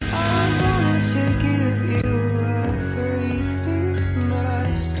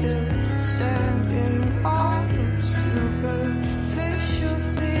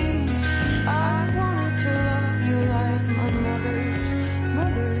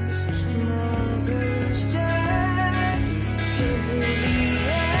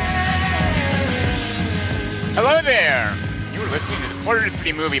Hello there! You are listening to the Quarter to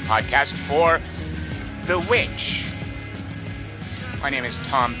Three movie podcast for The Witch. My name is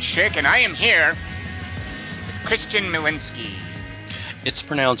Tom Chick, and I am here with Christian Milinski. It's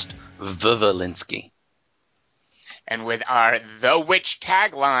pronounced Vavalinsky. And with our The Witch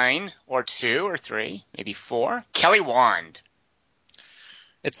tagline, or two, or three, maybe four, Kelly Wand.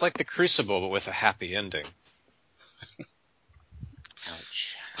 It's like The Crucible, but with a happy ending.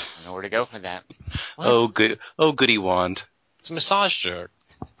 Ouch. I don't know where to go for that. What? Oh, goody Wand. It's a massage joke.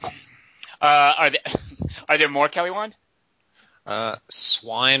 Are there more Kelly Wand?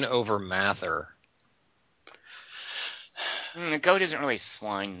 Swine over Mather. The goat isn't really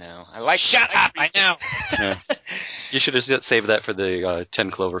swine, though. Shut up! I know. Yeah. You should have saved that for the 10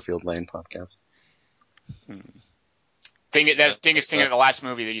 Cloverfield Lane podcast. That's Dingus thinking of the last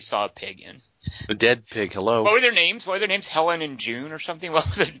movie that he saw a pig in. The dead pig, hello. What were their names? Helen and June or something? What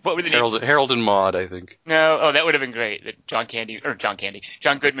were the names? Harold and Maude, I think. No, that would have been great. John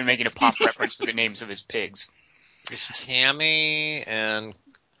Goodman making a pop reference to the names of his pigs. It's Tammy and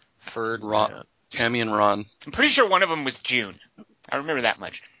Ferdinand. Tammy and Ron. I'm pretty sure one of them was June. I remember that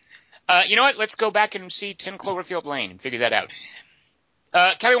much. You know what? Let's go back and see 10 Cloverfield Lane and figure that out.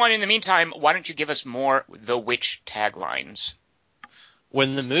 Kelly Wand, in the meantime, why don't you give us more The Witch taglines?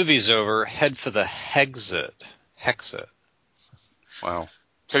 When the movie's over, head for the Hexit. Wow.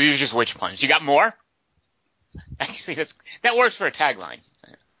 So these are just witch puns. You got more? Actually, that works for a tagline.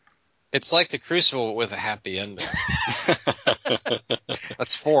 It's like The Crucible with a happy ending.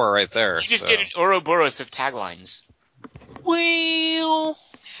 That's 4 right there. You just did an Ouroboros of taglines. Well,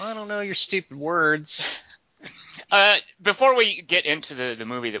 I don't know your stupid words. Before we get into the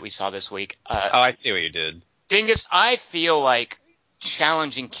movie that we saw this week... I see what you did. Dingus, I feel like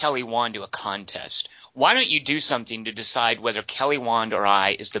challenging Kelly Wand to a contest. Why don't you do something to decide whether Kelly Wand or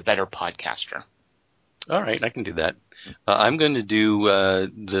I is the better podcaster? All right, I can do that. I'm going to do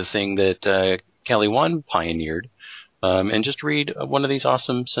the thing that Kelly Wand pioneered and just read one of these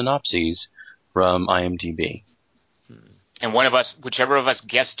awesome synopses from IMDb. And one of us, whichever of us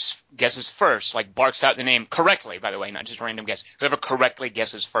guesses first, like barks out the name correctly, by the way, not just random guess. Whoever correctly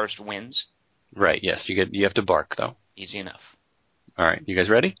guesses first wins. Right, yes. You have to bark, though. Easy enough. All right, you guys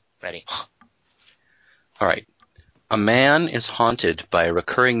ready? Ready. All right. A man is haunted by a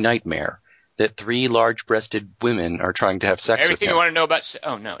recurring nightmare that 3 large-breasted women are trying to have sex Everything with him. you want to know about...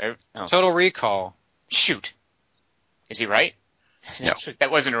 Oh, no. Oh. Total Recall. Shoot. Is he right? No.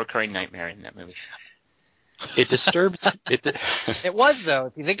 That wasn't a recurring nightmare in that movie. It disturbs... It was, though,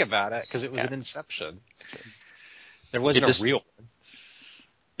 if you think about it, because it was an Inception. There wasn't a real one.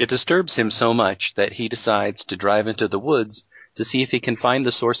 It disturbs him so much that he decides to drive into the woods to see if he can find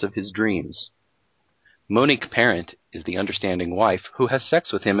the source of his dreams. Monique Parent is the understanding wife who has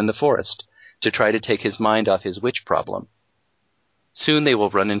sex with him in the forest to try to take his mind off his witch problem. Soon they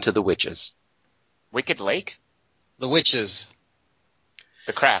will run into the witches. Wicked Lake? The Witches.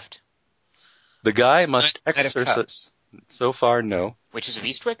 The Craft. The guy must Knight of exercise... Cups. So far, no. Witches of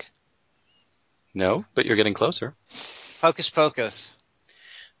Eastwick? No, but you're getting closer. Hocus Pocus.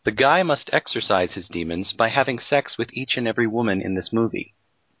 The guy must exorcise his demons by having sex with each and every woman in this movie.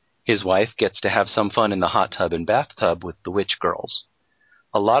 His wife gets to have some fun in the hot tub and bathtub with the witch girls.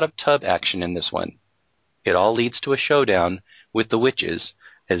 A lot of tub action in this one. It all leads to a showdown with the witches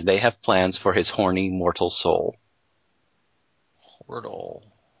as they have plans for his horny mortal soul. Portal.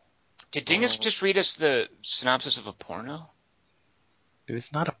 Did Dingus just read us the synopsis of a porno?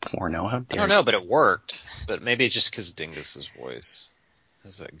 It's not a porno. How I dare don't know, but it worked. But maybe it's just because Dingus's voice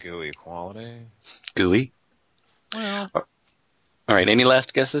has that gooey quality. Gooey? Well... All right, any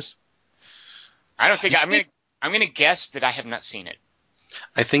last guesses? I don't think I'm going to guess that I have not seen it.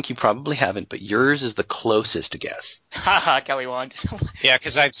 I think you probably haven't, but yours is the closest to guess. Haha, Kelly Wand. Yeah,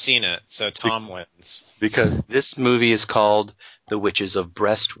 because I've seen it, so Tom wins. Because this movie is called The Witches of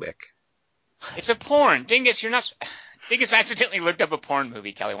Breastwick. It's a porn. Dingus, you're not... Dingus accidentally looked up a porn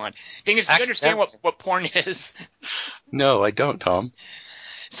movie, Kelly Wand. Dingus, do you understand what porn is? No, I don't, Tom.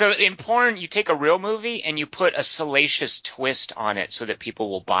 So in porn, you take a real movie and you put a salacious twist on it so that people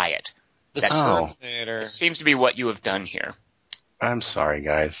will buy it. The Terminator. That seems to be what you have done here. I'm sorry,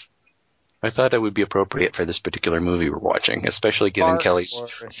 guys. I thought it would be appropriate for this particular movie we're watching, especially given Kelly's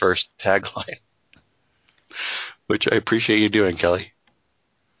first tagline. Which I appreciate you doing, Kelly.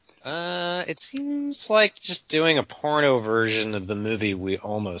 It seems like just doing a porno version of the movie we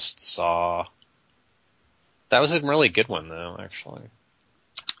almost saw. That was a really good one, though, actually.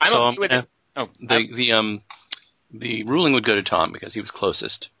 I'm okay with it. Oh, the ruling would go to Tom because he was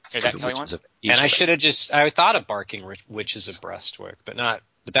closest. Is that Kelly Wand? And I should have I thought of barking witches of Breastwick, but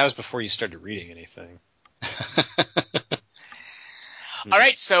that was before you started reading anything. All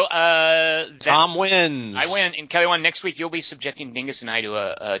right, so Tom wins. I win. And Kelly Wand, next week you'll be subjecting Dingus and I to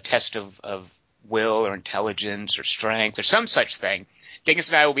a test of will or intelligence or strength or some such thing. Dingus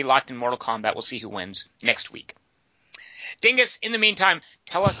and I will be locked in Mortal Kombat. We'll see who wins next week. Dingus, in the meantime,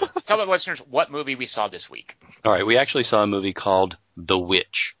 tell the listeners what movie we saw this week. All right, we actually saw a movie called The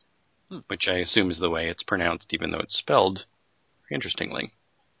Witch, which I assume is the way it's pronounced, even though it's spelled interestingly.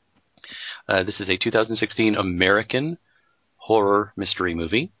 This is a 2016 American horror mystery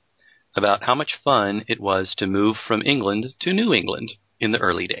movie about how much fun it was to move from England to New England in the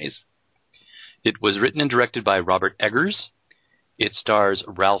early days. It was written and directed by Robert Eggers. It stars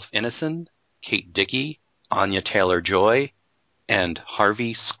Ralph Ineson, Kate Dickie, Anya Taylor-Joy, and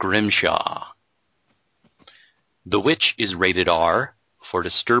Harvey Scrimshaw. The Witch is rated R for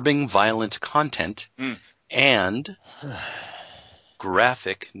disturbing violent content and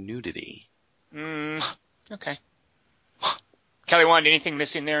graphic nudity. Okay. Kelly Wand, anything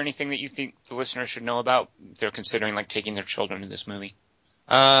missing there? Anything that you think the listeners should know about if they're considering taking their children to this movie?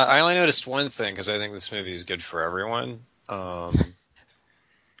 I only noticed one thing because I think this movie is good for everyone. High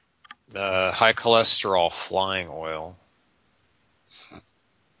cholesterol flying oil.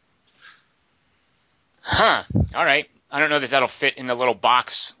 Huh. All right. I don't know that that'll fit in the little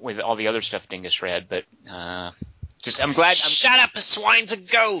box with all the other stuff Dingus read, but I'm glad. Shut up! A swine's a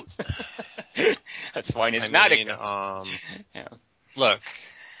goat. A swine is not a goat. Yeah. Look,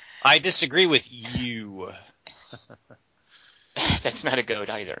 I disagree with you. That's not a goat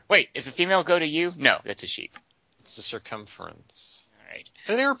either. Wait, is a female goat a ewe? No, that's a sheep. It's the circumference. All right.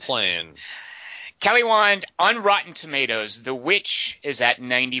 An airplane. Kelly Wand, on Rotten Tomatoes, The Witch is at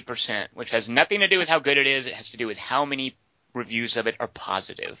 90%, which has nothing to do with how good it is. It has to do with how many reviews of it are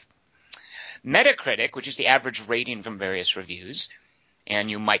positive. Metacritic, which is the average rating from various reviews, and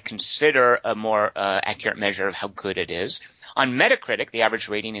you might consider a more accurate measure of how good it is. On Metacritic, the average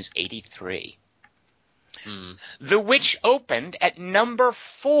rating is 83. The Witch opened at number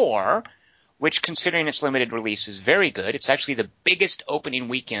 4, which, considering its limited release, is very good. It's actually the biggest opening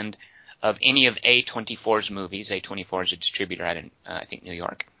weekend of any of A24's movies. A24 is a distributor out in, I think, New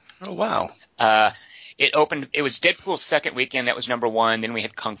York. Oh, wow. It was Deadpool's second weekend. That was number 1. Then we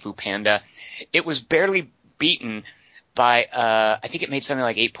had Kung Fu Panda. It was barely beaten by, I think it made something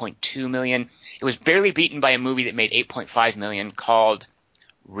like $8.2 million. It was barely beaten by a movie that made $8.5 million called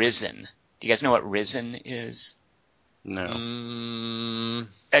Risen. Do you guys know what Risen is? No.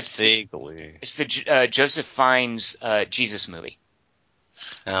 That's vaguely. It's the Joseph Fiennes Jesus movie.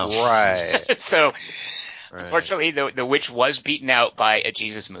 Oh. Right. So, unfortunately, the Witch was beaten out by a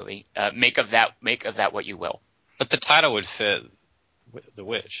Jesus movie. Make of that what you will. But the title would fit The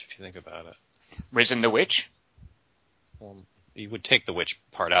Witch, if you think about it. Risen the Witch? Well, you would take the witch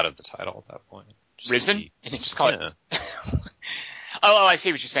part out of the title at that point. Risen? And just call it... Oh, I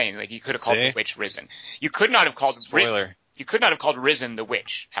see what you're saying. You could have called the Witch Risen. You could not have called Risen. You could not have called Risen the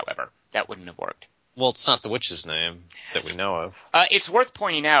Witch, however. That wouldn't have worked. Well, it's not the witch's name that we know of. It's worth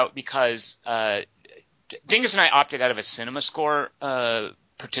pointing out because Dingus and I opted out of a CinemaScore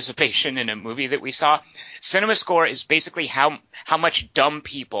participation in a movie that we saw. CinemaScore is basically how much dumb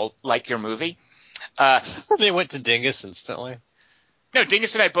people like your movie. They went to Dingus instantly. No,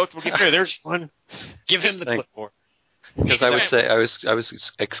 Dingus and I both were given. Here, there's one. Give him the clipboard. Because I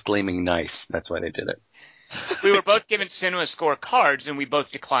was exclaiming nice. That's why they did it. We were both given CinemaScore cards, and we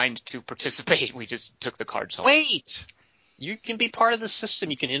both declined to participate. We just took the cards home. Wait! You can be part of the system.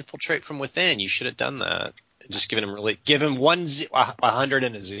 You can infiltrate from within. You should have done that. Just give him 100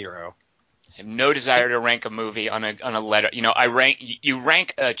 and a 0. I have no desire to rank a movie on a letter. You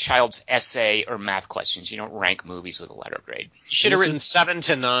rank a child's essay or math questions. You don't rank movies with a letter grade. You should have written 7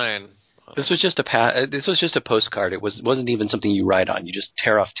 to 9. This was just a postcard. It wasn't even something you write on. You just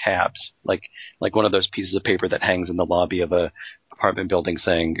tear off tabs, like one of those pieces of paper that hangs in the lobby of a apartment building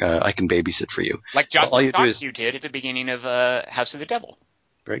saying, "I can babysit for you." Like Jocelyn Donahue did at the beginning of House of the Devil.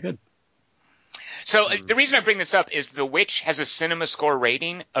 Very good. So the reason I bring this up is The Witch has a CinemaScore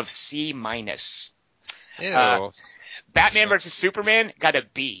rating of C-. Batman vs. Superman got a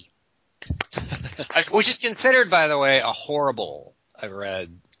B. Which is considered, by the way, a horrible, I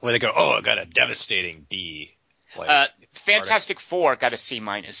read, where they go, I got a devastating B. Fantastic Four got a C-.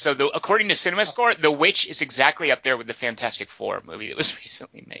 So according to CinemaScore, The Witch is exactly up there with the Fantastic Four movie that was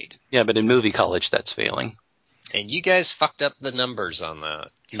recently made. Yeah, but in movie college, that's failing. And you guys fucked up the numbers on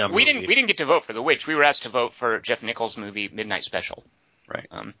that. We didn't get to vote for The Witch. We were asked to vote for Jeff Nichols' movie Midnight Special. Right.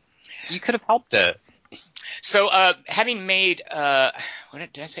 You could have helped it. So, having made, what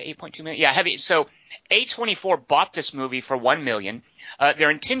did I say, 8.2 million? Yeah, so A24 bought this movie for $1 million.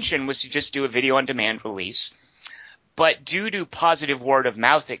 Their intention was to just do a video on demand release. But due to positive word of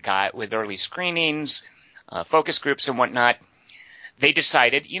mouth it got with early screenings, focus groups and whatnot, they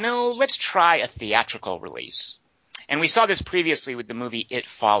decided, let's try a theatrical release. And we saw this previously with the movie It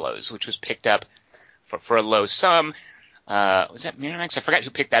Follows, which was picked up for a low sum. Was that Miramax? I forgot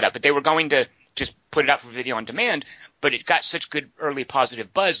who picked that up, but they were going to just put it out for video on demand, but it got such good early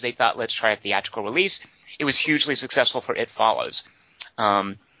positive buzz, they thought, let's try a theatrical release. It was hugely successful for It Follows.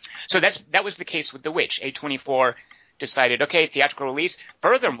 So that was the case with The Witch. A24 decided, okay, theatrical release.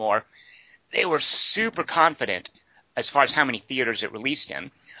 Furthermore, they were super confident as far as how many theaters it released in.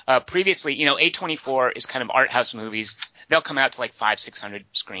 Previously, A24 is kind of art house movies. They'll come out to like 500-600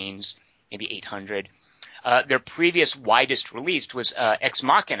 screens, maybe 800. Their previous widest released was Ex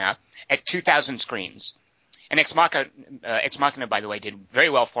Machina at 2,000 screens. And Ex Machina, by the way, did very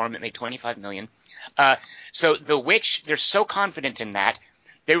well for them. It made $25 million. So The Witch, they're so confident in that,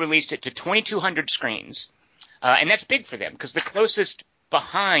 they released it to 2,200 screens. And that's big for them, because the closest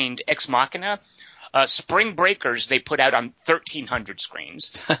behind Ex Machina, Spring Breakers, they put out on 1,300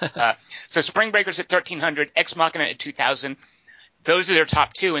 screens. So Spring Breakers at 1,300, Ex Machina at 2,000. Those are their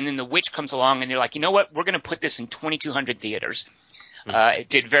top two, and then The Witch comes along, and they're like, you know what? We're going to put this in 2,200 theaters. It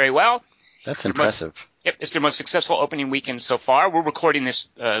did very well. That's impressive. It's their most successful opening weekend so far. We're recording this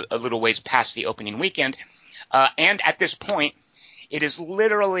a little ways past the opening weekend. And at this point, it is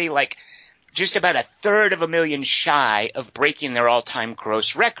literally like just about $350,000 shy of breaking their all-time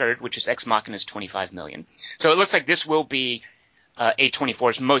gross record, which is Ex Machina's $25 million. So it looks like this will be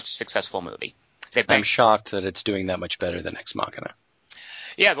A24's most successful movie. I'm shocked that it's doing that much better than Ex Machina.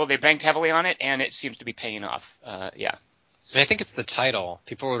 Yeah, well, they banked heavily on it, and it seems to be paying off. Yeah. I mean, I think it's the title.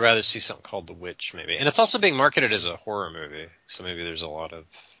 People would rather see something called The Witch, maybe. And it's also being marketed as a horror movie, so maybe there's a lot of...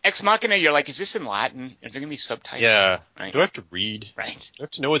 Ex Machina, you're like, is this in Latin? Are there going to be subtitles? Yeah. Right. Do I have to read? Right. Do I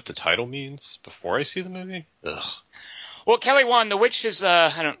have to know what the title means before I see the movie? Ugh. Well, Kelly Wand, The Witch is,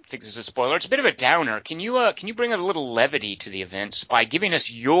 I don't think this is a spoiler, it's a bit of a downer. Can you bring a little levity to the events by giving us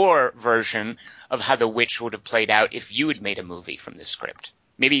your version of how The Witch would have played out if you had made a movie from this script?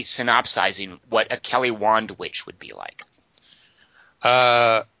 Maybe synopsizing what a Kelly Wand witch would be like.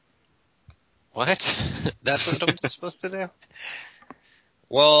 What? That's what I'm supposed to do?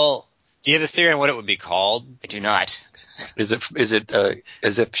 Well, do you have a theory on what it would be called? I do not. Is it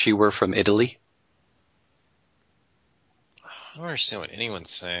as if she were from Italy? I don't understand what anyone's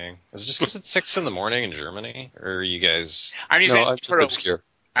saying. Is it just because it's 6 a.m. in Germany? Or are you guys... I'm just asking for obscure.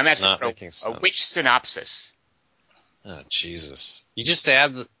 I'm asking for a witch synopsis. Oh, Jesus. You just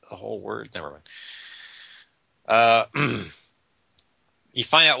add the whole word? Never mind. You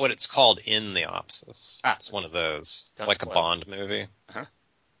find out what it's called in the opsis. It's one of those. Like a Bond movie. Uh-huh.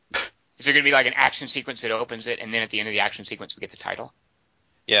 Is there going to be like an action sequence that opens it, and then at the end of the action sequence we get the title?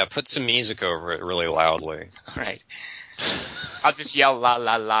 Yeah, put some music over it really loudly. All right. I'll just yell la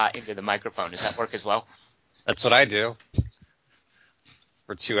la la into the microphone. Does that work as well? That's what I do.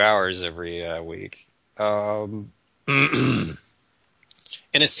 For 2 hours every week. In a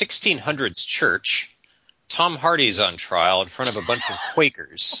 1600s church, Tom Hardy's on trial in front of a bunch of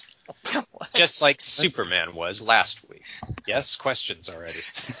Quakers. Just like Superman was last week. Yes, questions already.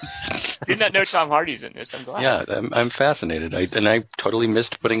 Did not know Tom Hardy's in this. I'm glad. Yeah, I'm fascinated. I totally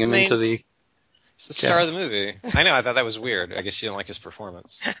missed putting him into the... He's the star of the movie. I know, I thought that was weird. I guess you didn't like his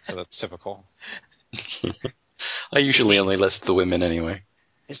performance. But that's typical. I usually only list the women anyway.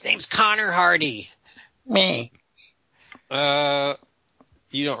 His name's Connor Hardy. Me.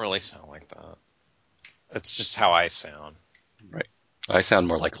 You don't really sound like that. That's just how I sound. Right. I sound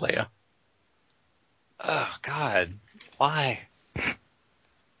more like Leia. Oh, God. Why?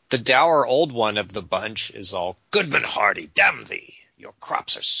 The dour old one of the bunch is all, Goodman Hardy, damn thee. Your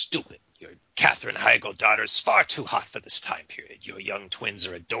crops are stupid. Your Catherine Heigl daughter's far too hot for this time period. Your young twins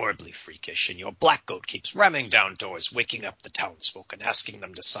are adorably freakish, and your black goat keeps ramming down doors, waking up the townsfolk and asking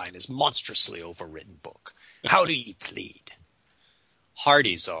them to sign his monstrously overwritten book. How do ye plead?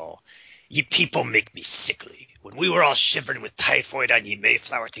 Hardy's all, ye people make me sickly. When we were all shivering with typhoid on ye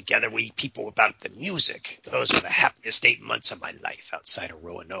Mayflower together, we people about the music. Those were the happiest 8 months of my life outside of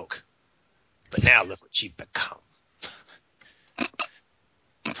Roanoke. But now look what you've become.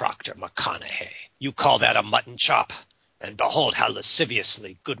 Proctor McConaughey, you call that a mutton chop? And behold how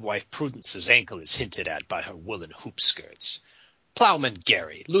lasciviously Goodwife Prudence's ankle is hinted at by her woolen hoop skirts. Plowman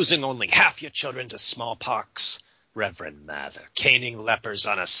Gary, losing only half your children to smallpox. Reverend Mather, caning lepers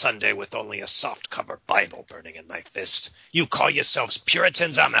on a Sunday with only a soft-cover Bible burning in my fist. You call yourselves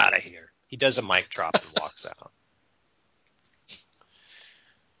Puritans? I'm out of here. He does a mic drop and walks out.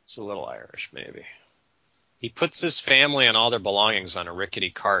 It's a little Irish, maybe. He puts his family and all their belongings on a rickety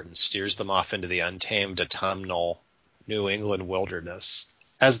cart and steers them off into the untamed autumnal New England wilderness.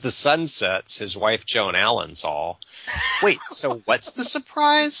 As the sun sets, his wife Joan Allen's all, "Wait, so what's the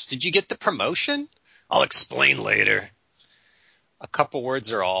surprise? Did you get the promotion? I'll explain later." A couple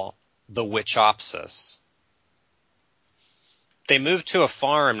words are all, the witchopsis. They move to a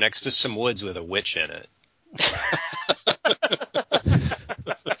farm next to some woods with a witch in it.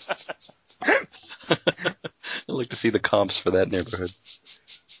 I'd like to see the comps for that neighborhood.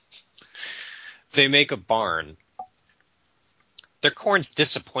 They make a barn. Their corn's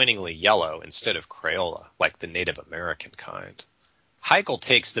disappointingly yellow instead of Crayola, like the Native American kind. Heigl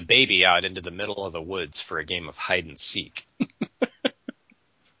takes the baby out into the middle of the woods for a game of hide and seek.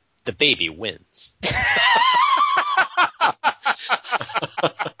 The baby wins.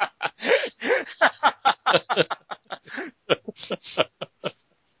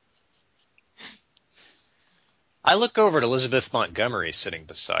 I look over at Elizabeth Montgomery sitting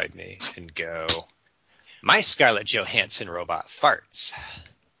beside me and go, "My Scarlett Johansson robot farts."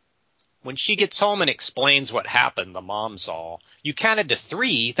 When she gets home and explains what happened, the mom's all, "You counted to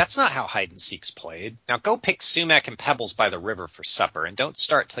 3. That's not how hide and seek's played. Now go pick sumac and pebbles by the river for supper, and don't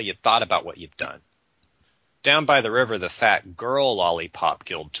start till you've thought about what you've done." Down by the river, the fat girl lollipop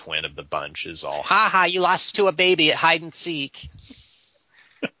guild twin of the bunch is all, "Ha ha, you lost to a baby at hide and seek."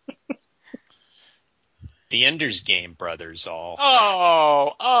 The Ender's Game brothers all,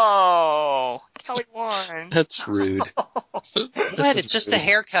 Kelly won. That's rude. "What? It's just a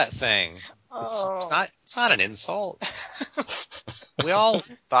haircut thing. Oh. It's not an insult." We all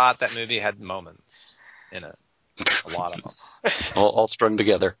thought that movie had moments in it. A lot of them. All strung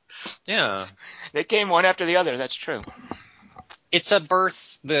together. Yeah. They came one after the other, that's true. It's a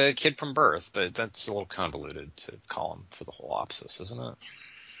birth, the kid from Birth, but that's a little convoluted to call him for the whole opsis, isn't it?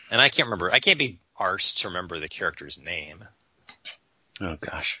 And I can't be arsed to remember the character's name. Oh,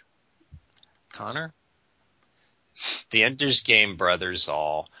 gosh. Connor? The Ender's Game brothers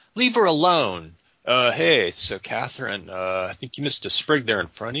all, "Leave her alone. Hey, so Catherine, I think you missed a sprig there in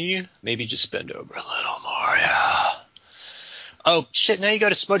front of you. Maybe just bend over a little more, yeah. Oh, shit, now you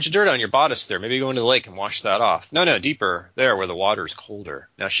got a smudge of dirt on your bodice there. Maybe go into the lake and wash that off. No, deeper. There, where the water's colder.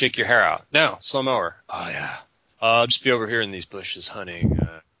 Now shake your hair out. No, slow mower. Oh, yeah. I'll just be over here in these bushes hunting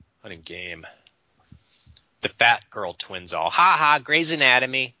game." The fat girl twins all, "Ha ha, Grey's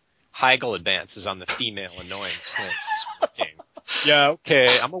Anatomy." Heigl advances on the female annoying twin, smirking. "Yeah,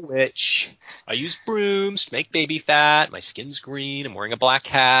 okay, I'm a witch. I use brooms to make baby fat. My skin's green. I'm wearing a black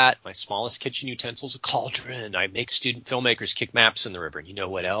hat. My smallest kitchen utensil's a cauldron. I make student filmmakers kick maps in the river. And you know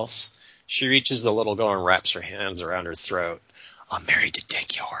what else?" She reaches the little girl and wraps her hands around her throat. "I'm married to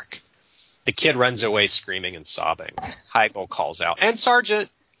Dick York." The kid runs away screaming and sobbing. Heigl calls out, "And Sergeant!"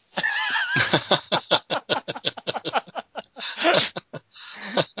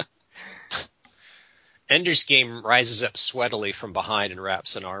 Ender's Game rises up sweatily from behind and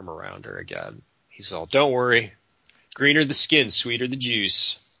wraps an arm around her again. He's all, "Don't worry. Greener the skin, sweeter the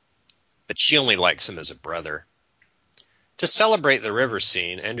juice." But she only likes him as a brother. To celebrate the river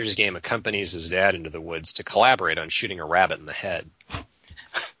scene, Ender's Game accompanies his dad into the woods to collaborate on shooting a rabbit in the head.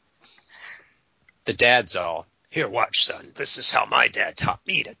 The dad's all, "Here, watch, son. This is how my dad taught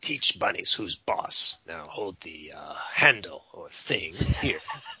me to teach bunnies who's boss. Now hold the handle or thing here.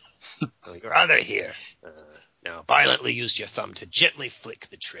 Your other here. Now violently use your thumb to gently flick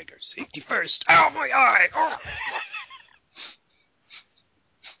the trigger. Safety first. Ow, my eye! Oh.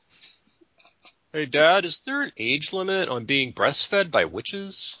 Hey, Dad, is there an age limit on being breastfed by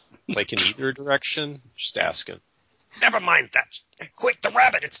witches? Like in either direction? Just asking." "Never mind that. Quick, the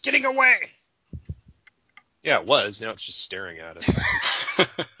rabbit, it's getting away." Yeah, it was. Now it's just staring at us.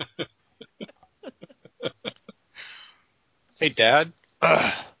 "Hey, Dad.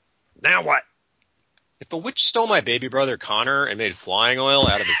 Now what?" "If a witch stole my baby brother Connor and made flying oil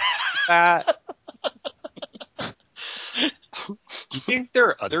out of his fat, do you think there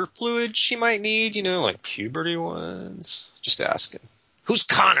are other fluids she might need? Like puberty ones?" Just asking. "Who's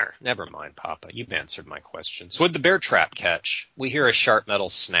Connor?" "Never mind, Papa. You've answered my questions. What'd the bear trap catch?" We hear a sharp metal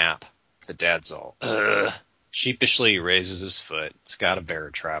snap. The dad's all, Sheepishly he raises his foot. It's got a bear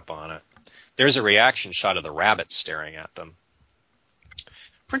trap on it. There's a reaction shot of the rabbit staring at them.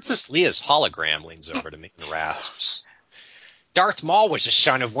 Princess Leia's hologram leans over to me and rasps, "Darth Maul was the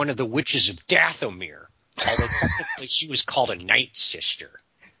son of one of the witches of Dathomir, although technically she was called a Night Sister.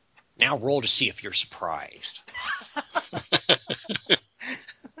 Now roll to see if you're surprised."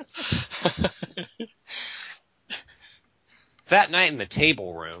 That night in the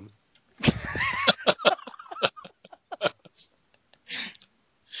table room,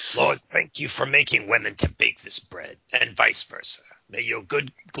 Lord, thank you for making women to bake this bread, and vice versa. May your good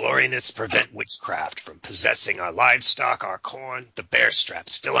gloriness prevent witchcraft from possessing our livestock, our corn, the bear strap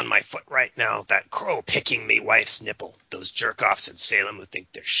still on my foot right now, that crow picking me wife's nipple, those jerk-offs in Salem who think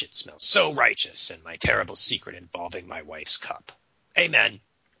their shit smells so righteous, and my terrible secret involving my wife's cup. Amen.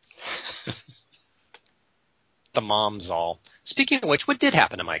 The mom's all. Speaking of which, what did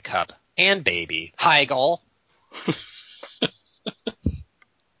happen to my cup? And baby. Heigl.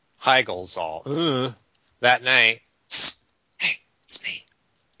 Heigl's all. That night. Hey, it's me.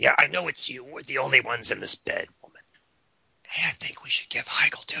 Yeah, I know it's you. We're the only ones in this bed, woman. Hey, I think we should give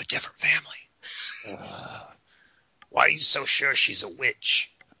Heigl to a different family. Why are you so sure she's a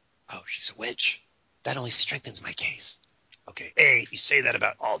witch? Oh, she's a witch? That only strengthens my case. Okay, A, you say that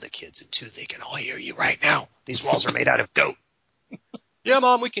about all the kids, and 2, they can all hear you right now. These walls are made out of goat. Yeah,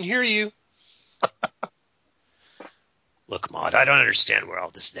 Mom, we can hear you. Look, Maud, I don't understand where all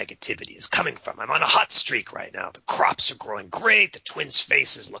this negativity is coming from. I'm on a hot streak right now. The crops are growing great. The twins'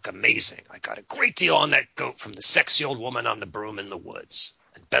 faces look amazing. I got a great deal on that goat from the sexy old woman on the broom in the woods.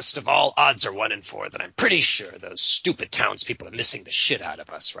 And best of all, odds are 1 in 4 that I'm pretty sure those stupid townspeople are missing the shit out of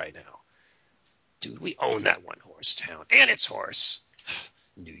us right now. Dude, we own that one-horse town. And its horse.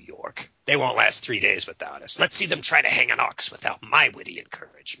 New York. They won't last 3 days without us. Let's see them try to hang an ox without my witty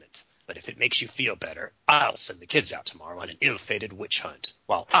encouragement. But if it makes you feel better, I'll send the kids out tomorrow on an ill-fated witch hunt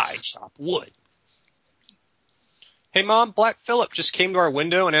while I chop wood. Hey, Mom, Black Phillip just came to our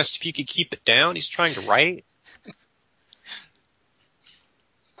window and asked if you could keep it down. He's trying to write.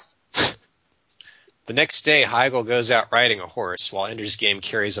 The next day, Heigl goes out riding a horse while Ender's Game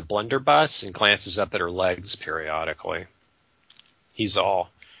carries a blunderbuss and glances up at her legs periodically. He's all,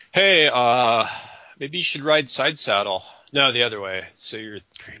 hey, maybe you should ride side saddle. No, the other way. So your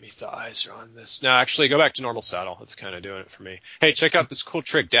creamy thighs are on this. No, actually, go back to normal saddle. That's kind of doing it for me. Hey, check out this cool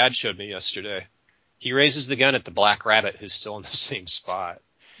trick Dad showed me yesterday. He raises the gun at the black rabbit who's still in the same spot.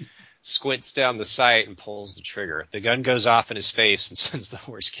 Squints down the sight and pulls the trigger. The gun goes off in his face and sends the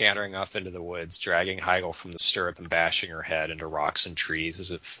horse cantering off into the woods, dragging Heigl from the stirrup and bashing her head into rocks and trees as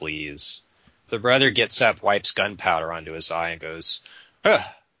it flees. The brother gets up, wipes gunpowder onto his eye, and goes,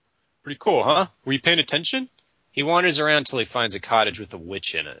 pretty cool, huh? Were you paying attention? He wanders around till he finds a cottage with a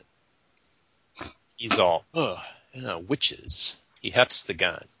witch in it. He's all, yeah, witches. He hefts the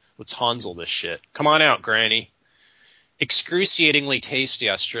gun. Let's Hansel this shit. Come on out, Granny. Excruciatingly tasty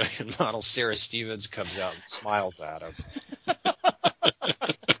Australian model Sarah Stevens comes out and smiles at him.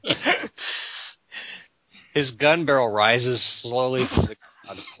 His gun barrel rises slowly from the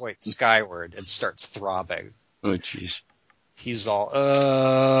ground, points skyward, and starts throbbing. Oh, jeez. He's all,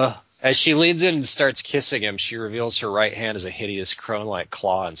 As she leans in and starts kissing him, she reveals her right hand as a hideous crone-like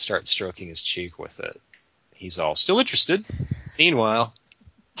claw and starts stroking his cheek with it. He's all, still interested. Meanwhile,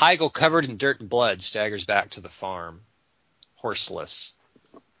 Heigl, covered in dirt and blood, staggers back to the farm. Horseless.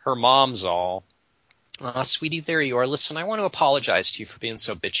 Her mom's all, sweetie, there you are. Listen, I want to apologize to you for being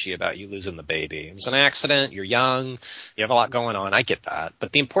so bitchy about you losing the baby. It was an accident. You're young. You have a lot going on. I get that.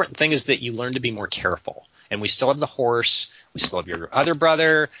 But the important thing is that you learn to be more careful. And we still have the horse. We still have your other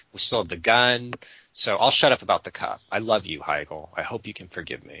brother. We still have the gun. So I'll shut up about the cup. I love you, Heigl. I hope you can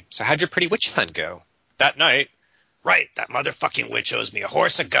forgive me. So how'd your pretty witch hunt go? That night. Right, that motherfucking witch owes me a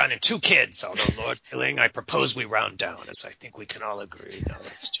horse, a gun, and 2 kids, although, Lord willing, I propose we round down, as I think we can all agree, now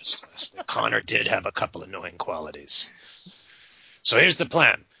that it's just us, that Connor did have a couple annoying qualities. So here's the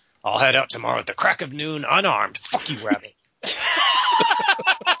plan. I'll head out tomorrow at the crack of noon, unarmed. Fuck you, rabbit.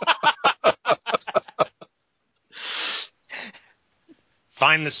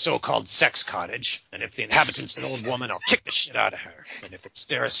 Find the so-called sex cottage, and if the inhabitant's an old woman, I'll kick the shit out of her. And if it's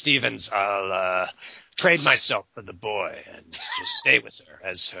Sarah Stevens, I'll trade myself for the boy and just stay with her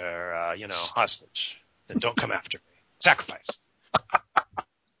as her, hostage. And don't come after me. Sacrifice.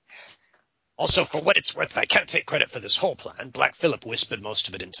 Also, for what it's worth, I can't take credit for this whole plan. Black Phillip whispered most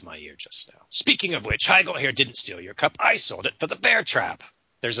of it into my ear just now. Speaking of which, Heigl here didn't steal your cup. I sold it for the bear trap.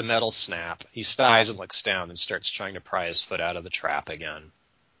 There's a metal snap. He sighs and looks down and starts trying to pry his foot out of the trap again.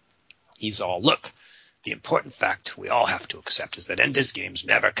 He's all, look, the important fact we all have to accept is that Ender's Game's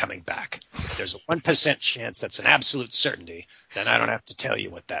never coming back. If there's a 1% chance that's an absolute certainty, then I don't have to tell you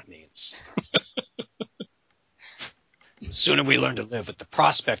what that means. The sooner we learn to live with the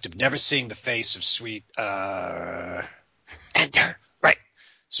prospect of never seeing the face of sweet, Ender, right.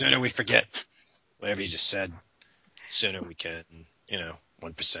 Sooner we forget whatever you just said, sooner we can,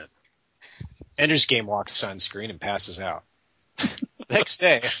 1%. Ender's Game walks on screen and passes out. Next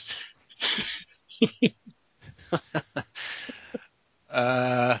day.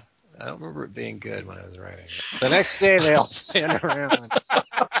 I don't remember it being good when I was writing it. The next day, they all stand around.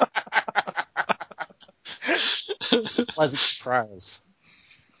 It's a pleasant surprise.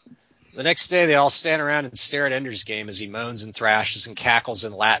 The next day, they all stand around and stare at Ender's Game as he moans and thrashes and cackles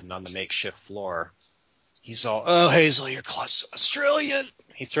in Latin on the makeshift floor. He's all, "Oh, Hazel, your claw's so Australian."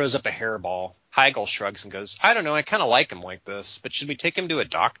 He throws up a hairball. Heigl shrugs and goes, "I don't know, I kind of like him like this, but should we take him to a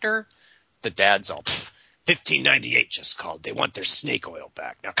doctor?" The dad's all, 1598 just called. They want their snake oil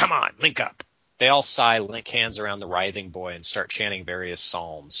back. Now come on, link up." They all sigh, link hands around the writhing boy, and start chanting various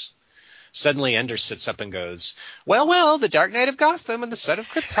psalms. Suddenly, Ender sits up and goes, "Well, well, the Dark Knight of Gotham and the Son of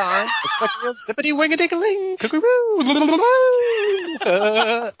Krypton. It's like a real zippity wing-a-ding-a-ling.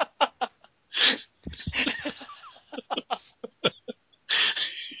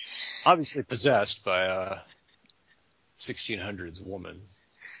 Obviously possessed by a 1600s woman.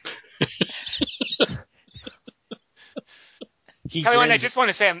 I just want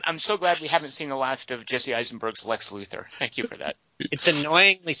to say I'm so glad we haven't seen the last of Jesse Eisenberg's Lex Luthor. Thank you for that. It's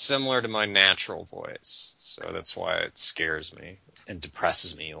annoyingly similar to my natural voice, so that's why it scares me and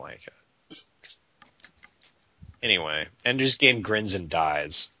depresses me like it. Anyway, Ender's Game grins and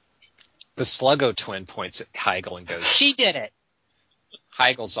dies. The Sluggo twin points at Heigl and goes, "She did it!"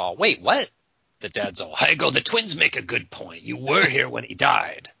 Heigl's all, "Wait, what?" The dad's all, "Heigl, the twins make a good point. You were here when he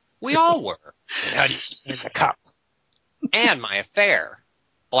died. We all were. And how do you explain the cup? And my affair."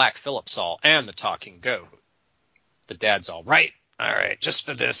 Black Phillip's all, "And the talking goat." The dad's all, "Right. All right, just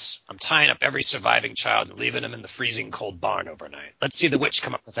for this, I'm tying up every surviving child and leaving them in the freezing cold barn overnight. Let's see the witch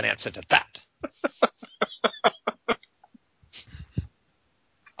come up with an answer to that."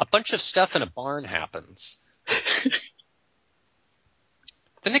 A bunch of stuff in a barn happens.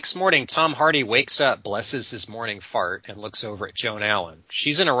 The next morning, Tom Hardy wakes up, blesses his morning fart, and looks over at Joan Allen.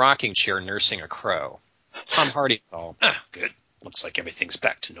 She's in a rocking chair nursing a crow. Tom Hardy's all, "Good. Looks like everything's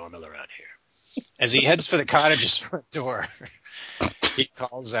back to normal around here." As he heads for the cottage's front door, he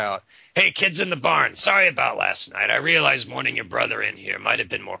calls out, "Hey, kids in the barn, sorry about last night. I realized morning your brother in here might have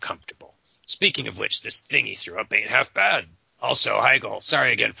been more comfortable. Speaking of which, this thing he threw up ain't half bad. Also, Heigl,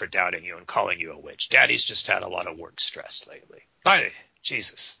 sorry again for doubting you and calling you a witch. Daddy's just had a lot of work stress lately. Bye.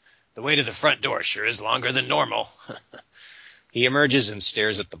 Jesus, the way to the front door sure is longer than normal." He emerges and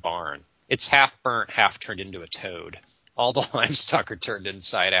stares at the barn. It's half burnt, half turned into a toad. All the livestock are turned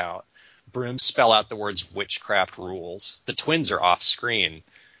inside out. Brooms spell out the words "witchcraft rules." The twins are off screen.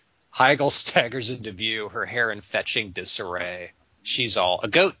 Heigl staggers into view, her hair in fetching disarray. She's all, "A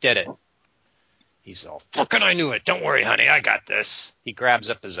goat did it." He's all, "Fucking I knew it. Don't worry, honey, I got this." He grabs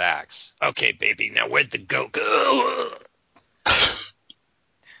up his axe. "Okay, baby, now where'd the goat go?"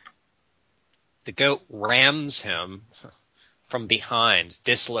 The goat rams him from behind,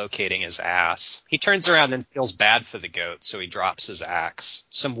 dislocating his ass. He turns around and feels bad for the goat, so he drops his axe.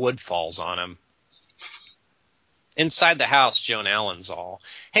 Some wood falls on him. Inside the house, Joan Allen's all,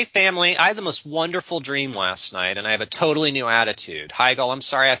 "Hey, family, I had the most wonderful dream last night, and I have a totally new attitude. Heigl, I'm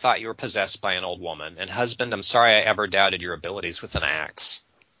sorry I thought you were possessed by an old woman. And husband, I'm sorry I ever doubted your abilities with an axe."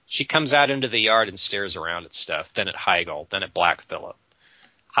 She comes out into the yard and stares around at stuff, then at Heigl, then at Black Phillip.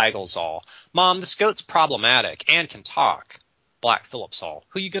 Heigl's all, "Mom, this goat's problematic and can talk." Black Phillip's all,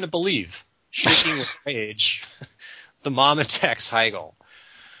 "Who you going to believe?" Shrieking with rage, the mom attacks Heigl.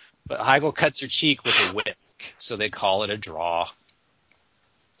 But Heigl cuts her cheek with a whisk, so they call it a draw.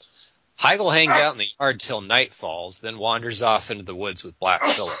 Heigl hangs out in the yard till night falls, then wanders off into the woods with Black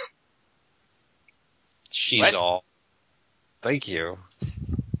Phillip. She's all, "Thank you."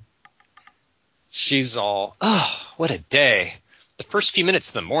 She's all, "Oh, what a day. The first few minutes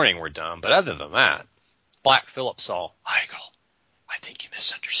of the morning were dumb, but other than that." Black Phillip's all, "Heigl, I think you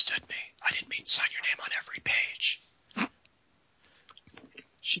misunderstood me. I didn't mean sign your name on every page."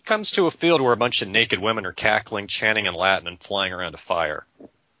 She comes to a field where a bunch of naked women are cackling, chanting in Latin, and flying around a fire.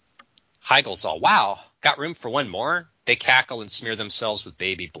 Heigl's all, "Wow, got room for one more?" They cackle and smear themselves with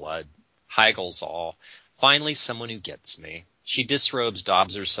baby blood. Heigl's all, "Finally someone who gets me." She disrobes,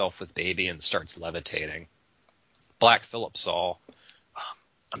 daubs herself with baby, and starts levitating. Black Phillip's all,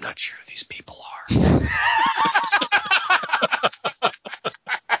 "I'm not sure who these people are."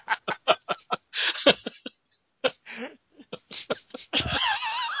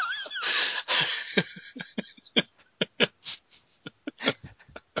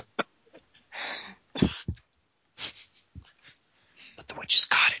 But the witch's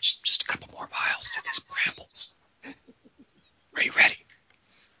cottage, just a couple more miles through these brambles. Are you ready?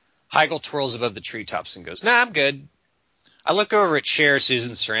 Heigl twirls above the treetops and goes, "Nah, I'm good." I look over at Cher,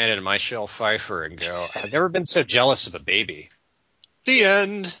 Susan Sarandon, and Michelle Pfeiffer and go, "I've never been so jealous of a baby." The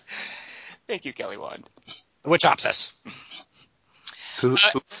end. Thank you, Kelly Wand. The witch ops us.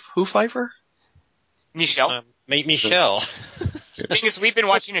 Who Pfeiffer? Michelle. Michelle. The thing is, we've been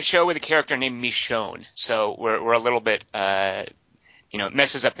watching a show with a character named Michonne, so we're a little bit, it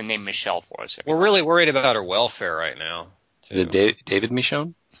messes up the name Michelle for us. We're really worried about her welfare right now. Is it David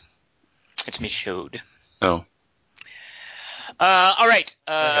Michonne? It's Michaud. Oh. All right.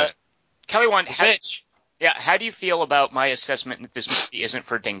 Okay. Kelly Wand, Which how do you feel about my assessment that this movie isn't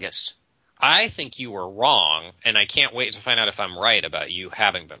for Dingus? I think you were wrong, and I can't wait to find out if I'm right about you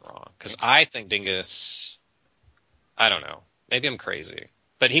having been wrong. Because I think Dingus, I don't know. Maybe I'm crazy.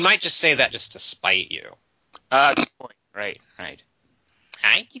 But he might just say that just to spite you. Good point. Right.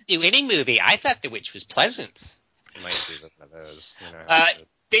 I could do any movie. I thought The Witch was pleasant. He might do one of those.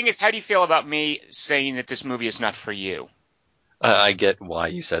 Dingus, how do you feel about me saying that this movie is not for you? I get why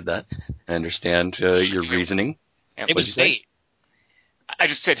you said that. I understand your reasoning. It was bait. I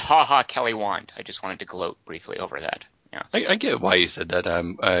just said, ha ha, Kelly Wand. I just wanted to gloat briefly over that. Yeah. I get why you said that.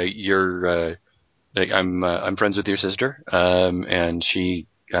 I'm friends with your sister, and she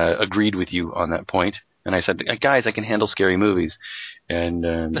agreed with you on that point. And I said, guys, I can handle scary movies,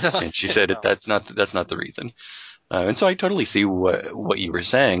 and she said that's not the reason. And so I totally see what you were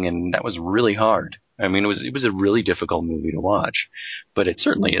saying, and that was really hard. I mean, it was a really difficult movie to watch, but it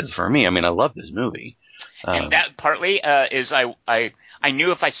certainly is for me. I mean, I love this movie. And that partly is I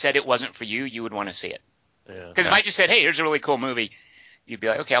knew if I said it wasn't for you, you would want to see it. Because if I just said, hey, here's a really cool movie, you'd be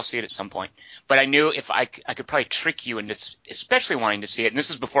like, okay, I'll see it at some point. But I knew if I could probably trick you into especially wanting to see it, and this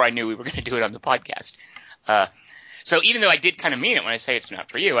is before I knew we were going to do it on the podcast. So even though I did kind of mean it when I say it's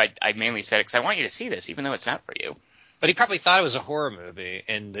not for you, I mainly said it because I want you to see this, even though it's not for you. But he probably thought it was a horror movie,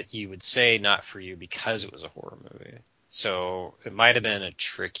 and that you would say not for you because it was a horror movie. So it might have been a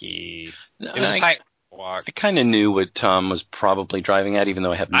tricky. It was a tight walk. I kind of knew what Tom was probably driving at, even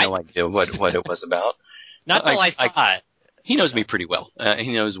though I have no idea what it was about. Not till I saw it. He knows me pretty well.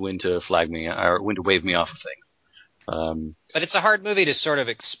 He knows when to flag me or when to wave me off of things. But it's a hard movie to sort of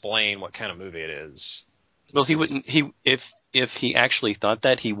explain what kind of movie it is. Well, he wouldn't. If he actually thought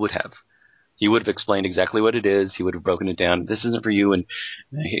that, he would have. He would have explained exactly what it is. He would have broken it down. This isn't for you, and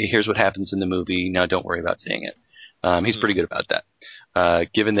here's what happens in the movie. Now, don't worry about seeing it. He's pretty good about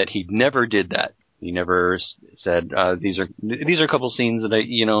that. Given that he never did that, he never said these are a couple scenes that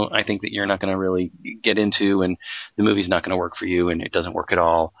I think that you're not going to really get into, and the movie's not going to work for you, and it doesn't work at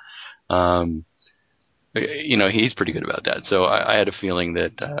all. He's pretty good about that. So I had a feeling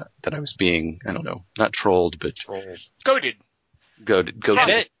that I was being, I don't know, not trolled, but Goated.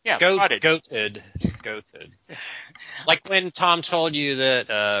 Yeah, goated. Like when Tom told you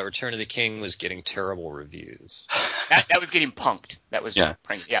that Return of the King was getting terrible reviews. That was getting punked. That was yeah.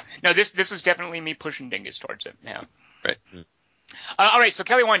 No, this was definitely me pushing Dingus towards it. Yeah. Right. All right. So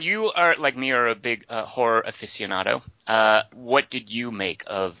Kelly Wand, you are like me, are a big horror aficionado. What did you make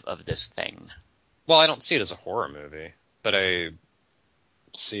of this thing? Well, I don't see it as a horror movie, but I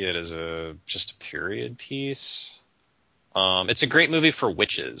see it as just a period piece. It's a great movie for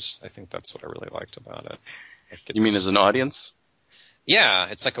witches. I think that's what I really liked about it. You mean as an audience? Yeah,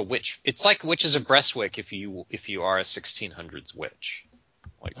 it's like a witch. It's like Witches of Brestwick if you are a 1600s witch.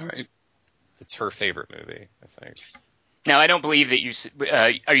 Like, all right. It's her favorite movie, I think. Now, I don't believe that you.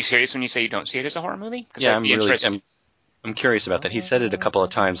 Are you serious when you say you don't see it as a horror movie? Yeah, I'm curious about that. He said it a couple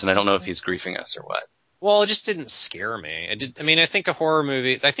of times, and I don't know if he's griefing us or what. Well, it just didn't scare me. I think a horror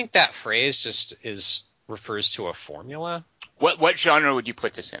movie. I think that phrase just refers to a formula. What genre would you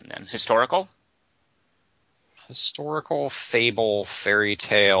put this in then? Historical, fable, fairy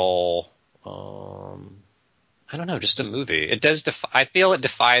tale. I don't know, just a movie. It does. I feel it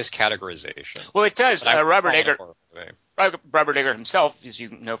defies categorization. Well, it does. Robert Egger himself, as you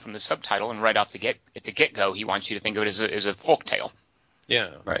know from the subtitle, and right off the get-go, he wants you to think of it as a folk tale. Yeah,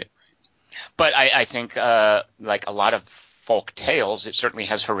 right. But I think like a lot of folk tales, it certainly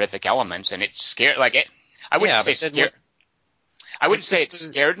has horrific elements, and it's scary. Like it, I wouldn't say scary. I wouldn't say it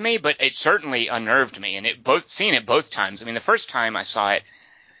scared me, but it certainly unnerved me. And seeing it both times. I mean, the first time I saw it,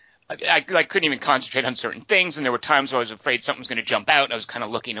 I couldn't even concentrate on certain things, and there were times where I was afraid something was going to jump out, and I was kind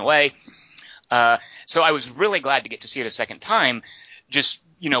of looking away. So I was really glad to get to see it a second time, just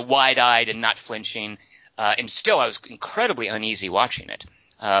wide-eyed and not flinching. And still, I was incredibly uneasy watching it.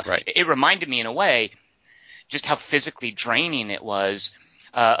 Right. It reminded me in a way just how physically draining it was.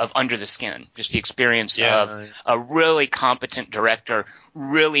 Of Under the Skin, just the experience of a really competent director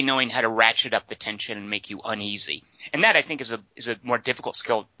really knowing how to ratchet up the tension and make you uneasy. And that, I think, is a more difficult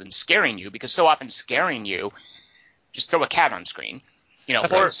skill than scaring you, because so often scaring you, just throw a cat on screen.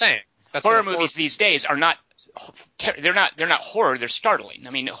 That's what I'm saying. Horror movies these days are not they're not horror, they're startling. I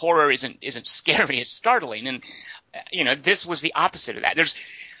mean, horror isn't scary, it's startling. And this was the opposite of that.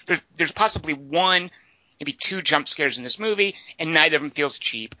 There's possibly one, maybe two jump scares in this movie, and neither of them feels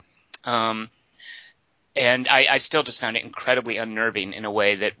cheap. And I still just found it incredibly unnerving in a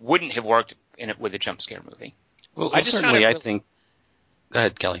way that wouldn't have worked with a jump scare movie. Well, I just certainly, found it I think. Go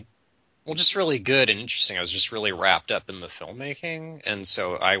ahead, Kelly. Well, just really good and interesting. I was just really wrapped up in the filmmaking, and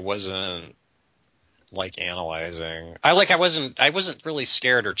so I wasn't analyzing. I wasn't really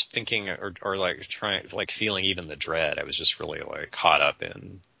scared or thinking or feeling even the dread. I was just really caught up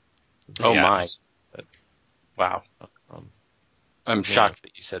in. Oh my! But, wow. I'm shocked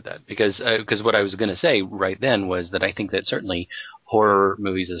that you said that because what I was going to say right then was that I think that certainly horror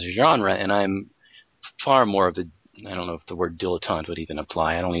movies as a genre, and I'm far more of I don't know if the word dilettante would even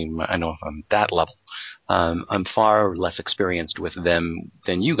apply. I know if I'm that level. I'm far less experienced with them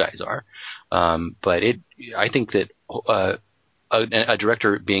than you guys are. But I think that a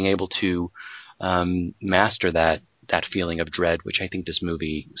director being able to master that feeling of dread, which I think this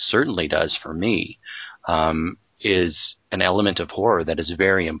movie certainly does for me, is an element of horror that is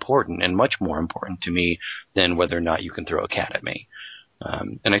very important and much more important to me than whether or not you can throw a cat at me.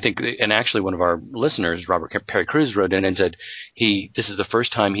 And I think, and actually one of our listeners, Robert Perry Cruz, wrote in and said this is the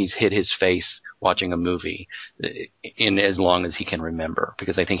first time he's hit his face watching a movie in as long as he can remember,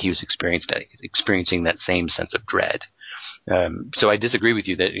 because I think he was experiencing that same sense of dread. So I disagree with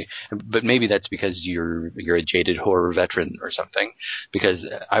you but maybe that's because you're a jaded horror veteran or something, because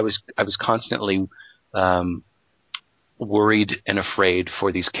I was constantly, worried and afraid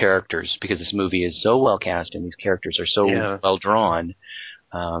for these characters because this movie is so well cast and these characters are so well drawn,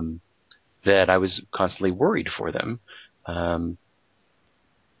 that I was constantly worried for them. And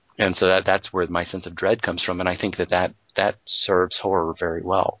so that's where my sense of dread comes from. And I think that serves horror very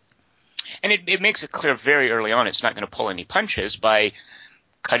well. And it makes it clear very early on it's not going to pull any punches by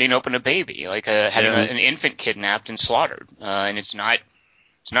cutting open a baby, having an infant kidnapped and slaughtered. And it's not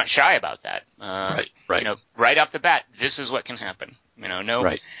shy about that. Right. Right off the bat, this is what can happen.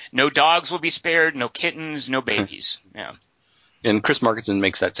 No dogs will be spared, no kittens, no babies. Yeah. And Chris Markinson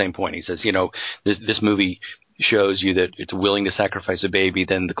makes that same point. He says, this movie shows you that it's willing to sacrifice a baby,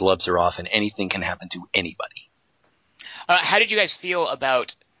 then the gloves are off and anything can happen to anybody. How did you guys feel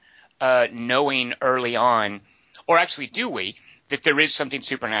about knowing early on, or actually do we, that there is something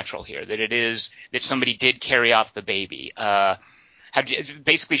supernatural here, that somebody did carry off the baby? It's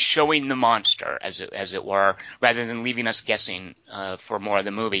basically showing the monster, as it were, rather than leaving us guessing for more of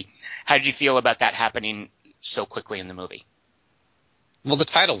the movie. How did you feel about that happening so quickly in the movie? Well, the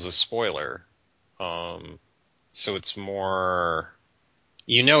title's a spoiler, so it's more,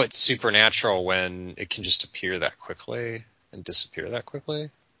 it's supernatural when it can just appear that quickly and disappear that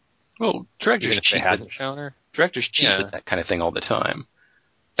quickly. Well, directors even if cheat they hadn't shown her. Directors cheat with that kind of thing all the time.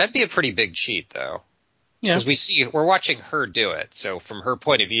 That'd be a pretty big cheat, though. Yeah. Because we're watching her do it, so from her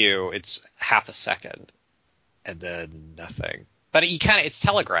point of view, it's half a second, and then nothing. But it's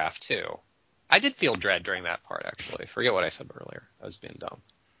telegraphed too. I did feel dread during that part, actually. Forget what I said earlier. I was being dumb.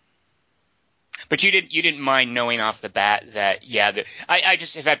 But you didn't mind knowing off the bat that, I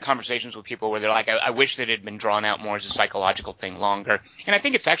just have had conversations with people where they're like, I wish that it had been drawn out more as a psychological thing longer. And I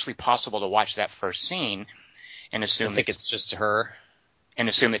think it's actually possible to watch that first scene and assume it's just her. And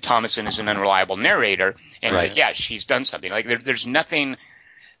assume that Thomason is an unreliable narrator, and that, she's done something. There's nothing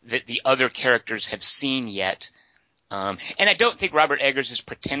that the other characters have seen yet. And I don't think Robert Eggers is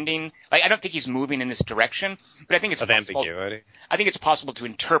pretending. I don't think he's moving in this direction. But I think it's possible. Ambiguity. I think it's possible to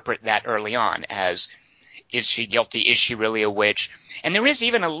interpret that early on as, is she guilty? Is she really a witch? And there is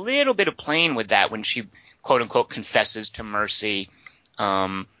even a little bit of playing with that when she, quote unquote, confesses to Mercy.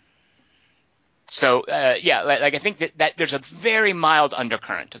 I think that there's a very mild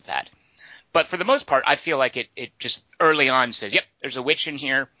undercurrent of that. But for the most part, I feel like it just early on says, yep, there's a witch in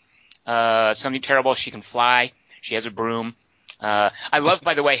here, something terrible. She can fly. She has a broom. I love,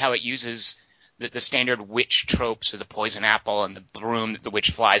 by the way, how it uses the standard witch tropes of the poison apple and the broom that the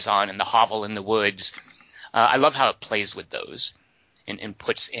witch flies on and the hovel in the woods. I love how it plays with those and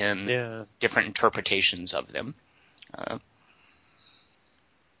puts in different interpretations of them.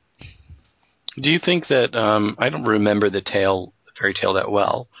 Do you think that I don't remember the fairy tale that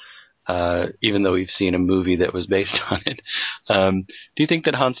well, even though we've seen a movie that was based on it. Do you think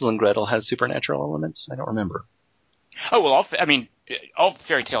that Hansel and Gretel has supernatural elements? I don't remember. Oh, well, all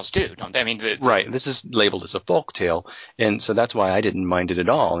fairy tales do, don't they? I mean, right. This is labeled as a folk tale, and so that's why I didn't mind it at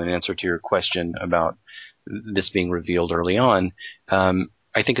all. In answer to your question about this being revealed early on,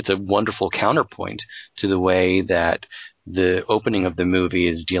 I think it's a wonderful counterpoint to the way that the opening of the movie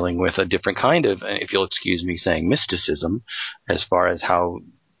is dealing with a different kind of, if you'll excuse me saying, mysticism, as far as how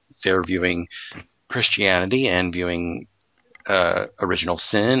they're viewing Christianity and viewing original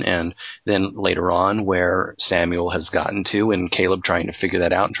sin, and then later on where Samuel has gotten to, and Caleb trying to figure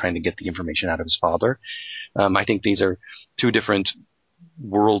that out and trying to get the information out of his father. I think these are two different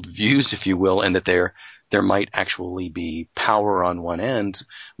world views, if you will, and that there might actually be power on one end,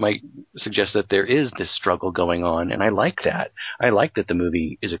 might suggest that there is this struggle going on, and I like that. I like that the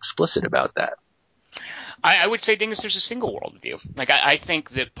movie is explicit about that. I would say, Dingus, there's a single worldview. Like, I think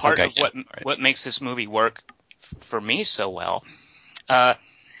that part of what makes this movie work for me so well, there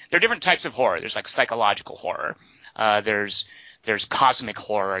are different types of horror. There's like psychological horror. There's cosmic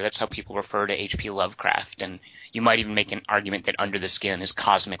horror. That's how people refer to H.P. Lovecraft, and you might even make an argument that Under the Skin is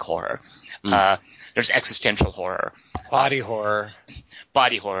cosmic horror. There's existential horror. Body horror.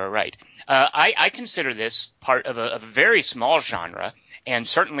 Body horror, right. I consider this part of a very small genre, and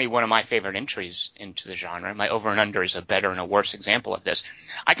certainly one of my favorite entries into the genre. My Over and Under is a better and a worse example of this.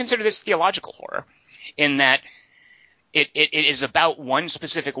 I consider this theological horror, in that it is about one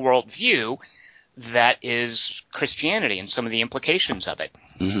specific worldview that is Christianity and some of the implications of it.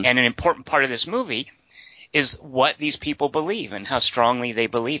 Mm-hmm. And an important part of this movie is what these people believe and how strongly they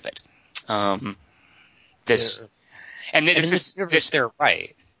believe it. They're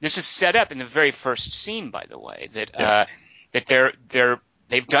right. This is set up in the very first scene, by the way, that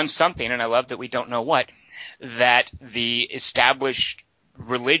they've done something, and I love that we don't know what, that the established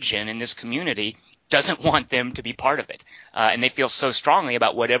religion in this community doesn't want them to be part of it. And they feel so strongly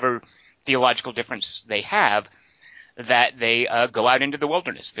about whatever theological difference they have that they go out into the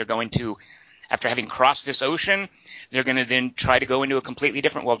wilderness. They're going to, after having crossed this ocean, they're going to then try to go into a completely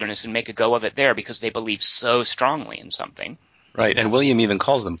different wilderness and make a go of it there because they believe so strongly in something. Right, and William even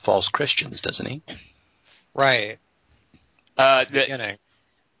calls them false Christians, doesn't he? Right. Beginning.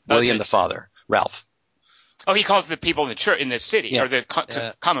 William the father, Ralph. Oh, he calls the people in the church, in the city, or the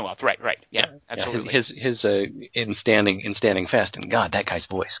Commonwealth. Right. Yeah, absolutely. His in standing fast, and God, that guy's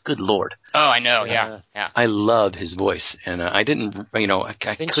voice. Good Lord. Oh, I know. Yeah. I love his voice, and I didn't,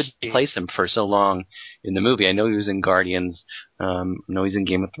 I could place him for so long in the movie. I know he was in Guardians. I know he's in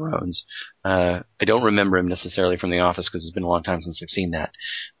Game of Thrones. I don't remember him necessarily from The Office because it's been a long time since I've seen that.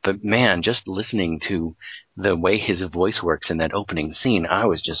 But man, just listening to the way his voice works in that opening scene, I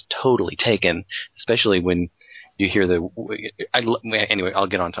was just totally taken, especially when you hear anyway, I'll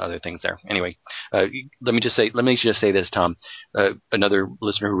get on to other things there. Anyway, let me just say this, Tom. Another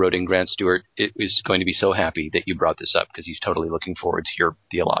listener who wrote in, Grant Stewart, is going to be so happy that you brought this up because he's totally looking forward to your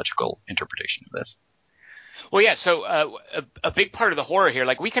theological interpretation of this. Well, yeah, so a big part of the horror here,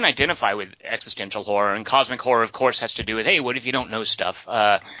 like we can identify with existential horror, and cosmic horror, of course, has to do with, hey, what if you don't know stuff?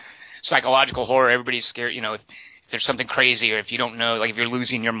 Psychological horror, everybody's scared, if there's something crazy, or if you don't know, like if you're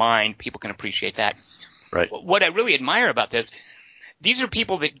losing your mind, people can appreciate that. Right. What I really admire about this, these are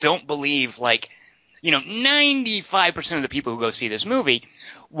people that don't believe, 95% of the people who go see this movie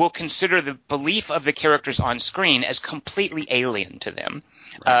will consider the belief of the characters on screen as completely alien to them.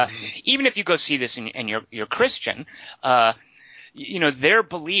 Right. Even if you go see this and you're Christian, their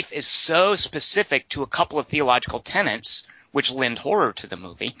belief is so specific to a couple of theological tenets which lend horror to the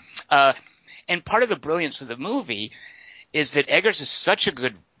movie. And part of the brilliance of the movie is that Eggers is such a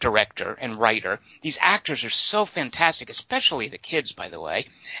good director and writer. These actors are so fantastic, especially the kids, by the way,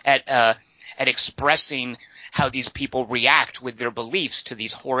 at expressing how these people react with their beliefs to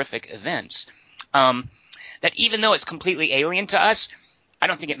these horrific events. That even though it's completely alien to us, I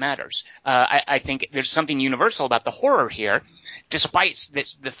don't think it matters. I think there's something universal about the horror here, despite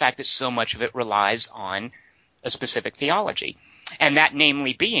the fact that so much of it relies on a specific theology. And that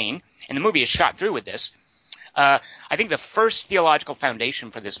namely being, and the movie is shot through with this, I think the first theological foundation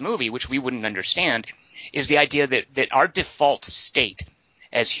for this movie, which we wouldn't understand, is the idea that our default state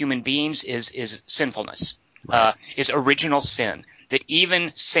as human beings is sinfulness, right. Is original sin, that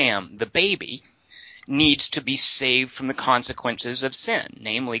even Sam, the baby, needs to be saved from the consequences of sin,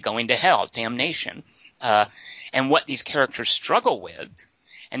 namely going to hell, damnation. And what these characters struggle with,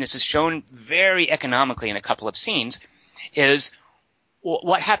 and this is shown very economically in a couple of scenes, is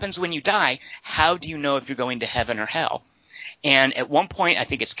what happens when you die? How do you know if you're going to heaven or hell? And at one point, I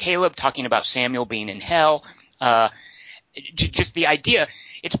think it's Caleb talking about Samuel being in hell. Just the idea,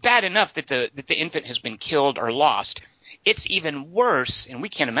 it's bad enough that the infant has been killed or lost. It's even worse, and we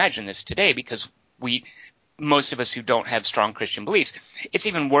can't imagine this today because most of us who don't have strong Christian beliefs, it's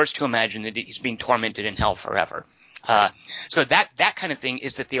even worse to imagine that he's being tormented in hell forever. So that kind of thing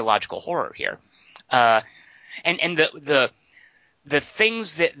is the theological horror here. And the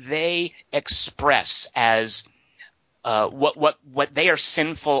things that they express as what they are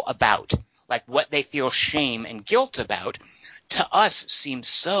sinful about, like what they feel shame and guilt about, to us seems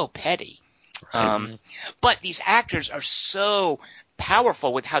so petty. Right. But these actors are so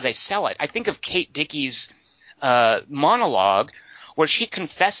powerful with how they sell it. I think of Kate Dickey's monologue where she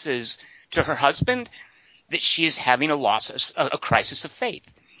confesses to her husband that she is having a crisis of faith.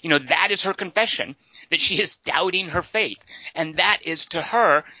 That is her confession, that she is doubting her faith. And that is to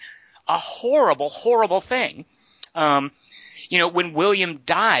her a horrible, horrible thing. When William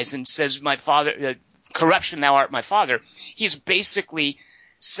dies and says, my father, corruption, thou art my father, he's basically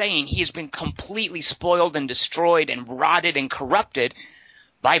saying he has been completely spoiled and destroyed and rotted and corrupted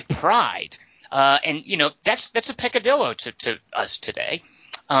by pride. That's a peccadillo to us today.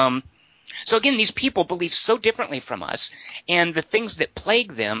 So again, these people believe so differently from us, and the things that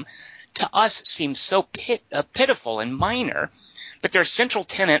plague them to us seem so pitiful and minor, but they're a central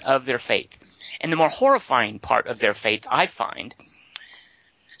tenet of their faith. And the more horrifying part of their faith, I find.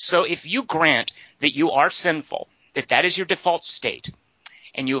 So if you grant that you are sinful, that is your default state,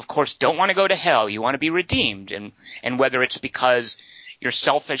 and you, of course, don't want to go to hell, you want to be redeemed, and whether it's because you're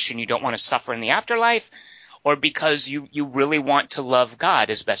selfish and you don't want to suffer in the afterlife, or because you really want to love God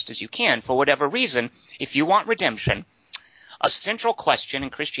as best as you can, for whatever reason, if you want redemption, a central question,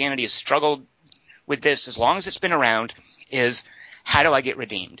 and Christianity has struggled with this as long as it's been around, is how do I get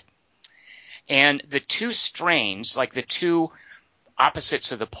redeemed? And the two strains, like the two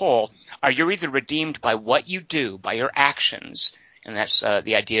opposites of the pole, are you're either redeemed by what you do, by your actions, and that's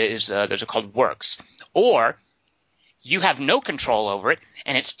the idea is those are called works, or you have no control over it,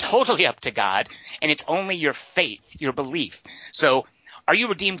 and it's totally up to God, and it's only your faith, your belief. So are you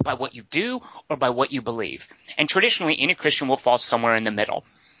redeemed by what you do or by what you believe? And traditionally, any Christian will fall somewhere in the middle.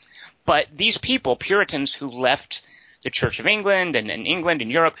 But these people, Puritans who left the Church of England and England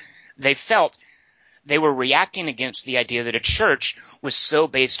and Europe, they felt they were reacting against the idea that a church was so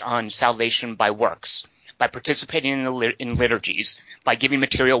based on salvation by works, by participating in liturgies, by giving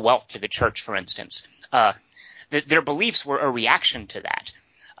material wealth to the church, for instance. Their beliefs were a reaction to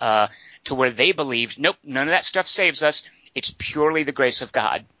that, to where they believed, nope, none of that stuff saves us. It's purely the grace of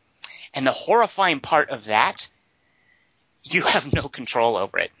God. And the horrifying part of that, you have no control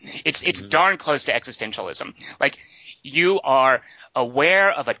over it. It's darn close to existentialism. Like, you are aware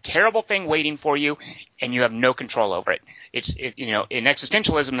of a terrible thing waiting for you, and you have no control over it. In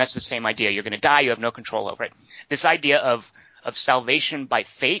existentialism, that's the same idea. You're going to die, you have no control over it. This idea of salvation by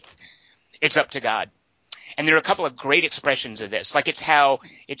faith, it's up to God. And there are a couple of great expressions of this. Like, it's how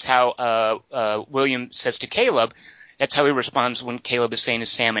William says to Caleb, that's how he responds when Caleb is saying,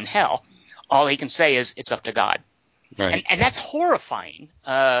 is Sam in hell? All he can say is, it's up to God. Right. And that's horrifying.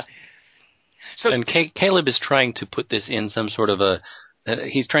 Caleb is trying to put this in some sort of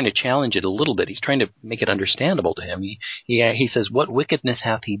he's trying to challenge it a little bit. He's trying to make it understandable to him. He says, what wickedness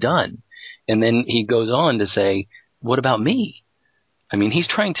hath he done? And then he goes on to say, what about me? I mean, he's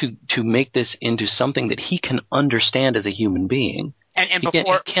trying to make this into something that he can understand as a human being. And he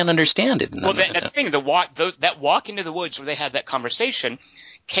can't understand it. Well, that's the thing. That walk into the woods where they had that conversation,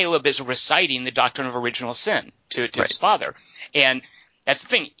 Caleb is reciting the doctrine of original sin to his father. And that's the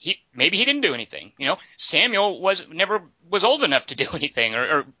thing. Maybe he didn't do anything. Samuel never was old enough to do anything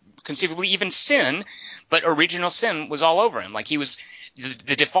or conceivably even sin, but original sin was all over him. Like, he was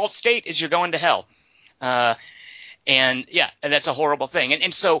the default state is you're going to hell. And that's a horrible thing.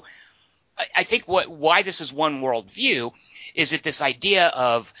 And so I think why this is one world view is that this idea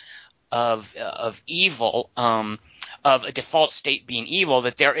of evil, of a default state being evil,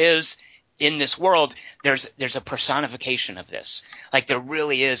 that there is in this world, there's a personification of this. Like, there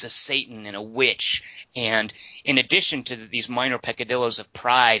really is a Satan and a witch, and in addition to these minor peccadillos of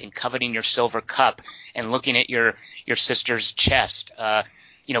pride and coveting your silver cup and looking at your sister's chest,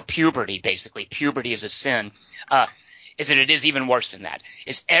 puberty, basically. Puberty is a sin. Is that it is even worse than that.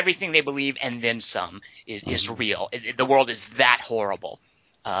 Is everything they believe and then some is real. The world is that horrible.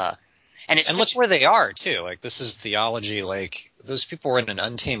 And look where they are, too. Like, this is theology. Like, those people were in an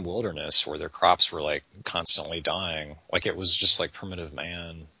untamed wilderness where their crops were, like, constantly dying. Like, it was just like primitive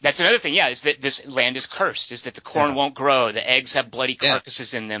man. That's another thing, is that this land is cursed, is that the corn won't grow, the eggs have bloody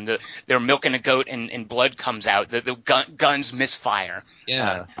carcasses in them, they're milking a goat and blood comes out, the guns misfire.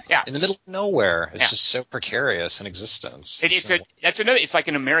 In the middle of nowhere. It's just so precarious in existence. It's like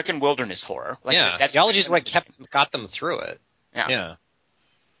an American wilderness horror. Like, theology is what got them through it. Yeah.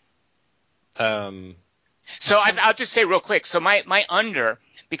 So I'll just say real quick. So my under,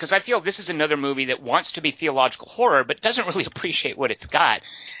 because I feel this is another movie that wants to be theological horror, but doesn't really appreciate what it's got.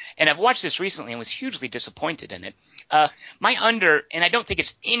 And I've watched this recently and was hugely disappointed in it. My under, and I don't think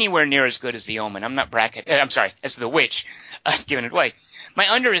it's anywhere near as good as The Omen. As The Witch. I've given it away.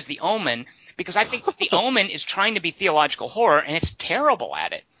 My under is The Omen because I think The Omen is trying to be theological horror and it's terrible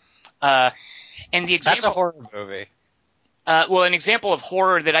at it. And the example, That's a horror movie. well, an example of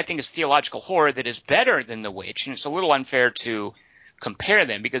horror that I think is theological horror that is better than The Witch, and it's a little unfair to compare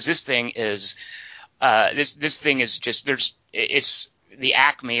them because this thing is just it's the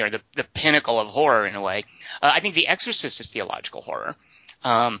acme or the pinnacle of horror in a way. I think The Exorcist is theological horror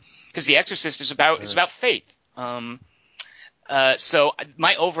because The Exorcist is about faith. So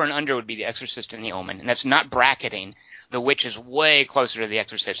my over and under would be The Exorcist and The Omen, and that's not bracketing. The Witch is way closer to The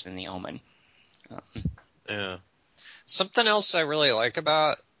Exorcist than The Omen. Yeah. Something else I really like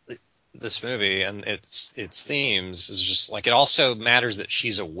about this movie and its themes is just like it also matters that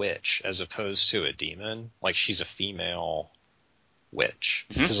she's a witch as opposed to a demon. Like she's a female witch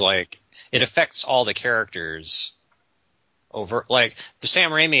because like it affects all the characters over. Like the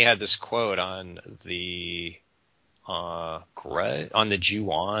Sam Raimi had this quote on the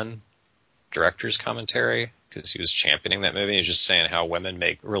Ju-On director's commentary because he was championing that movie. He was just saying how women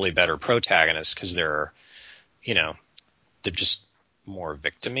make really better protagonists because they're just more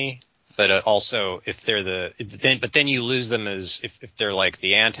victim-y. But also, if they're then you lose them as if they're like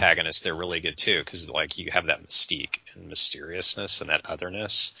the antagonist, they're really good too because like you have that mystique and mysteriousness and that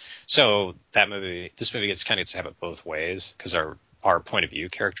otherness. So this movie gets to have it both ways because our point of view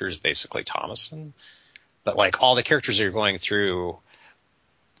character is basically Thomason, but like all the characters that you're going through,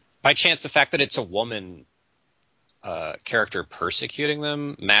 by chance, the fact that it's a woman character persecuting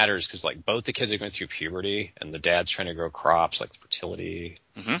them matters because like both the kids are going through puberty and the dad's trying to grow crops, like the fertility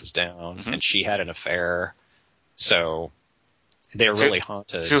is down, and she had an affair, so they're really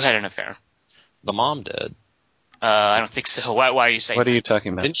haunted. Who had an affair? The mom did. I don't think so. Why are you saying? What are you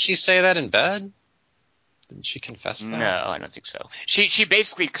talking about? Didn't she say that in bed? Didn't she confess that? No, I don't think so. She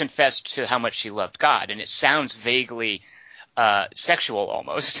basically confessed to how much she loved God, and it sounds vaguely sexual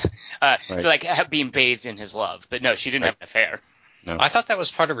almost, right. Like being bathed in his love. But no, she didn't have an affair. No. I thought that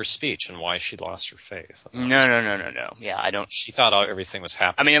was part of her speech and why she lost her faith. No. Yeah, I don't. She thought everything was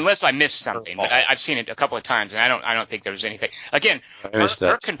happening. I mean, unless I missed something, but I've seen it a couple of times, and I don't think there was anything. Again,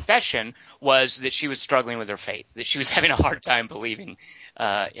 her confession was that she was struggling with her faith, that she was having a hard time believing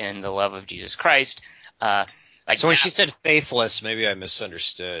in the love of Jesus Christ. So when she said faithless, maybe I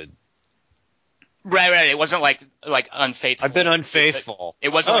misunderstood. Right. It wasn't like unfaithful. I've been unfaithful. It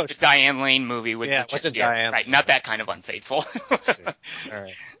wasn't like the Diane Lane movie with it wasn't Diane. Right, not that kind of unfaithful. All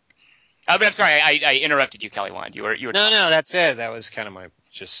right. But I'm sorry, I interrupted you, Kelly Wand. You were. No, that's it. That was kind of my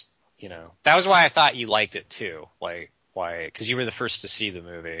that was why I thought you liked it too. Like why? Because you were the first to see the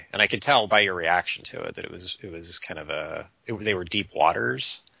movie, and I could tell by your reaction to it that it was kind of they were deep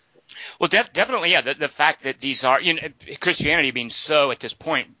waters. Well, definitely, yeah. The fact that these are, Christianity being so at this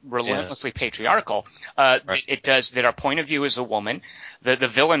point relentlessly patriarchal, right. It does that. Our point of view is a woman, the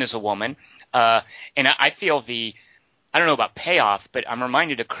villain is a woman, and I feel I don't know about payoff, but I'm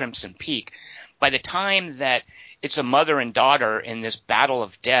reminded of Crimson Peak. By the time that it's a mother and daughter in this battle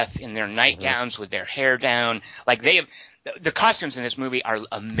of death in their nightgowns with their hair down, like the costumes in this movie are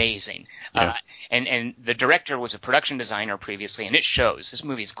amazing. Yeah. And the director was a production designer previously, and it shows. This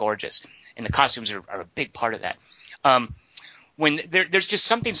movie is gorgeous, and the costumes are a big part of that. When there's just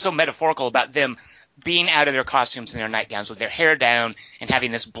something so metaphorical about them being out of their costumes and their nightgowns with their hair down and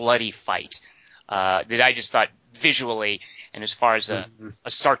having this bloody fight that I just thought visually and as far as a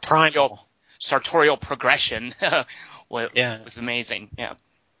sartorial progression was amazing. Yeah.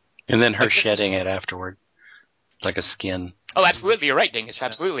 And then her shedding it afterward. Like a skin. Oh, absolutely. You're right, Dingus.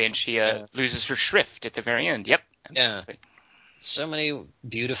 Absolutely. And she loses her shrift at the very end. Yep. Absolutely. Yeah. So many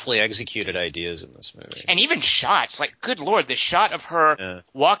beautifully executed ideas in this movie. And even shots. Like, good Lord, the shot of her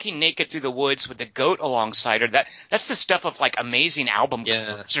walking naked through the woods with the goat alongside her. That's the stuff of, like, amazing album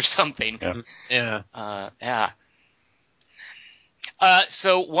covers or something. Yeah.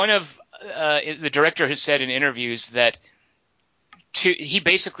 So one of the director has said in interviews that he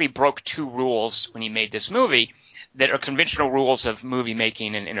basically broke two rules when he made this movie that are conventional rules of movie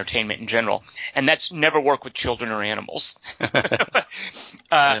making and entertainment in general, and that's never work with children or animals.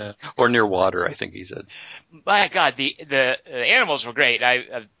 Or near water, I think he said. My God, the animals were great.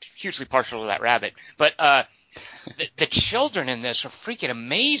 I'm hugely partial to that rabbit, but the children in this are freaking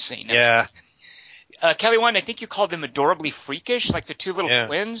amazing. Yeah. Kelly Wand, I think you called them adorably freakish, like the two little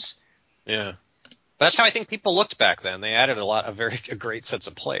twins. Yeah. That's how I think people looked back then. They added a great sense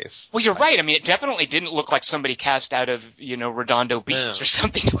of place. Well, you're right. I mean, it definitely didn't look like somebody cast out of, Redondo Beach or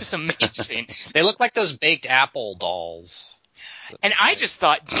something. It was amazing. They looked like those baked apple dolls. And I just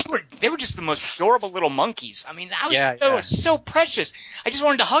thought they were just the most adorable little monkeys. I mean, they were so precious. I just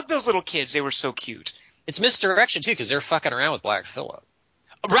wanted to hug those little kids. They were so cute. It's misdirection too, because they're fucking around with Black Phillip.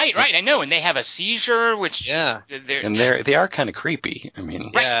 Right. I know, and they have a seizure, which they are kind of creepy. I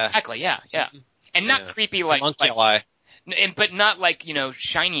mean, right, exactly, yeah, and not creepy like homunculi. But not like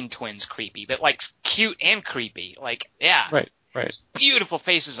Shining Twins creepy, but like cute and creepy, like right. Beautiful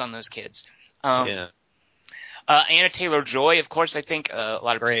faces on those kids. Anna Taylor-Joy, of course, I think a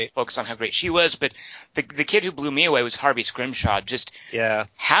lot of people focus on how great she was, but the kid who blew me away was Harvey Scrimshaw. Just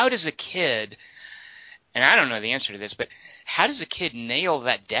how does a kid, and I don't know the answer to this, but how does a kid nail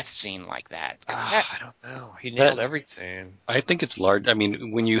that death scene like that? I don't know. He nailed every scene. I think it's large. I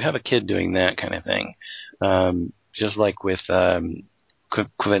mean, when you have a kid doing that kind of thing, just like with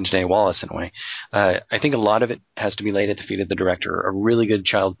Quvenzhané Wallis in a way, I think a lot of it has to be laid at the feet of the director. A really good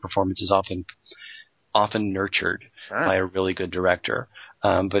child performance is often nurtured by a really good director,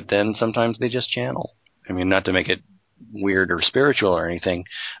 but then sometimes they just channel. I mean, not to make it weird or spiritual or anything,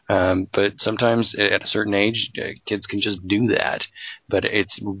 but sometimes at a certain age, kids can just do that. But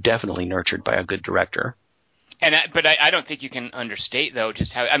it's definitely nurtured by a good director. But I don't think you can understate though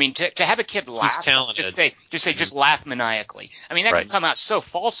just how, I mean, to have a kid laugh, just laugh maniacally. I mean, that could come out so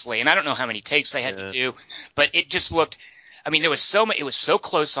falsely, and I don't know how many takes they had to do, but it just looked. I mean, there was it was so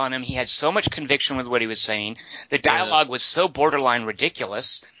close on him. He had so much conviction with what he was saying. The dialogue was so borderline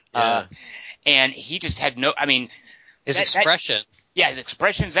ridiculous, and he just had no. I mean, his expression. His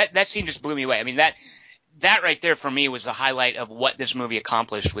expressions. That scene just blew me away. I mean, that right there for me was the highlight of what this movie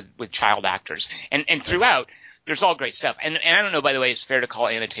accomplished with child actors. And throughout, there's all great stuff. And I don't know, by the way, it's fair to call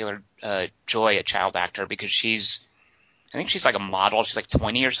Anna Taylor-Joy a child actor because I think she's like a model. She's like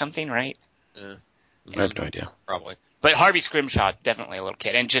 20 or something, right? I have no idea. Probably. But Harvey Scrimshaw, definitely a little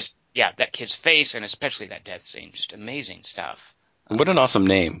kid. And just, that kid's face and especially that death scene, just amazing stuff. What an awesome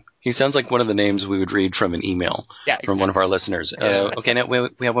name. He sounds like one of the names we would read from an email from one of our listeners. Okay, now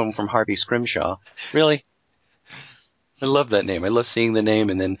we have one from Harvey Scrimshaw. Really? I love that name. I love seeing the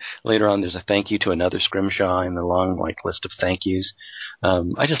name, and then later on there's a thank you to another Scrimshaw in the long list of thank yous.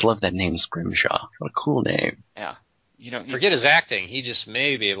 I just love that name, Scrimshaw. What a cool name. Yeah. Forget his acting. He just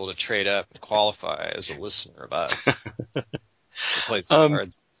may be able to trade up and qualify as a listener of us. To play some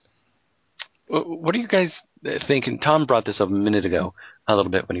cards. What do you guys think? And Tom brought this up a minute ago a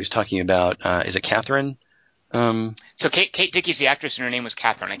little bit when he was talking about, is it Catherine? So Kate Dickey's the actress, and her name was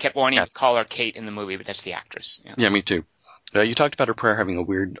Catherine. I kept wanting to call her Kate in the movie, but that's the actress. Yeah, me too. You talked about her prayer having a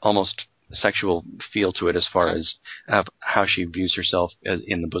weird, almost sexual feel to it as far as how she views herself as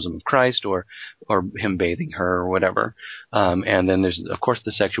in the bosom of Christ or him bathing her or whatever. And then there's, of course,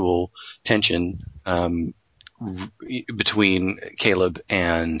 the sexual tension between Caleb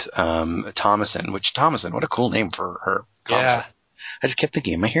and Thomasin, which Thomasin, what a cool name for her. Yeah. I just kept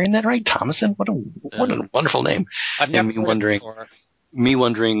thinking, am I hearing that right? Thomasin? What a wonderful name. I've never heard it before. Me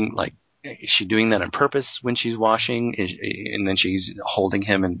wondering, like, is she doing that on purpose when she's washing? And then she's holding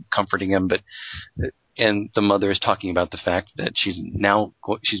him and comforting him. And the mother is talking about the fact that she's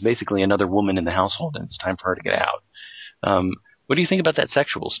basically another woman in the household and it's time for her to get out. What do you think about that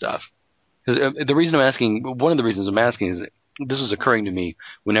sexual stuff? Because one of the reasons I'm asking is that this was occurring to me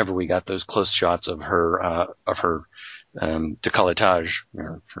whenever we got those close shots of her décolletage,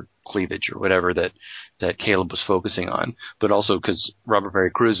 or her cleavage or whatever that Caleb was focusing on, but also because Robert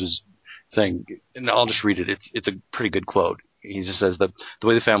Barry Cruz was saying, and I'll just read it. It's a pretty good quote. He just says the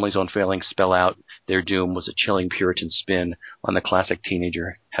way the family's own failings spell out their doom was a chilling Puritan spin on the classic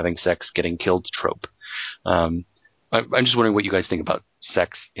teenager having sex, getting killed trope. I'm just wondering what you guys think about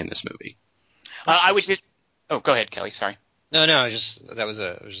sex in this movie. Go ahead, Kelly. Sorry. No, it was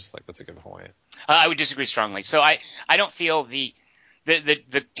just like, that's a good point. I would disagree strongly. So I don't feel the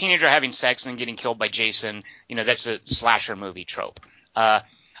teenager having sex and getting killed by Jason, that's a slasher movie trope. I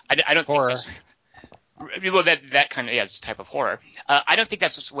don't horror. Think that kind of it's a type of horror. I don't think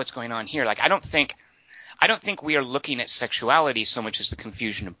that's what's going on here. Like I don't think we are looking at sexuality so much as the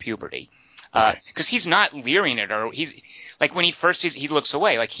confusion of puberty. Because he's not leering it, or he's like when he looks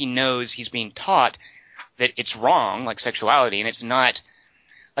away, like he knows he's being taught that it's wrong, like sexuality, and it's not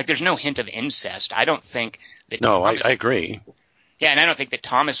like there's no hint of incest. I don't think that. No, I agree. Yeah, and I don't think that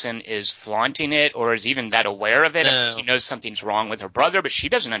Thomasin is flaunting it or is even that aware of it. No. He knows something's wrong with her brother, but she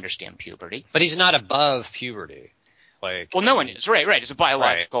doesn't understand puberty. But he's not above puberty. No one is. Right. It's a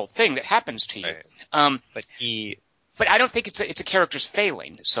biological thing that happens to you. Right. But I don't think it's a character's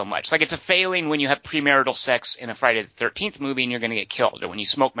failing so much. Like it's a failing when you have premarital sex in a Friday the 13th movie and you're going to get killed, or when you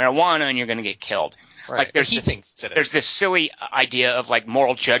smoke marijuana and you're going to get killed. Right. Like there's there's this silly idea of like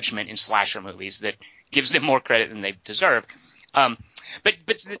moral judgment in slasher movies that gives them more credit than they deserve.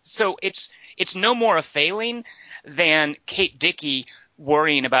 So it's no more a failing than Kate Dickey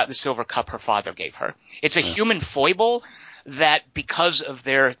worrying about the silver cup her father gave her. It's a human foible that because of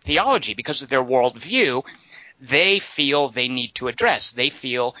their theology, because of their worldview, they feel they need to address. They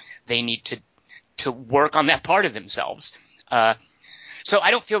feel they need to work on that part of themselves. So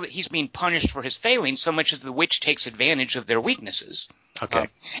I don't feel that he's being punished for his failings so much as the witch takes advantage of their weaknesses. Okay.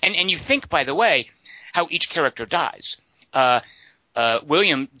 And you think, by the way, how each character dies.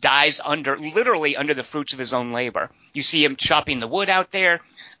 William dies literally under the fruits of his own labor. You see him chopping the wood out there.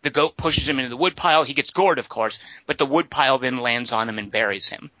 The goat pushes him into the wood pile. He gets gored, of course, but the wood pile then lands on him and buries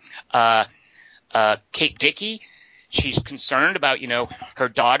him. Kate Dickey, she's concerned about, her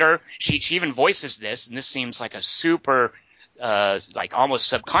daughter. She even voices this, and this seems like a super, like almost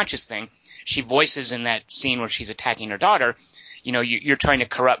subconscious thing. She voices in that scene where she's attacking her daughter, you're trying to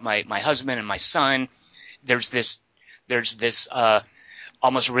corrupt my husband and my son. There's this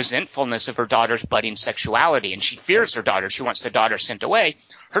almost resentfulness of her daughter's budding sexuality, and she fears her daughter. She wants the daughter sent away.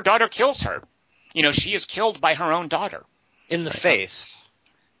 Her daughter kills her. She is killed by her own daughter. In the face.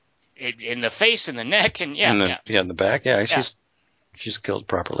 In the face, in the neck, and in the back. Yeah, she's killed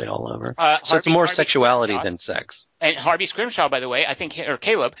properly all over. So it's more sexuality than sex. And Harvey Scrimshaw, by the way,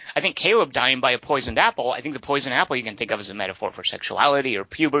 Caleb dying by a poisoned apple. I think the poisoned apple you can think of as a metaphor for sexuality or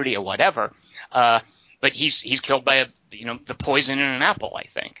puberty or whatever. But he's killed by the poison in an apple, I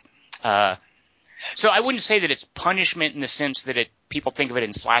think. So I wouldn't say that it's punishment in the sense that people think of it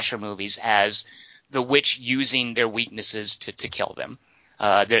in slasher movies as the witch using their weaknesses to kill them.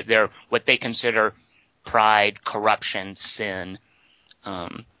 They're what they consider pride, corruption, sin.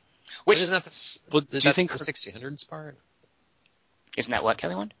 Which isn't that do you think the 1600s part? Isn't that what,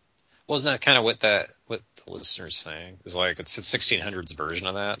 Kelly Wand? Well, isn't that kind of what the listener's saying? Is like it's a 1600s version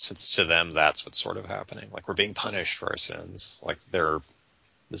of that. Since to them that's what's sort of happening. Like we're being punished for our sins. Like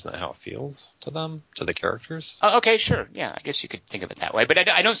isn't that how it feels to them, to the characters? Okay, sure. Yeah, I guess you could think of it that way. But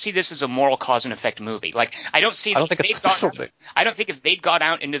I don't see this as a moral cause and effect movie. Like I don't think if they'd gone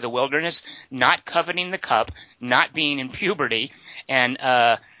out into the wilderness, not coveting the cup, not being in puberty, and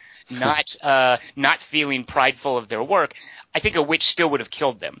not feeling prideful of their work, I think a witch still would have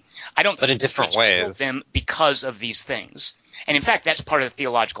killed them. I don't. But in different ways. Killed them because of these things. And in fact, that's part of the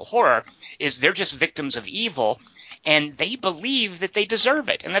theological horror. Is they're just victims of evil. And they believe that they deserve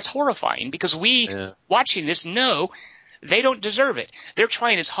it. And that's horrifying because watching this, know they don't deserve it. They're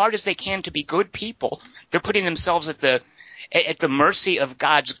trying as hard as they can to be good people. They're putting themselves at the mercy of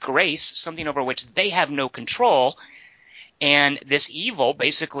God's grace, something over which they have no control. And this evil,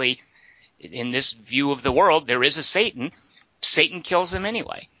 basically, in this view of the world, there is a Satan. Satan kills them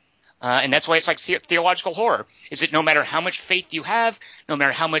anyway. And that's why it's like theological horror. Is that no matter how much faith you have, no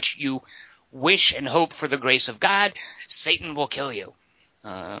matter how much you wish and hope for the grace of God, Satan will kill you.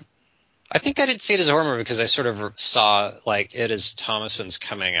 I think I didn't see it as a horror movie because I sort of saw like it as Thomason's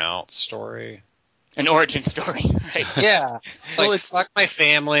coming out story. An origin story, right? Yeah. It's fuck my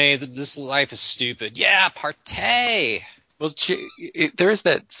family, this life is stupid. Yeah, partay! Well, there is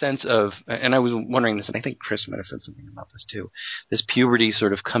that sense of, and I was wondering this, and I think Chris might have said something about this too, this puberty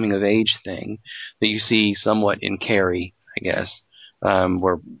sort of coming of age thing that you see somewhat in Carrie, I guess,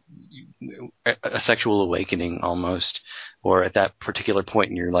 where a sexual awakening almost, or at that particular point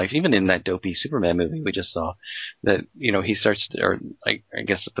in your life, even in that dopey Superman movie we just saw, that, he starts to, or I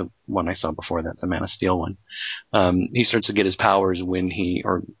guess the one I saw before that, the Man of Steel one, he starts to get his powers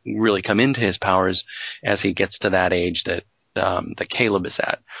or really come into his powers as he gets to that age that Caleb is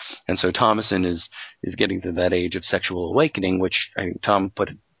at. And so Thomason is getting to that age of sexual awakening, which I think Tom put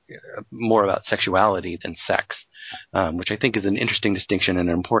more about sexuality than sex, which I think is an interesting distinction and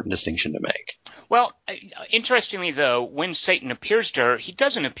an important distinction to make. Well, interestingly, though, when Satan appears to her, he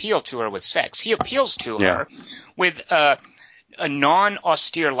doesn't appeal to her with sex. He appeals to her with a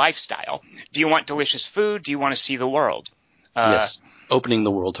non-austere lifestyle. Do you want delicious food? Do you want to see the world? Yes, opening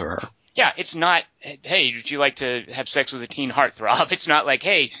the world to her. Yeah, it's not, hey, would you like to have sex with a teen heartthrob? It's not like,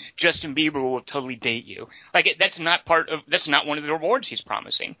 hey, Justin Bieber will totally date you. Like, that's not one of the rewards he's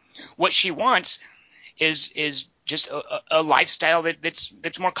promising. What she wants is just a lifestyle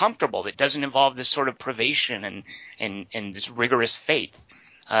that's more comfortable, that doesn't involve this sort of privation and this rigorous faith.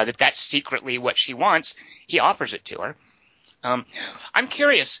 That's secretly what she wants. He offers it to her. I'm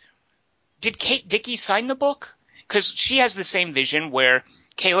curious, did Kate Dickey sign the book? Because she has the same vision where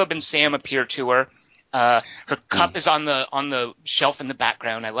Caleb and Sam appear to her. Her cup is on the shelf in the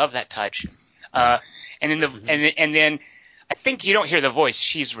background. I love that touch. And then I think you don't hear the voice.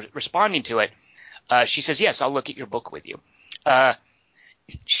 She's responding to it. She says, "Yes, I'll look at your book with you."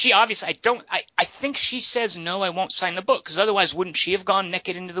 She obviously, I think she says, "No, I won't sign the book," because otherwise wouldn't she have gone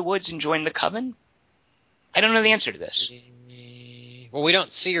naked into the woods and joined the coven? I don't know the answer to this. Well, we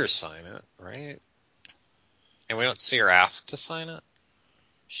don't see her sign it, right? And we don't see her asked to sign it?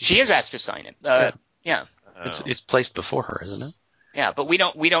 She is asked to sign it. Yeah. It's placed before her, isn't it? Yeah, but we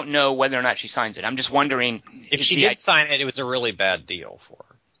don't know whether or not she signs it. I'm just wondering if she did sign it, it was a really bad deal for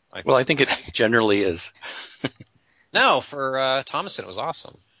her. I think it generally is. No, for Thomason, it was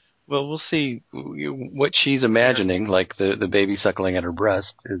awesome. Well, we'll see what she's imagining. Like the baby suckling at her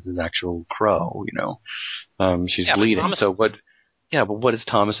breast is an actual crow. She's bleeding. So what? Yeah, but what is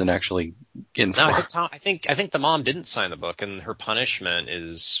Thomason actually in for? No, I think the mom didn't sign the book, and her punishment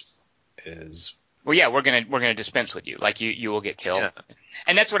is. Well, yeah, we're gonna dispense with you. Like you will get killed. Yeah.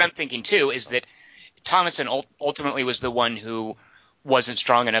 And that's what I'm thinking too. Is that Thomason ultimately was the one who wasn't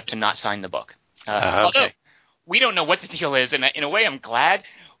strong enough to not sign the book. Although we don't know what the deal is, and in a way, I'm glad.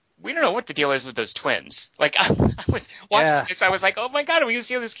 We don't know what the deal is with those twins. Like I was watching this, I was like, oh my god, are we gonna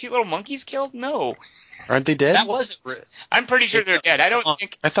see all those cute little monkeys killed? No. Aren't they dead? I'm pretty sure they're dead.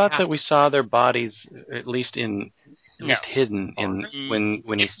 I thought that we saw their bodies at least hidden when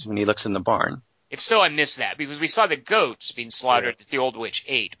he looks in the barn. If so, I missed that because we saw the goats being slaughtered that the old witch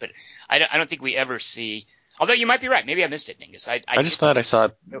ate, but I don't think we ever see. Although you might be right, maybe I missed it, Dingus. I just thought I saw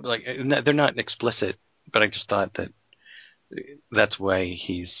they're not explicit, but I just thought that that's why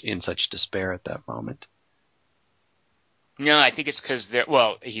he's in such despair at that moment. No, I think it's because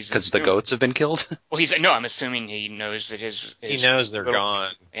because the goats have been killed. Well, I'm assuming he knows that he knows they're gone.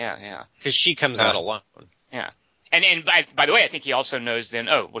 Yeah. Because she comes out alone. Yeah. And by the way, I think he also knows then,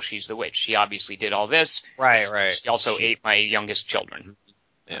 she's the witch. She obviously did all this. Right. She also ate my youngest children.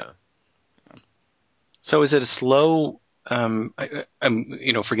 Yeah. So is it a slow,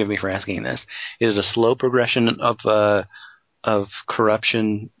 forgive me for asking this, is it a slow progression of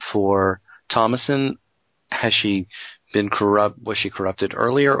corruption for Thomason? Has she been was she corrupted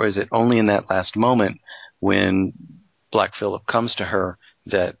earlier, or is it only in that last moment when Black Phillip comes to her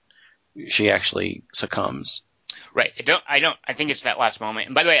that she actually succumbs? Right. I think it's that last moment.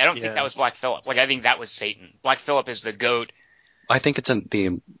 And by the way, I don't think that was Black Phillip. Like, I think that was Satan. Black Phillip is the goat. I think it's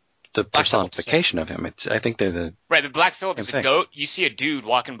the personification of him. I think they're the right. But Black Phillip is a goat. You see a dude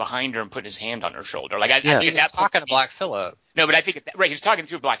walking behind her and putting his hand on her shoulder. Like I think that's talking to Black Phillip. No, but I think he's talking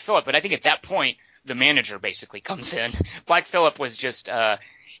through Black Phillip. But I think at that point the manager basically comes in. Black Phillip was just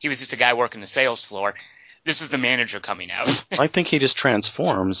he was just a guy working the sales floor. This is the manager coming out. I think he just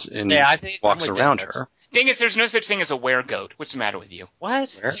transforms and walks around her. Dingus, there's no such thing as a were-goat. What's the matter with you?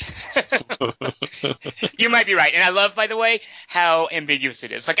 What? You might be right. And I love, by the way, how ambiguous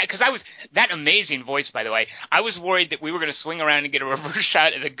it is. Like, because I was – that amazing voice, by the way. I was worried that we were going to swing around and get a reverse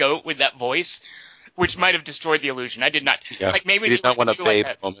shot of the goat with that voice, which might have destroyed the illusion. I did not – like maybe we did not want to fade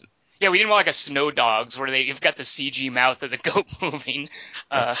a moment. Yeah, we didn't want like a Snow Dogs where you've got the CG mouth of the goat moving.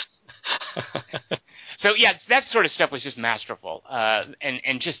 So yeah, that sort of stuff was just masterful,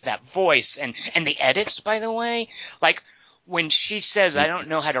 and just that voice and the edits, by the way, like when she says, "I don't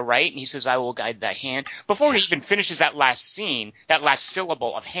know how to write," and he says, "I will guide thy hand." Before he even finishes that last scene, that last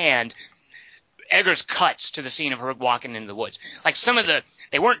syllable of hand, Eggers cuts to the scene of her walking into the woods. Like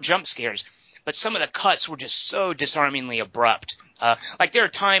they weren't jump scares, but some of the cuts were just so disarmingly abrupt. Like there are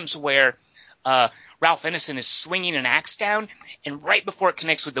times where Ralph Ineson is swinging an axe down, and right before it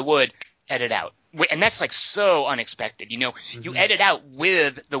connects with the wood, edit out. And that's like so unexpected. Mm-hmm. You edit out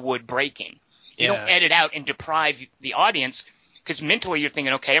with the wood breaking. You don't edit out and deprive the audience because mentally you're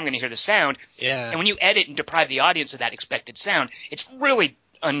thinking, okay, I'm going to hear the sound. Yeah. And when you edit and deprive the audience of that expected sound, it's really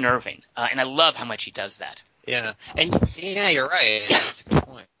unnerving. And I love how much he does that. Yeah. And you're right. That's a good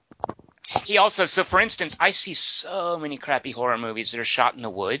point. He also, so for instance, I see so many crappy horror movies that are shot in the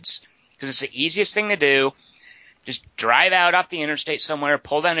woods because it's the easiest thing to do. Just drive out off the interstate somewhere,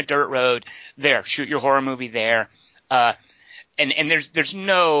 pull down a dirt road, shoot your horror movie there. And there's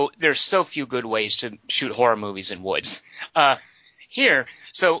so few good ways to shoot horror movies in woods. Here,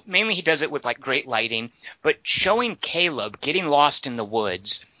 so mainly he does it with like great lighting, but showing Caleb getting lost in the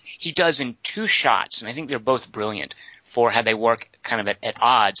woods, he does in 2 shots, and I think they're both brilliant for how they work kind of at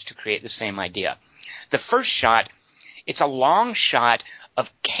odds to create the same idea. The first shot, it's a long shot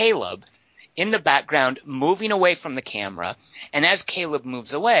of Caleb in the background moving away from the camera, and as Caleb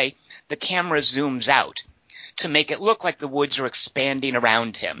moves away, the camera zooms out to make it look like the woods are expanding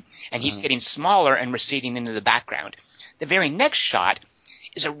around him, and he's getting smaller and receding into the background. The very next shot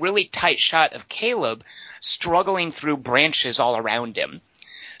is a really tight shot of Caleb struggling through branches all around him.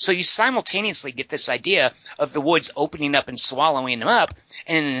 So you simultaneously get this idea of the woods opening up and swallowing him up,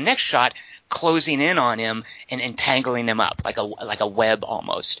 and in the next shot, closing in on him and entangling him up like a web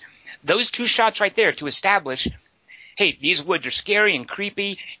almost. Those 2 shots right there to establish, hey, these woods are scary and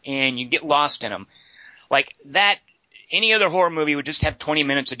creepy, and you get lost in them. Like that, any other horror movie would just have 20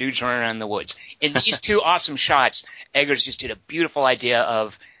 minutes of dudes running around in the woods. In these two awesome shots, Eggers just did a beautiful idea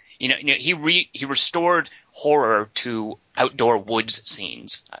of, he restored horror to outdoor woods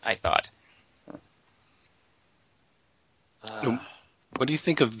scenes, I thought. What do you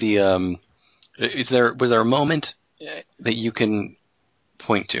think of the, was there a moment that you can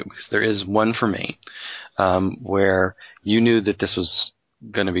point to? Because there is one for me, where you knew that this was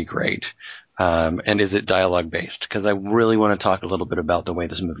going to be great. And is it dialogue based? Because I really want to talk a little bit about the way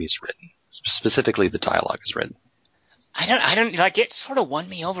this movie is written. Specifically, the dialogue is written. I don't like it. Sort of won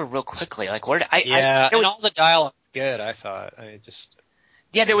me over real quickly. Like where and all the dialogue good. I thought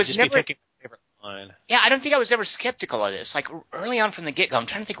there was never be picking my favorite line. Yeah, I don't think I was ever skeptical of this. Like early on from the get go, I'm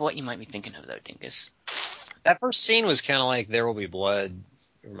trying to think of what you might be thinking of though, Dingus. That first scene was kind of like There Will Be Blood.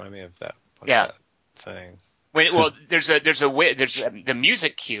 It reminded me of that. Yeah. That thing. There's the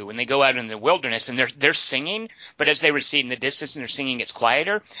music cue when they go out in the wilderness and they're singing, but as they recede in the distance and their singing gets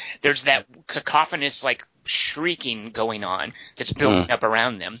quieter, there's that cacophonous like shrieking going on that's building up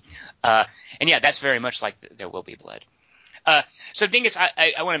around them, and yeah, that's very much like There Will Be Blood. So Dingus,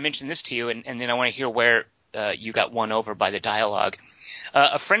 I want to mention this to you, and then I want to hear where you got won over by the dialogue.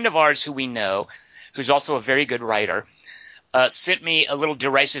 A friend of ours who we know, who's also a very good writer, sent me a little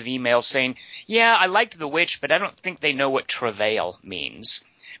derisive email saying, yeah, I liked The Witch, but I don't think they know what travail means.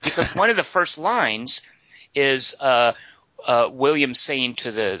 Because one of the first lines is William saying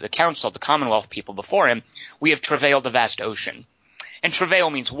to the council, the Commonwealth people before him, we have travailed a vast ocean. And travail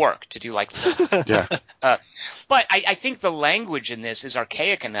means work, to do like Yeah. But I think the language in this is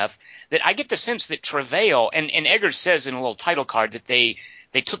archaic enough that I get the sense that travail, and Eggers says in a little title card that they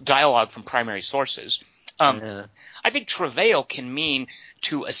took dialogue from primary sources. I think travail can mean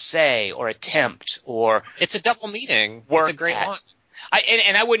to essay or attempt or it's a double meaning. Work it's a great line.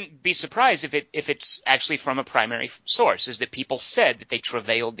 And I wouldn't be surprised if it's actually from a primary source, is that people said that they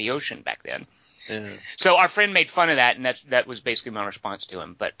travailed the ocean back then. Yeah. So our friend made fun of that, and that was basically my response to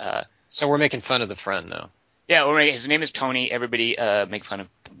him. But so we're making fun of the friend now. Yeah, his name is Tony. Everybody make fun of.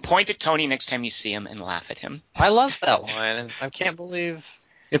 Point at Tony next time you see him and laugh at him. I love that line, and I can't believe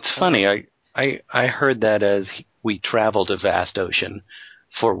it's funny. I heard that as we traveled a vast ocean.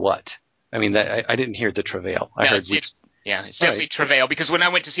 For what? I mean, I didn't hear the travail. It's definitely travail, because when I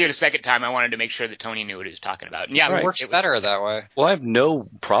went to see it a second time, I wanted to make sure that Tony knew what he was talking about. And yeah, it works better that way. Well, I have no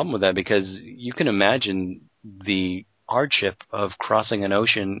problem with that, because you can imagine the hardship of crossing an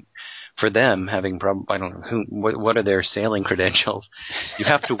ocean for them, having I don't know what are their sailing credentials. You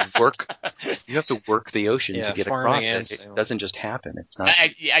have to work. You have to work the ocean to get across it. It doesn't just happen. It's not.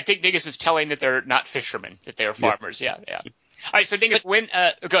 I think Dingus is telling that they're not fishermen, that they are farmers. Yeah. All right, so Dingus,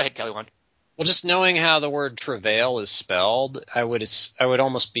 go ahead, Kelly. One. Well, just knowing how the word travail is spelled, I would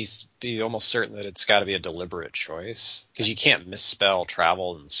almost be almost certain that it's got to be a deliberate choice, because you can't misspell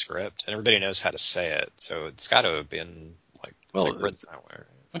travel in the script, and everybody knows how to say it, so it's got to have been written that way.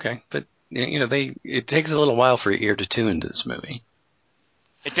 Okay, but it takes a little while for your ear to tune to this movie.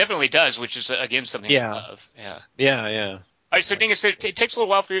 It definitely does, which is again something I love. Yeah. All right, so Dingus, it takes a little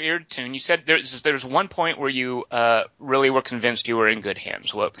while for your ear to tune. You said there's one point where you really were convinced you were in good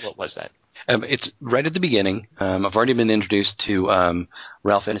hands. What was that? It's right at the beginning. I've already been introduced to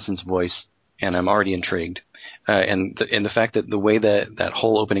Ralph Ineson's voice, and I'm already intrigued. And the fact that the way that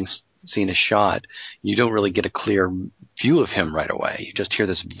whole opening scene is shot, you don't really get a clear view of him right away. You just hear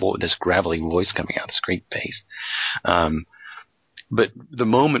this gravelly voice coming out, this great bass. But the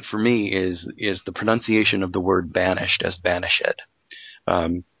moment for me is the pronunciation of the word banished as banished.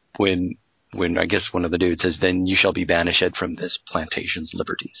 When I guess one of the dudes says, "Then you shall be banished from this plantation's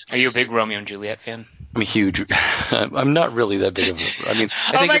liberties." Are you a big Romeo and Juliet fan? I'm a huge. I'm not really that big of a. I mean,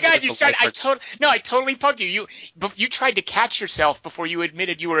 oh my God! You started. I totally punked you. You tried to catch yourself before you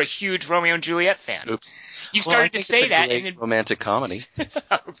admitted you were a huge Romeo and Juliet fan. Oops. You started to say that, and then romantic comedy.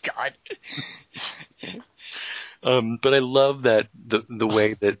 Oh God. But I love that the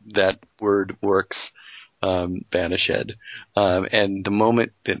way that word works, banished. And the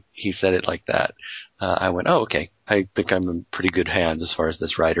moment that he said it like that, I went, oh, okay. I think I'm in pretty good hands as far as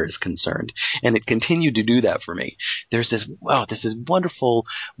this writer is concerned. And it continued to do that for me. There's this wonderful,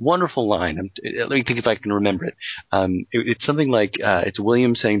 wonderful line. Let me think if I can remember it. It's something like, it's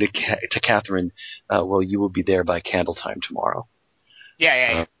William saying to Catherine, well, you will be there by candle time tomorrow.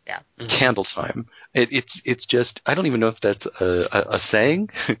 Yeah. Candle time. It's just, I don't even know if that's a saying.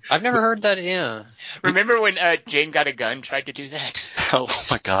 I've never heard that. Yeah. Remember when Jane Got a Gun tried to do that? Oh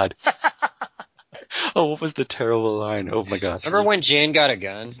my God. Oh, what was the terrible line? Oh my God. Remember when Jane Got a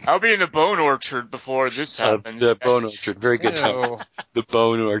Gun? I'll be in the bone orchard before this happens. The bone orchard. Very good time. The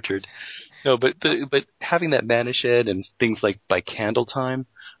bone orchard. No, but having that Manished and things like by candle time,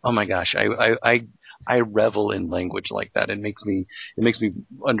 oh my gosh, I revel in language like that. It makes me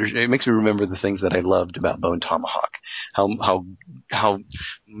remember the things that I loved about Bone Tomahawk. How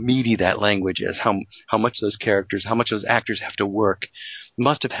meaty that language is. How much those characters, how much those actors have to work,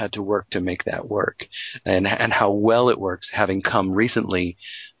 must have had to work to make that work, and how well it works, having come recently,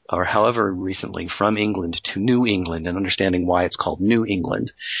 or however recently, from England to New England, and understanding why it's called New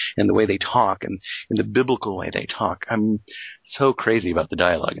England, and the way they talk, and the biblical way they talk. I'm so crazy about the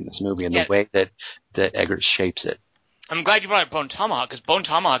dialogue in this movie, and the way that Eggers shapes it. I'm glad you brought up Bone Tomahawk, because Bone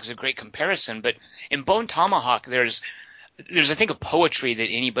Tomahawk is a great comparison, but in Bone Tomahawk, there's I think a poetry that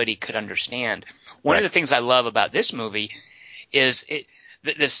anybody could understand. One of the things I love about this movie is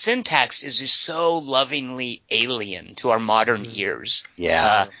the syntax is just so lovingly alien to our modern ears.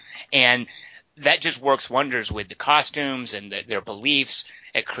 Yeah. And that just works wonders with the costumes and their beliefs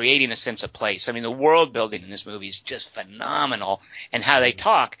at creating a sense of place. I mean, the world building in this movie is just phenomenal, and how they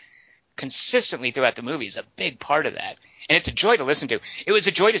talk consistently throughout the movie is a big part of that. And it's a joy to listen to. It was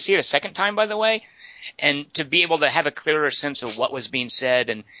a joy to see it a second time, by the way, and to be able to have a clearer sense of what was being said.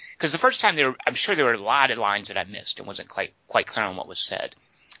 And because the first time I'm sure there were a lot of lines that I missed and wasn't quite clear on what was said.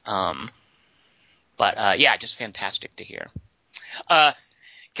 Yeah, just fantastic to hear.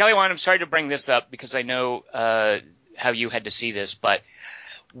 Kelly Wand, I'm sorry to bring this up because I know how you had to see this, but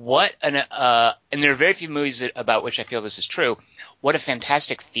and there are very few movies about which I feel this is true. What a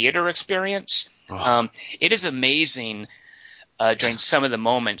fantastic theater experience. Oh. It is amazing during some of the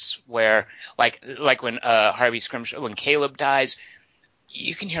moments where, like when Harvey Scrimshaw, when Caleb dies,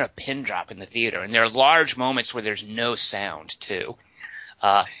 you can hear a pin drop in the theater, and there are large moments where there's no sound too.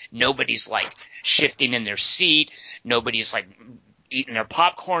 Nobody's like shifting in their seat. Nobody's like eating their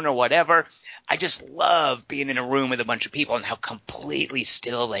popcorn or whatever. I just love being in a room with a bunch of people and how completely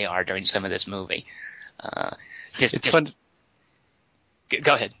still they are during some of this movie. It's fun.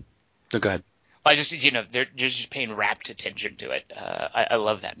 Go ahead. No, go ahead. I just, they're just paying rapt attention to it. I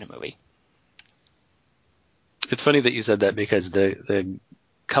love that in a movie. It's funny that you said that because the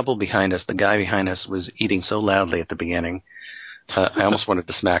couple behind us, the guy behind us, was eating so loudly at the beginning. I almost wanted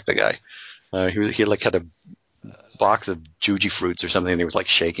to smack the guy. He had a box of Juji fruits or something, and he was like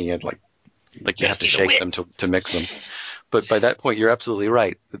shaking it, like you have to shake them to mix them. But by that point, you're absolutely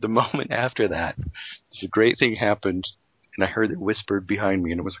right. The moment after that, this great thing happened, and I heard it whispered behind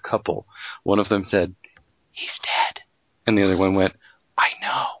me, and it was a couple. One of them said, "He's dead," and the other one went, "I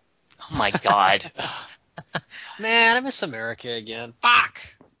know." Oh my God. Man, I miss America again. Fuck!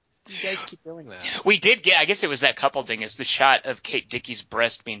 You guys keep doing that. We did get, I guess it was that couple thing, is the shot of Kate Dickey's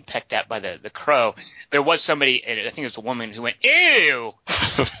breast being pecked at by the crow. There was somebody, I think it was a woman, who went, "Ew!"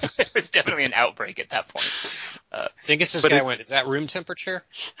 It was definitely an outbreak at that point. Dingus's guy went, "Is that room temperature?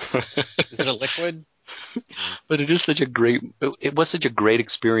 Is it a liquid?" But it was such a great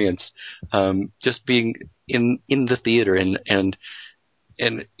experience, just being in the theater and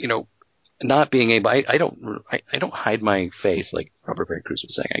not being able. I don't hide my face like Robert Barry Cruz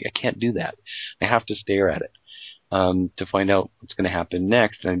was saying. I can't do that. I have to stare at it to find out what's going to happen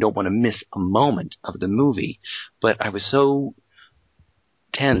next, and I don't want to miss a moment of the movie. But I was so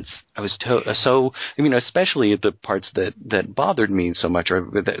tense. I was especially at the parts that bothered me so much, or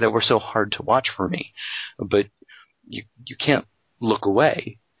that were so hard to watch for me. But you can't look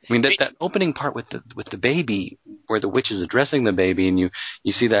away. I mean, that opening part with the baby, where the witch is addressing the baby, and you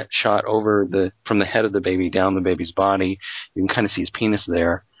see that shot from the head of the baby down the baby's body. You can kind of see his penis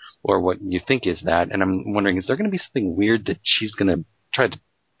there, or what you think is that. And I'm wondering, is there going to be something weird that she's going to try to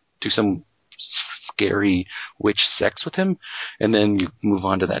do some scary witch sex with him? And then you move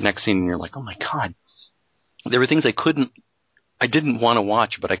on to that next scene, and you're like, oh my God. There were things I didn't want to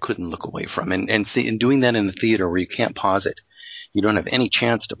watch, but I couldn't look away from. And doing that in the theater where you can't pause it, you don't have any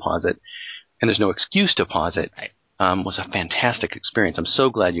chance to pause it, and there's no excuse to pause it, was a fantastic experience. I'm so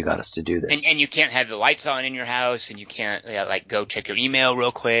glad you got us to do this. And you can't have the lights on in your house, and you can't go check your email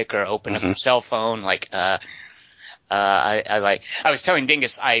real quick or open up your cell phone. I was telling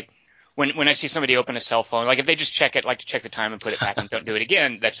Dingus, when I see somebody open a cell phone, like if they just check it, like to check the time and put it back and don't do it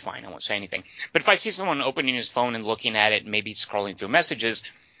again, that's fine. I won't say anything. But if I see someone opening his phone and looking at it and maybe scrolling through messages,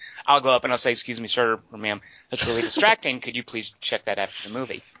 I'll go up and I'll say, "Excuse me, sir or ma'am, that's really distracting. Could you please check that after the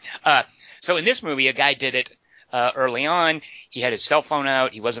movie?" So in this movie, a guy did it early on. He had his cell phone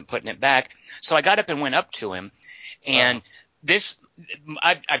out. He wasn't putting it back. So I got up and went up to him. And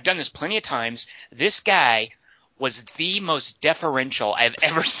I've done this plenty of times. This guy was the most deferential I've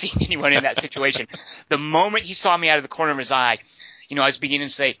ever seen anyone in that situation. The moment he saw me out of the corner of his eye, I was beginning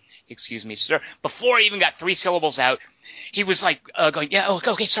to say, "Excuse me, sir," before I even got 3 syllables out. He was like going, "Yeah, oh,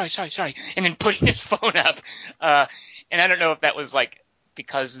 okay, sorry," and then putting his phone up. And I don't know if that was like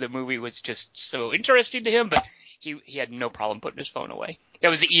because the movie was just so interesting to him, but he had no problem putting his phone away. That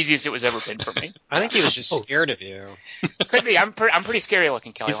was the easiest it was ever been for me. I think he was just scared of you. Could be. I'm pretty scary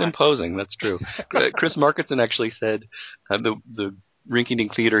looking, Kelly. He's imposing. That's true. Chris Markinson actually said the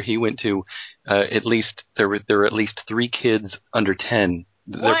rinky-dink theater he went to, at least there were at least 3 kids under 10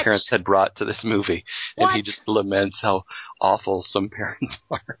 that their parents had brought to this movie, and he just laments how awful some parents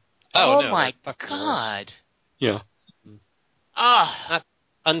are. Oh no, my God! Yeah. Not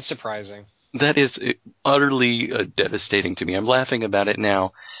unsurprising. That is utterly devastating to me. I'm laughing about it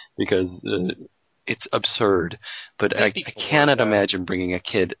now because it's absurd, but I cannot imagine bringing a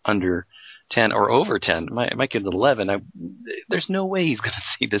kid under 10 or over 10. My kid's 11. There's no way he's going to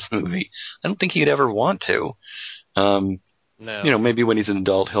see this movie. I don't think he'd ever want to. No. Maybe when he's an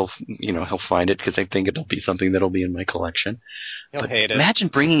adult, he'll find it because I think it'll be something that'll be in my collection. He'll hate it. Imagine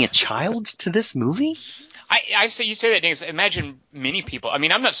bringing a child to this movie. I say you say that, Dings. Imagine many people. I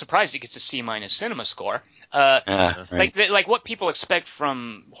mean, I'm not surprised it gets a C- cinema score. Right. Like what people expect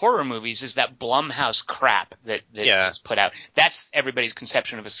from horror movies is that Blumhouse crap that is put out. That's everybody's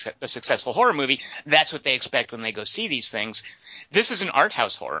conception of a successful horror movie. That's what they expect when they go see these things. This is an art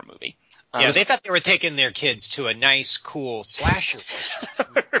house horror movie. They thought they were taking their kids to a nice, cool slasher.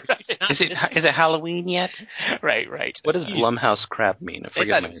 Right. Is it Halloween yet? Right. What does Blumhouse crap mean? They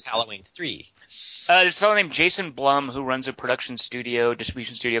thought it was Halloween 3. There's a fellow named Jason Blum who runs a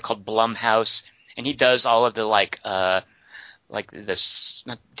distribution studio called Blumhouse, and he does all of the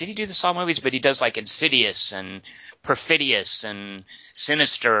did he do the Saw movies? But he does like Insidious and Perfidious and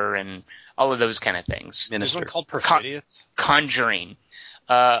Sinister and all of those kind of things. There's one called Perfidious? Conjuring.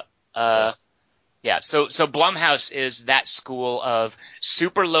 Yeah, so Blumhouse is that school of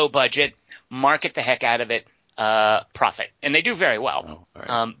super low budget, market the heck out of it, profit, and they do very well. Oh,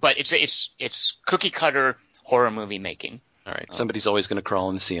 right. But it's cookie cutter horror movie making. All right, somebody's always going to crawl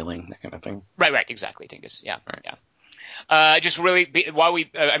in the ceiling, that kind of thing. Right, exactly, Dingus. Yeah, right. Yeah. Just really, while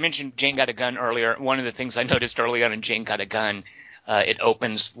I mentioned Jane Got a Gun earlier, one of the things I noticed early on in Jane Got a Gun, it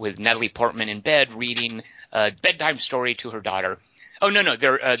opens with Natalie Portman in bed reading a bedtime story to her daughter. Oh no,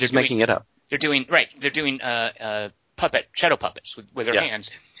 they're making it up. They're doing shadow puppets with her hands.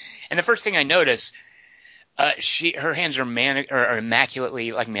 And the first thing I notice, her hands are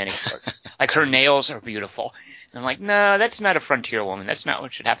immaculately manicured. Like her nails are beautiful. And I'm like, no, that's not a frontier woman. That's not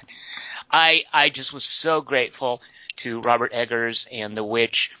what should happen. I just was so grateful to Robert Eggers and The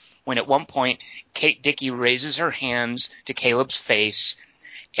Witch when at one point Kate Dickie raises her hands to Caleb's face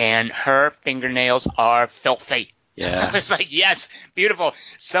and her fingernails are filthy. Yeah. I was like, yes, beautiful.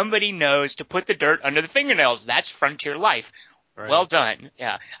 Somebody knows to put the dirt under the fingernails. That's frontier life. Right. Well done.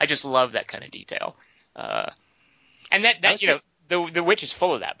 Yeah. I just love that kind of detail. And the Witch is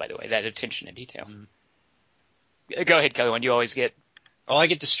full of that, by the way, that attention to detail. Go ahead, Kelly. When you always get. Oh, I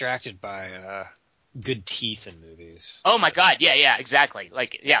get distracted by good teeth in movies. Oh my God. Yeah, exactly.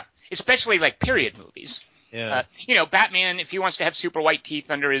 Especially period movies. Yeah. Batman, if he wants to have super white teeth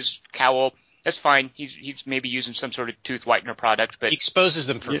under his cowl, that's fine. He's maybe using some sort of tooth whitener product, but he exposes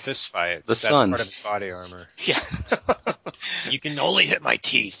them for fist fights. That's part of his body armor. Yeah. You can only hit my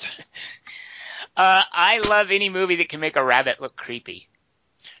teeth. I love any movie that can make a rabbit look creepy.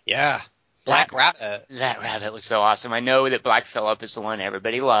 Yeah. Black Rabbit. That rabbit was so awesome. I know that Black Phillip is the one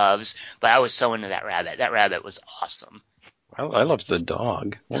everybody loves, but I was so into that rabbit. That rabbit was awesome. I loved the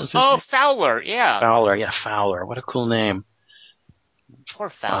dog. What was his name? Fowler. Yeah. Fowler. What a cool name. Poor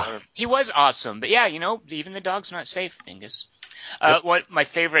Fowler. He was awesome. But yeah, even the dog's not safe, Dingus. What my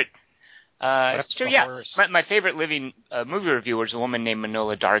favorite my favorite living movie reviewer is a woman named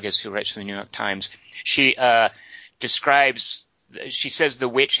Manola Dargis who writes for the New York Times. She she says The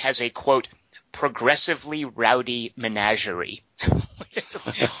Witch has a, quote, progressively rowdy menagerie. Which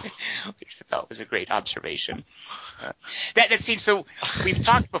I thought was a great observation. That scene, so we've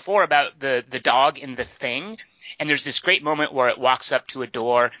talked before about the dog in The Thing. And there's this great moment where it walks up to a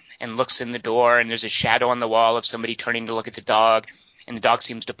door and looks in the door, and there's a shadow on the wall of somebody turning to look at the dog, and the dog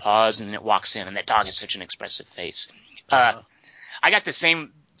seems to pause, and then it walks in, and that dog has such an expressive face. I got the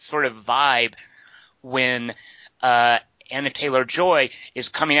same sort of vibe when Anna Taylor-Joy is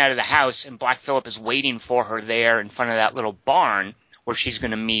coming out of the house, and Black Phillip is waiting for her there in front of that little barn where she's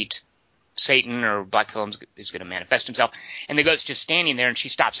going to meet Satan, or Black Phillip is going to manifest himself, and the goat's just standing there, and she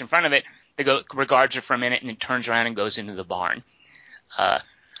stops in front of it. The goat regards her for a minute and then turns around and goes into the barn. I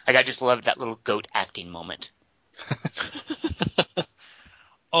just loved that little goat acting moment.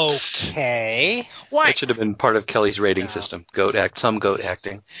 Okay. What? That should have been part of Kelly's rating No. system. Some goat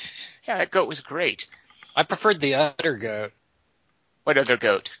acting. Yeah, that goat was great. I preferred the other goat. What other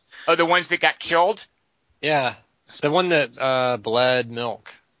goat? Oh, the ones that got killed? Yeah. The one that bled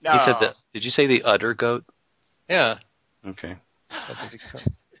milk. He said that. Did you say the udder goat? Yeah. Okay.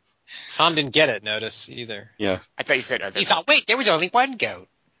 Tom didn't get it, notice, either. Yeah. I thought you said other He goat. thought, wait, there was only one goat.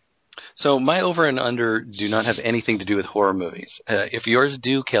 So my over and under do not have anything to do with horror movies. If yours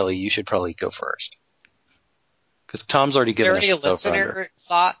do, Kelly, you should probably go first. Because Tom's already Is there given any us his over and under. listener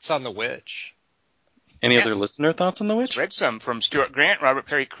thoughts on The Witch? Any Yes. other listener thoughts on The Witch? Just read some from Stuart Grant, Robert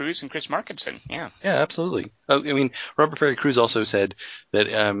Perry Cruz, and Chris Markinson. Yeah. Yeah, absolutely. I mean, Robert Perry Cruz also said that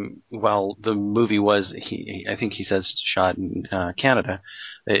while the movie was, I think he says, shot in Canada,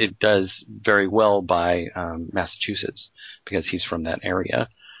 it does very well by Massachusetts because he's from that area.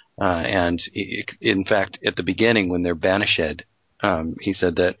 And in fact, at the beginning, when they're banished, he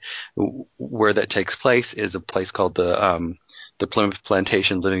said that where that takes place is a place called the Plymouth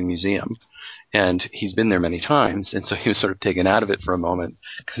Plantation Living Museum. And he's been there many times, and so he was sort of taken out of it for a moment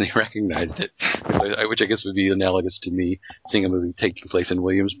because he recognized it, which I guess would be analogous to me seeing a movie taking place in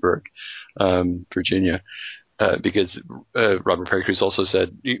Williamsburg, Virginia, because Robert Perry Cruz also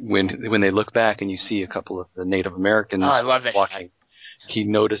said when they look back and you see a couple of the Native Americans I love that walking, he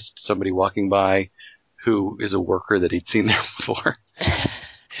noticed somebody walking by who is a worker that he'd seen there before.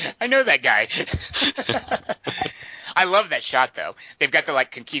 I know that guy. I love that shot, though. They've got the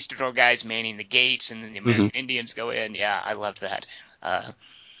conquistador guys manning the gates, and then the American Indians go in. Yeah, I loved that. I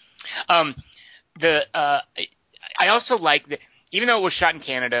also like that, even though it was shot in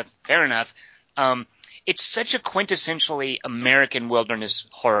Canada, fair enough. It's such a quintessentially American wilderness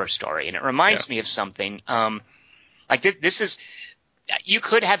horror story, and it reminds me of something. This is. You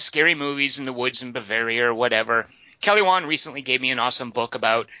could have scary movies in the woods in Bavaria or whatever. Kelly Wand recently gave me an awesome book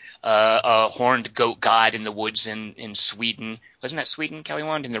about a horned goat god in the woods in Sweden. Wasn't that Sweden, Kelly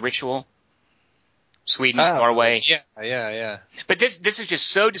Wand, in The Ritual? Sweden, Norway. Yeah. But this is just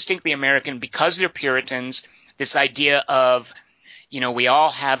so distinctly American because they're Puritans. This idea of, we all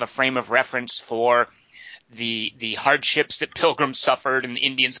have a frame of reference for the hardships that pilgrims suffered and the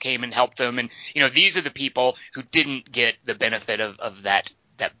Indians came and helped them. And, these are the people who didn't get the benefit of that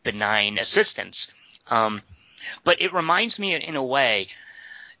benign assistance. But it reminds me in a way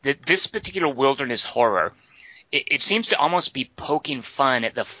that this particular wilderness horror, it seems to almost be poking fun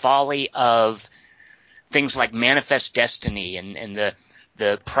at the folly of things like Manifest Destiny and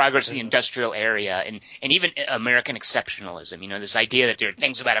the progress of the industrial area and even American exceptionalism. This idea that there are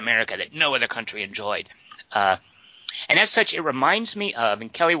things about America that no other country enjoyed. And as such, it reminds me of,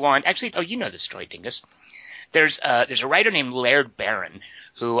 and Kelly Wand, actually, you know this story, Dingus. There's a writer named Laird Barron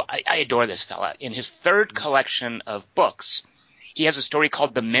who I adore this fella. In his third collection of books, he has a story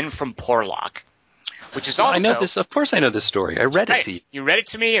called The Men from Porlock, which is also... I know this. Of course I know this story. I read it to you. You read it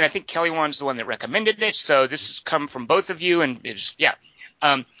to me, and I think Kelly Wand's the one that recommended it, so this has come from both of you, and it's, yeah.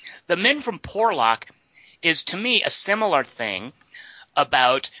 The Men from Porlock is, to me, a similar thing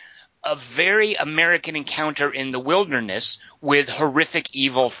about a very American encounter in the wilderness with horrific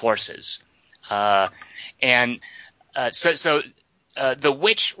evil forces. The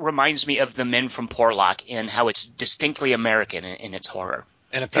Witch reminds me of The Men from Porlock in how it's distinctly American in its horror.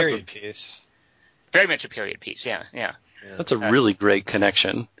 And a period piece. Very much a period piece, yeah. That's a really great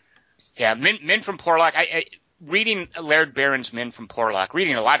connection. Yeah, Men from Porlock. I reading Laird Barron's Men from Porlock,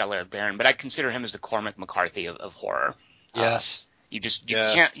 reading a lot of Laird Barron, but I consider him as the Cormac McCarthy of horror. Yes. You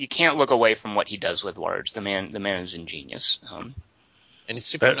can't look away from what he does with words. The man is ingenious. And he's a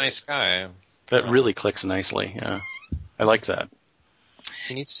super nice guy. That really clicks nicely. Yeah, I like that.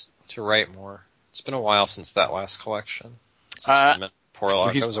 He needs to write more. It's been a while since that last collection.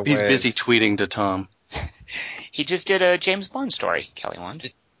 Porlock. He's busy tweeting to Tom. He just did a James Bond story, Kelly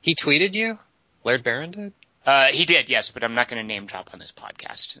Wand. He tweeted you? Laird Barron did? He did, yes, but I'm not going to name drop on this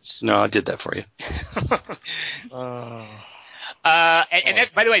podcast. No, I did that for you. And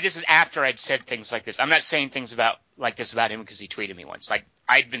that's, by the way, this is after I'd said things like this. I'm not saying things like this about him because he tweeted me once. Like,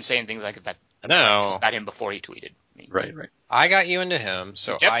 I'd been saying things like about him before he tweeted me. Right. I got you into him,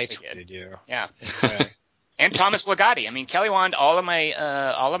 so I tweeted you. Yeah. And Thomas Ligotti. I mean, Kelly Wand, all of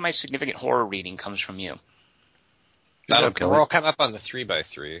my significant horror reading comes from you. We'll come up on the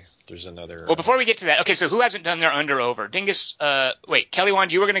 3x3. There's another. Well, before we get to that, okay, so who hasn't done their under over? Dingus, wait, Kelly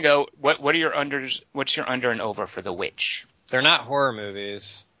Wand, you were going to go. What are your unders? What's your under and over for The Witch? They're not horror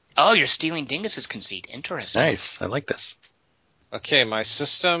movies. Oh, you're stealing Dingus's conceit. Interesting. Nice. I like this. Okay, my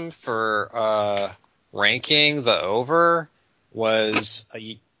system for ranking the over was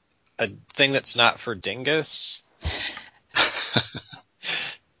a thing that's not for Dingus.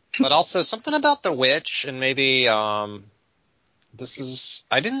 But also something about The Witch, and maybe this is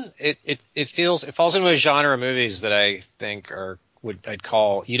it falls into a genre of movies that I think I'd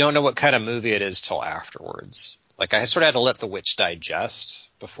call, you don't know what kind of movie it is till afterwards. Like, I sort of had to let The Witch digest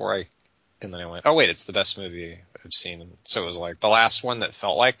and then I went, oh wait, it's the best movie I've seen. So it was like the last one that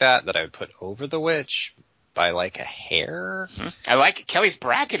felt like that I would put over The Witch by like a hair. I like Kelly's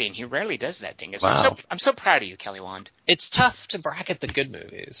bracketing. He rarely does that, Dingus. Wow. I'm so proud of you, Kelly Wand. It's tough to bracket the good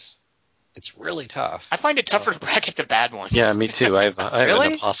movies. It's really tough. I find it tougher to bracket the bad ones. Yeah, me too. I have Really?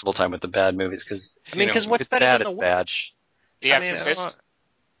 an impossible time with the bad movies because What's better than The Witch? The Exorcist?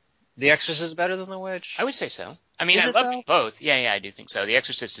 The Exorcist is better than The Witch? I would say so. I mean, Is I it, love though? both. Yeah, I do think so. The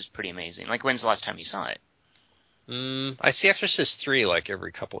Exorcist is pretty amazing. Like, when's the last time you saw it? I see Exorcist 3 like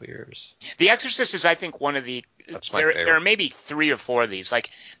every couple of years. The Exorcist is, I think, one of the... That's my favorite. There are maybe 3 or 4 of these. Like,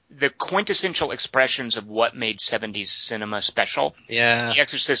 the quintessential expressions of what made 70s cinema special. Yeah. The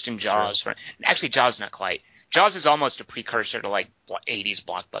Exorcist and Jaws. Actually, Jaws not quite. Jaws is almost a precursor to, like, 80s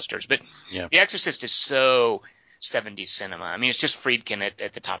blockbusters. But Yeah. The Exorcist is so 70s cinema. I mean, it's just Friedkin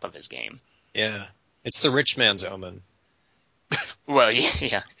at the top of his game. Yeah. It's the rich man's Omen. Well,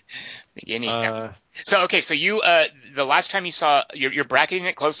 yeah. So, okay, so you, the last time you saw, you're bracketing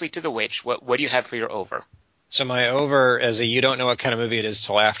it closely to The Witch. What do you have for your over? So my over, as a you don't know what kind of movie it is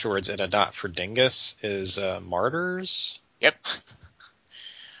till afterwards, and a dot for Dingus, is Martyrs. Yep.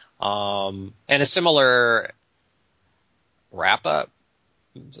 And a similar wrap-up,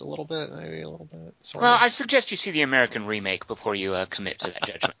 a little bit. Sort Well, of. I suggest you see the American remake before you commit to that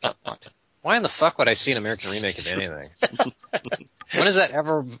judgment. Why in the fuck would I see an American remake of anything? When has that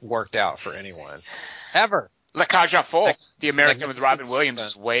ever worked out for anyone? Ever? La Cage aux Folles, the American with Robin Magnificent Williams, Seven.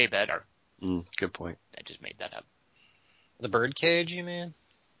 is way better. Good point. I just made that up. The Birdcage, you mean?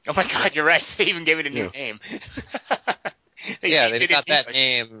 Oh my God, you're right. They even gave it a new Yeah. name. They've got that English.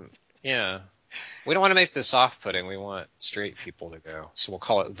 name. Yeah. We don't want to make this off-putting. We want straight people to go. So we'll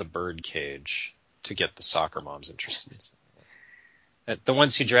call it The Birdcage to get the soccer moms interested. The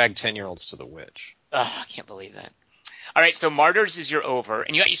ones who drag 10-year-olds to The Witch. Oh, I can't believe that. All right, so Martyrs is your over,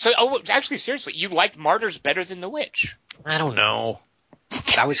 and actually, seriously, you liked Martyrs better than The Witch. I don't know.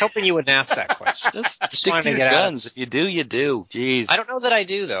 I was hoping you wouldn't ask that question. Just stick wanted to to your get out guns. of- If you do, you do. Jeez. I don't know that I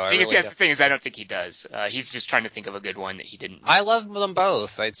do, though. The thing is, I don't think he does. He's just trying to think of a good one that he didn't. I love them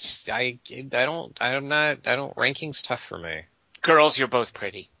both. Ranking's tough for me. Girls, you're both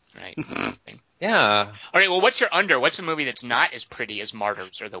pretty, right? Yeah. All right, well, what's your under? What's a movie that's not as pretty as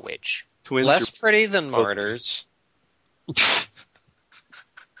Martyrs or The Witch? Twins Less are- pretty than Martyrs.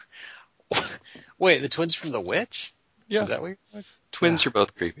 Wait, the twins from The Witch? Yeah. Is that what you're Twins are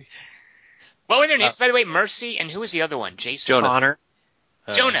both creepy. What were their names, by the way? Mercy, and who was the other one? Jason? Jonas. Connor?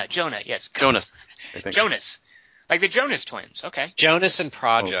 Jonah, yes. Jonas, I think. Jonas. Like the Jonas twins, okay. Jonas and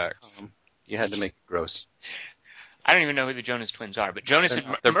Project. You had to make it gross. I don't even know who the Jonas twins are, but Jonas and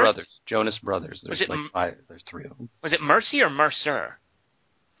They're Mercy. brothers. Jonas brothers. There's Was it like 5. There's 3 of them. Was it Mercy or Mercer?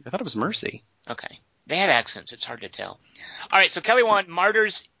 I thought it was Mercy. Okay. They had accents. It's hard to tell. All right, so Kelly Wand,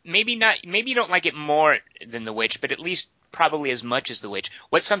 Martyrs, maybe you don't like it more than The Witch, but at least probably as much as The Witch.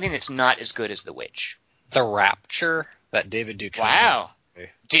 What's something that's not as good as The Witch? The Rapture, that David Duchovny. Wow.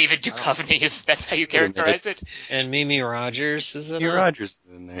 David Duchovny, that's how you characterize it? And Mimi Rogers is in Mimi it. Rogers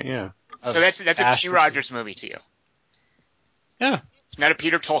is in there, yeah. So that's a Ash Mimi Rogers movie to you. Yeah. It's not a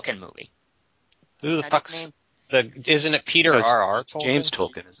Peter Tolkien movie. Who the Isn't that fuck's his isn't it Peter No, it's R.R. Tolkien? James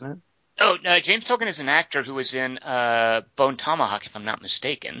Tolkien, isn't it? Oh, James Tolkien is an actor who was in Bone Tomahawk, if I'm not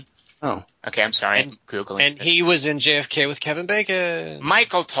mistaken. Oh. Okay, I'm sorry. And- I'm Googling. And he was in JFK with Kevin Bacon.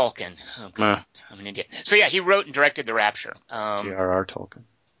 Michael Tolkien. Oh, God. I'm an idiot. So, yeah, he wrote and directed The Rapture. J.R.R. Tolkien.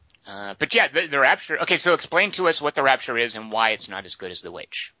 But, yeah, the Rapture. Okay, so explain to us what The Rapture is and why it's not as good as The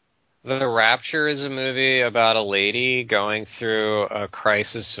Witch. The Rapture is a movie about a lady going through a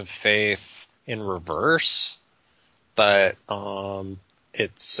crisis of faith in reverse, but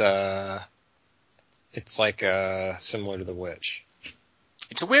it's like similar to The Witch.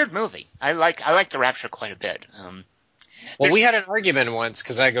 It's a weird movie. I like The Rapture quite a bit. Well, we had an argument once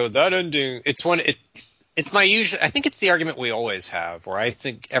because I go that ending. It's my usual. I think it's the argument we always have, where I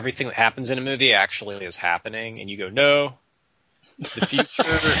think everything that happens in a movie actually is happening, and you go, no, the future.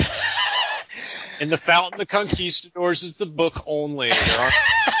 In The Fountain of the Conquistadors is the book only. There aren't.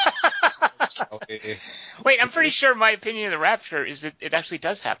 Wait, I'm pretty sure my opinion of The Rapture is that it actually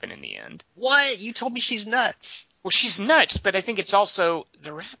does happen in the end. What? You told me she's nuts. Well, she's nuts, but I think it's also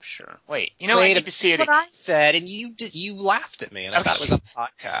the Rapture. Wait, I need to see it. That's what I said, and you laughed at me, and I thought it was a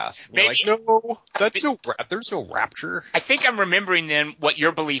podcast. And Maybe, you're like, no, there's no Rapture. I think I'm remembering then what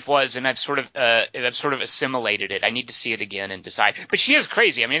your belief was, and I've sort of assimilated it. I need to see it again and decide. But she is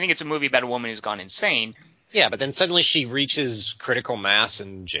crazy. I mean, I think it's a movie about a woman who's gone insane. Yeah, but then suddenly she reaches critical mass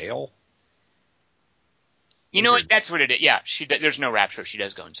in jail. You know what? That's what it is. Yeah, there's no Rapture. She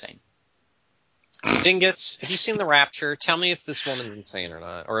does go insane. Dingus, have you seen The Rapture? Tell me if this woman's insane or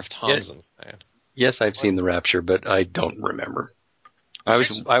not, or if Tom's insane. Yes, I've seen The Rapture, but I don't remember. I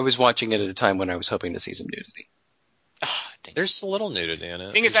was watching it at a time when I was hoping to see some nudity. There's a little nudity in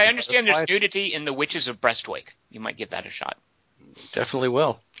it. Thing is, I understand there's nudity in The Witches of Breastwick. You might give that a shot. Definitely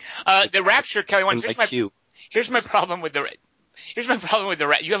will. The Rapture, Kelly, here's my problem with the.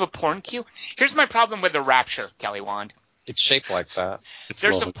 You have a porn cue? Here's my problem with The Rapture, Kelly Wand. It's shaped like that.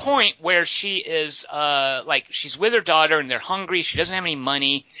 There's a point where she is, she's with her daughter and they're hungry. She doesn't have any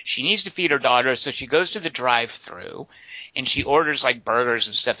money. She needs to feed her daughter, so she goes to the drive-thru and she orders like burgers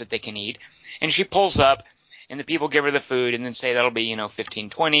and stuff that they can eat. And she pulls up and the people give her the food and then say that'll be, $15,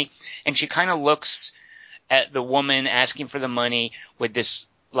 $20. And she kind of looks at the woman asking for the money with this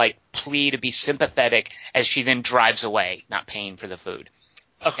plea to be sympathetic as she then drives away, not paying for the food.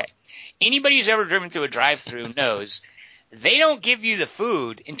 Okay. Anybody who's ever driven through a drive-thru knows they don't give you the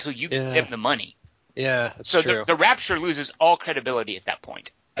food until you give them the money. Yeah, that's true. So the Rapture loses all credibility at that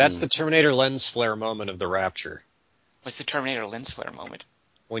point. That's the Terminator lens flare moment of The Rapture. What's the Terminator lens flare moment?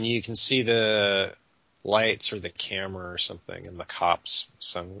 When you can see the lights or the camera or something in the cops'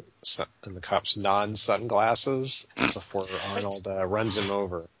 non-sunglasses before Arnold runs him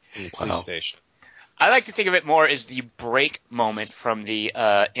over in the police station. I like to think of it more as the break moment from the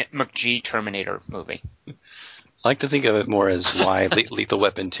McG Terminator movie. I like to think of it more as why Lethal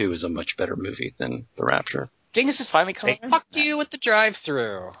Weapon 2 is a much better movie than The Rapture. Dingus is finally coming. Fuck you with the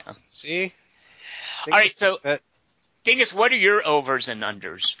drive-thru. See? All right, so Dingus, what are your overs and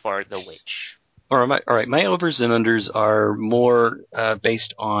unders for The Witch? All right, my overs and unders are more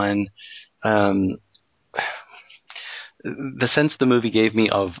based on the sense the movie gave me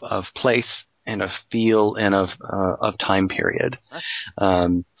of place and of feel and of time period,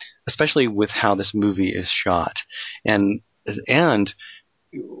 especially with how this movie is shot, and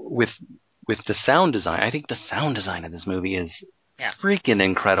with the sound design. I think the sound design of this movie is freaking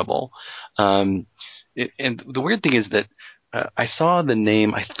incredible. And the weird thing is that I saw the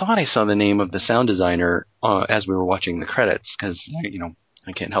name. I thought I saw the name of the sound designer as we were watching the credits, because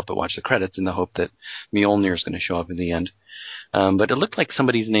I can't help but watch the credits in the hope that Mjolnir is going to show up in the end. But it looked like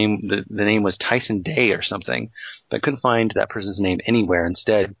somebody's name. The name was Tyson Day or something, but I couldn't find that person's name anywhere.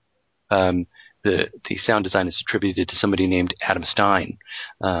 Instead, the sound design is attributed to somebody named Adam Stein,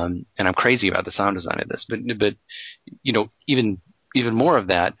 and I'm crazy about the sound design of this. But even more of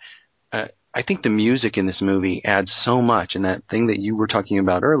that. I think the music in this movie adds so much, and that thing that you were talking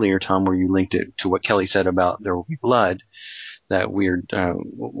about earlier, Tom, where you linked it to what Kelly said about There Will Be Blood, that weird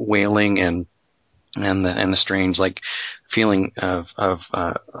wailing and the strange feeling of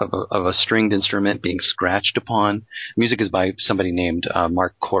a stringed instrument being scratched upon. Music is by somebody named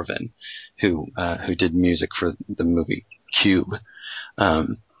Mark Corvin, who did music for the movie Cube,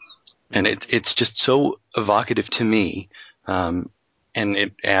 and it's just so evocative to me. And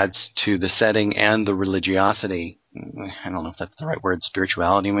it adds to the setting and the religiosity. I don't know if that's the right word.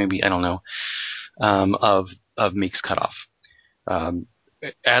 Spirituality, maybe. I don't know. Of Meek's Cutoff.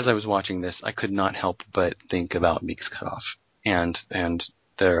 As I was watching this, I could not help but think about Meek's Cutoff and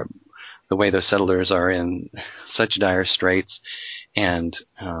the way those settlers are in such dire straits and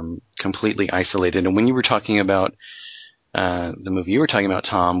completely isolated. And when you were talking about the movie you were talking about,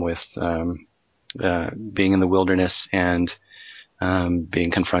 Tom, with being in the wilderness and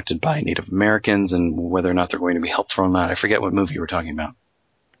being confronted by Native Americans and whether or not they're going to be helped from that. I forget what movie you were talking about.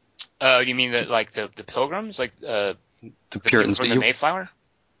 You mean the Pilgrims, the Puritans from the Mayflower?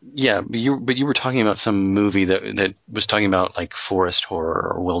 Yeah, but you were talking about some movie that was talking about forest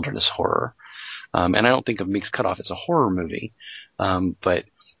horror or wilderness horror, and I don't think of Meek's Cutoff as a horror movie, but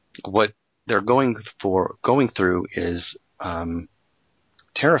what they're going through is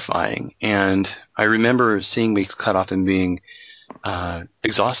terrifying. And I remember seeing Meek's Cutoff and being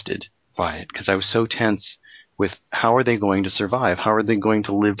exhausted by it because I was so tense with how are they going to survive? How are they going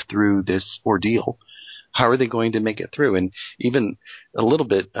to live through this ordeal? How are they going to make it through? And even a little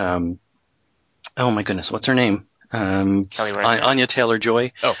bit, oh my goodness, what's her name? Kelly Reichardt. Anya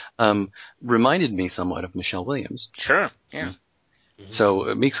Taylor-Joy. Reminded me somewhat of Michelle Williams. Sure, yeah. Mm-hmm.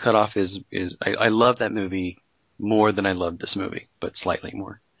 So Meek's Cutoff is I love that movie more than I love this movie, but slightly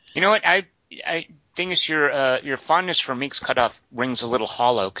more. You know what? thing is, your fondness for Meek's Cutoff rings a little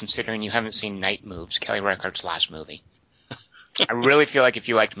hollow, considering you haven't seen Night Moves, Kelly Reichardt's last movie. I really feel like if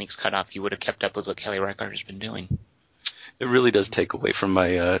you liked Meek's Cutoff, you would have kept up with what Kelly Reichardt has been doing. It really does take away from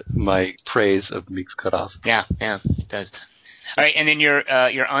my praise of Meek's Cutoff. Yeah, it does. All right, and then your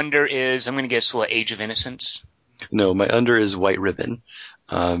under is, I'm going to guess, what, Age of Innocence? No, my under is White Ribbon.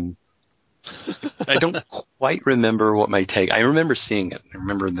 I don't quite remember what my take. I remember seeing it. I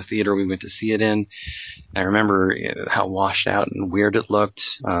remember in the theater we went to see it in. I remember how washed out and weird it looked.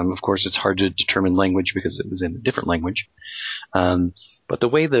 Of course, it's hard to determine language because it was in a different language. But the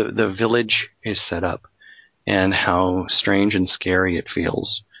way the village is set up and how strange and scary it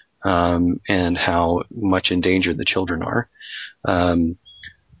feels, and how much in danger the children are,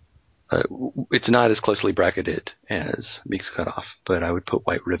 it's not as closely bracketed as Meek's Cutoff, but I would put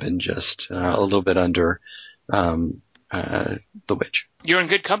White Ribbon just a little bit under The Witch. You're in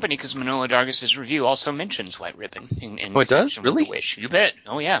good company because Manohla Dargis's review also mentions White Ribbon. In it does? Really? The Witch. You bet.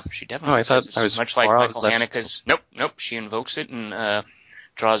 Oh, yeah. She definitely I thought I was much like Michael Haneke's. Nope. She invokes it and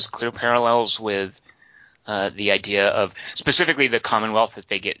draws clear parallels with the idea of specifically the Commonwealth that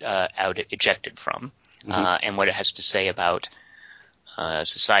they get ejected from, and what it has to say about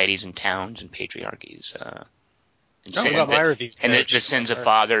societies and towns and patriarchies. My review? And the sins of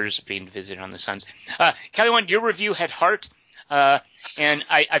fathers being visited on the sons. Kelly, your review had heart, and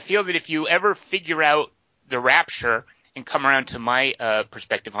I feel that if you ever figure out the rapture and come around to my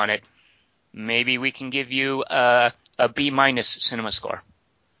perspective on it, maybe we can give you a B- cinema score.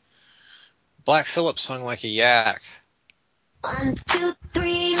 Black Phillip sung like a yak. 1, 2,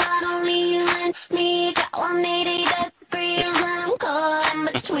 3, not only you and me, got 180 degrees, and I'm caught in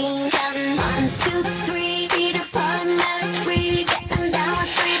between, counting 1, 2, 3, Peter Pan, and 3, getting down with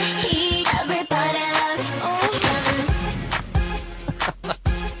 3 to Pete, everybody loves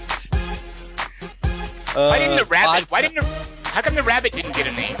Why didn't the rabbit? How come the rabbit didn't get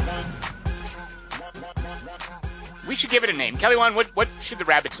a name? We should give it a name. Kelly, what should the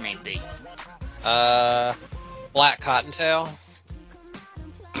rabbit's name be? Black Cottontail.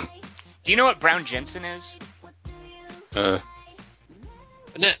 Do you know what Brown Jensen is? Yeah,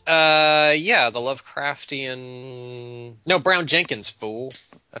 the Lovecraftian. No, Brown Jenkins, fool.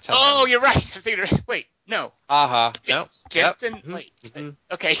 That's how. Oh, you're right. I was thinking. Wait, no. No. Jensen. Yep. Wait. Mm-hmm.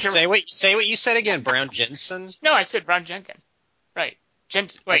 Okay. Say what you said again. Brown Jensen. No, I said Brown Jenkins. Right.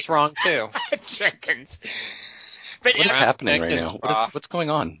 Wait. That's wrong too. Jenkins. But what is happening right now? What's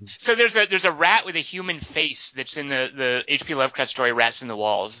going on? So there's a rat with a human face that's in the H.P. Lovecraft story Rats in the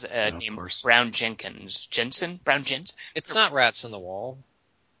Walls, named Brown Jenkins. Brown Jensen? It's not Rats in the Wall.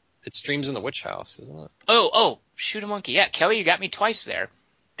 It's Dreams in the Witch House, isn't it? Oh, shoot a monkey. Yeah, Kelly, you got me twice there.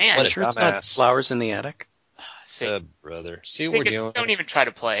 Man, what, sure it's not Flowers in the Attic? Brother. See what we're doing. Don't even try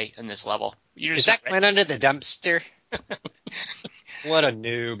to play in this level. Is that Clan Under the Dumpster? What a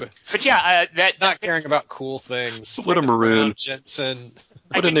noob. But yeah, not caring about cool things. What a maroon. Brown Jensen.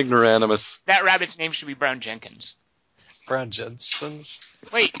 What an ignoramus. That rabbit's name should be Brown Jenkins. Brown Jensens.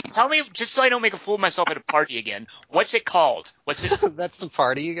 Wait, tell me, just so I don't make a fool of myself at a party again, what's it called? What's it? That's the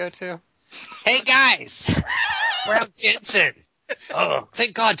party you go to? Hey guys! Brown Jensen! Oh,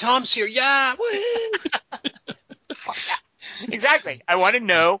 thank God Tom's here. Yeah! Woo! Exactly. I want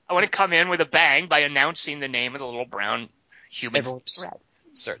to come in with a bang by announcing the name of the little brown human.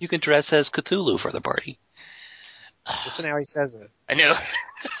 You can dress as Cthulhu for the party. Listen how he says it. I know.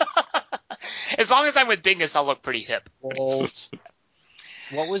 As long as I'm with Bingus, I'll look pretty hip. What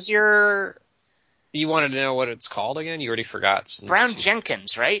was your... You wanted to know what it's called again? You already forgot. Brown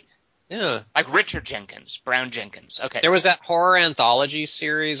Jenkins, right? Yeah. Like Richard Jenkins. Brown Jenkins. Okay. There was that horror anthology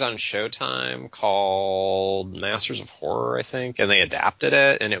series on Showtime called Masters of Horror, I think, and they adapted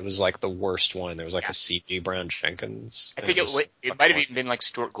it, and it was like the worst one. There was like a CG Brown Jenkins. I think it might have even been like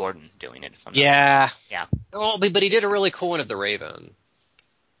Stuart Gordon doing it. Yeah. Yeah. Oh, but he did a really cool one of The Raven.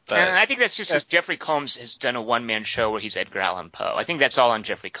 And I think that's just because Jeffrey Combs has done a one-man show where he's Edgar Allan Poe. I think that's all on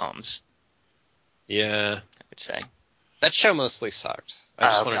Jeffrey Combs. Yeah. I would say. That show mostly sucked. I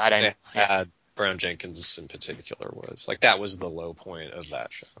just wanted to say how bad Brown Jenkins in particular was. Like, that was the low point of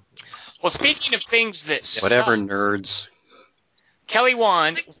that show. Well, speaking of things that Whatever, suck, nerds. Kelly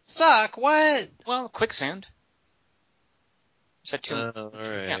Wand. Things suck? What? Well, Quicksand. Is that too? All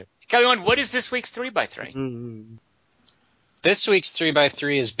right. Yeah. Kelly Wand, what is this week's 3x3? Mm-hmm. This week's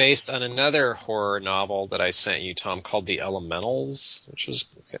 3x3 is based on another horror novel that I sent you, Tom, called The Elementals, which was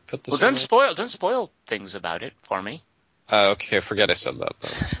put this. Well, don't spoil things about it for me. Okay, forget I said that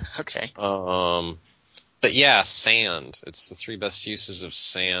then. Okay. But yeah, sand. It's the 3 best uses of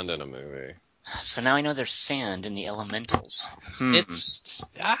sand in a movie. So now I know there's sand in the elementals. It's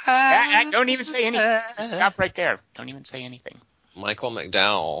Don't even say anything. Just stop right there. Don't even say anything. Michael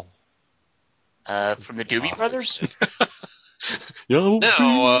McDowell. From the Doobie Brothers? No,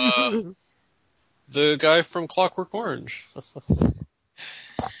 The guy from Clockwork Orange.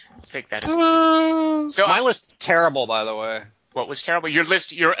 I'll take that as So my list is terrible, by the way. what was terrible? Your list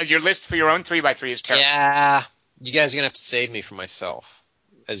for your own 3x3 is terrible. Yeah, you guys are gonna have to save me from myself,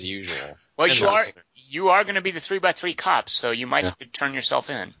 as usual. Well, And you are going to be the 3x3 cop, so you might have to turn yourself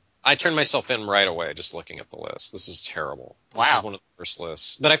in. I turned myself in right away just looking at the list. This is terrible. Wow. This is one of the worst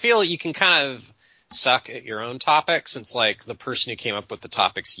lists. But I feel you can kind of suck at your own topic, since like the person who came up with the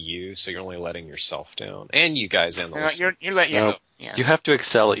topic's you, so you're only letting yourself down, and you guys and the listeners. You have to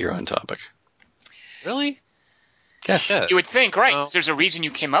excel at your own topic. Really? Yeah. Shit. You would think, right? Well- 'Cause there's a reason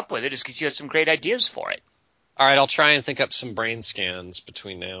you came up with it, is because you had some great ideas for it. All right, I'll try and think up some brain scans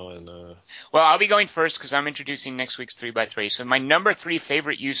between now and. Well, I'll be going first because I'm introducing next week's 3x3. So my number 3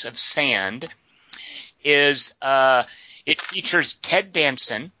 favorite use of sand is it features Ted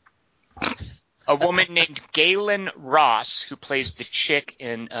Danson, a woman named Galen Ross, who plays the chick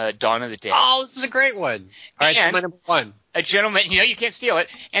in Dawn of the Dead. Oh, this is a great one. All right, And so my number 1. A gentleman, you can't steal it,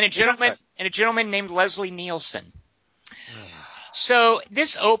 and a gentleman named Leslie Nielsen. So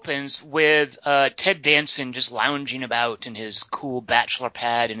this opens with Ted Danson just lounging about in his cool bachelor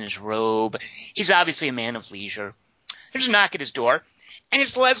pad and his robe. He's obviously a man of leisure. There's a knock at his door, and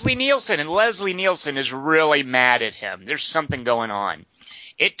it's Leslie Nielsen, and Leslie Nielsen is really mad at him. There's something going on.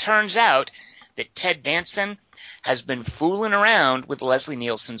 It turns out that Ted Danson has been fooling around with Leslie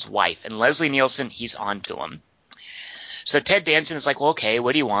Nielsen's wife, and Leslie Nielsen, he's onto him. So Ted Danson is like, well, okay,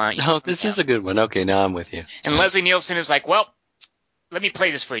 what do you want? Oh, this is a good one. Okay, now I'm with you. And Leslie Nielsen is like, well, let me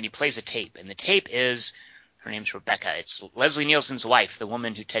play this for you. And he plays a tape. And the tape is, her name's Rebecca. It's Leslie Nielsen's wife, the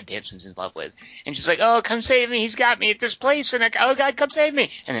woman who Ted Danson's in love with. And she's like, oh, come save me. He's got me at this place. And oh, God, come save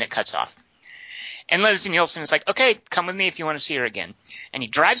me. And then it cuts off. And Leslie Nielsen is like, okay, come with me if you want to see her again. And he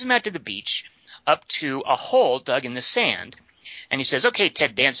drives him out to the beach, up to a hole dug in the sand. And he says, okay,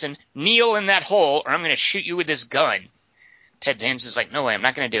 Ted Danson, kneel in that hole or I'm going to shoot you with this gun. Ted Danson's like, no way, I'm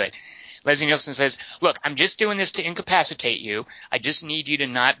not going to do it. Leslie Nielsen says, look, I'm just doing this to incapacitate you. I just need you to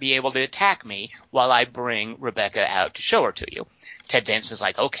not be able to attack me while I bring Rebecca out to show her to you. Ted Danson's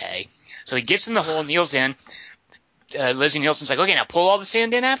like, okay. So he gets in the hole, kneels in. Leslie Nielsen's like, okay, now pull all the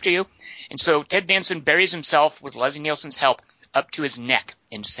sand in after you. And so Ted Danson buries himself with Leslie Nielsen's help up to his neck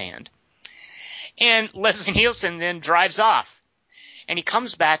in sand. And Leslie Nielsen then drives off. And he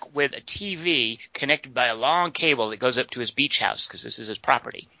comes back with a TV connected by a long cable that goes up to his beach house because this is his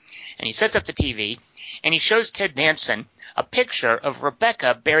property. And he sets up the TV, and he shows Ted Danson a picture of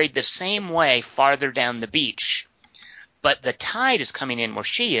Rebecca buried the same way farther down the beach. But the tide is coming in where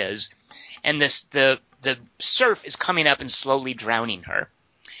she is, and the surf is coming up and slowly drowning her.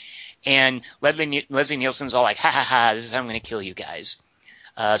 And Leslie Nielsen's all like, ha ha ha, this is how I'm going to kill you guys.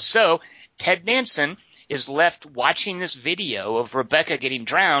 So Ted Danson is left watching this video of Rebecca getting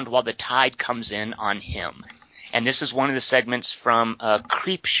drowned while the tide comes in on him. And this is one of the segments from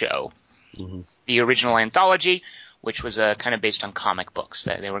Creep Show, the original anthology, which was kind of based on comic books.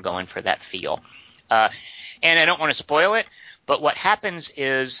 They were going for that feel. And I don't want to spoil it, but what happens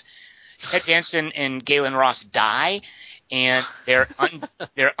is Ted Danson and Galen Ross die, and their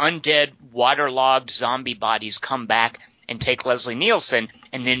undead, waterlogged zombie bodies come back and take Leslie Nielsen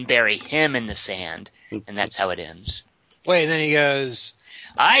and then bury him in the sand. And that's how it ends. Wait, then he goes,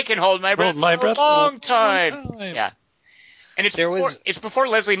 I can hold my breath for a long time. Yeah. And it's before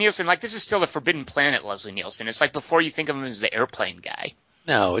Leslie Nielsen. Like, this is still the Forbidden Planet Leslie Nielsen. It's like before you think of him as the airplane guy.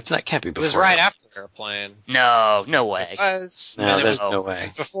 No, it's not. Can't be before. It was right after Airplane. No way. It was. No, there's no way. It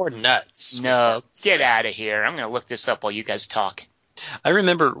was before Nuts. No, get out of here. I'm going to look this up while you guys talk. I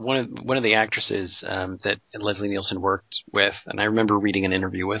remember one of the actresses that Leslie Nielsen worked with, and I remember reading an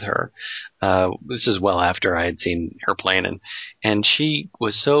interview with her. This is well after I had seen Airplane, and she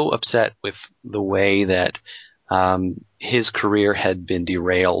was so upset with the way that his career had been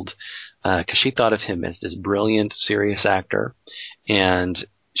derailed because she thought of him as this brilliant, serious actor, and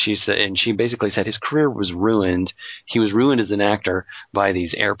she basically said his career was ruined. He was ruined as an actor by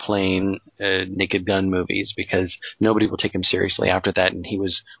these Airplane, Naked Gun movies because nobody will take him seriously after that, and he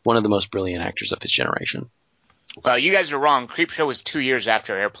was one of the most brilliant actors of his generation. Well, you guys are wrong. Creepshow was 2 years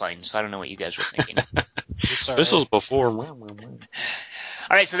after Airplane, so I don't know what you guys were thinking. This was before.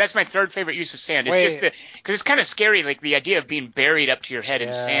 All right, so that's my third favorite use of sand. It's just because it's kind of scary, like the idea of being buried up to your head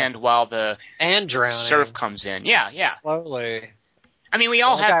in sand while the and drowning. surf comes in. Yeah. Slowly. I mean, we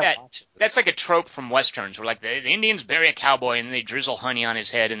all Well, have guy that. watches. That's like a trope from westerns, where like the Indians bury a cowboy and they drizzle honey on his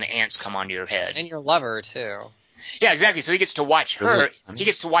head, and the ants come onto your head. And your lover, too. Yeah, exactly. So he gets to watch her. Really? He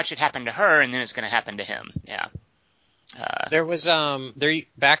gets to watch it happen to her, and then it's going to happen to him. Yeah. There was,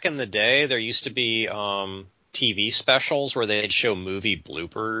 back in the day, there used to be, TV specials where they'd show movie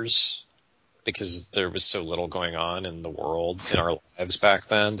bloopers because there was so little going on in the world, in our lives back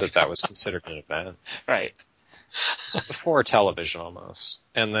then, that was considered an event. Right. It's before television almost.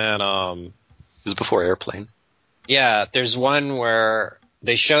 And then, It was before Airplane. yeah, there's one where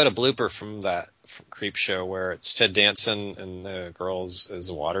they showed a blooper from Creep Show where it's Ted Danson and the girls as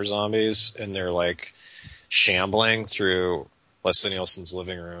the water zombies, and they're like shambling through Leslie Nielsen's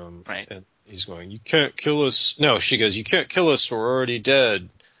living room. Right. And he's going, "You can't kill us." No, she goes, "You can't kill us. We're already dead.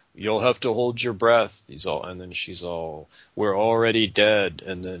 You'll have to hold your breath." He's all, and then she's all, "We're already dead."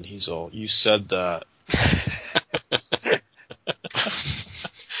 And then he's all, "You said that."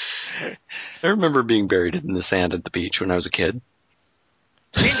 I remember being buried in the sand at the beach when I was a kid.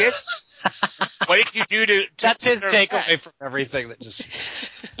 Dingus, what did you do to That's his deserve takeaway that? from everything that just.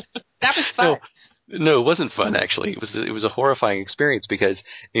 That was fun. No, it wasn't fun actually. It was a horrifying experience because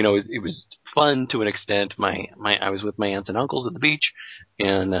it was fun to an extent. I was with my aunts and uncles at the beach,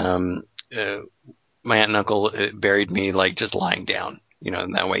 and my aunt and uncle buried me like just lying down. In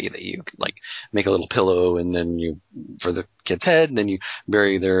that way that you like make a little pillow and then for the kid's head, and then you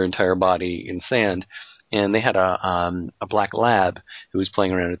bury their entire body in sand. And they had a black lab who was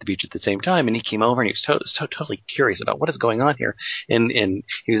playing around at the beach at the same time, and he came over and he was so totally curious about what is going on here, and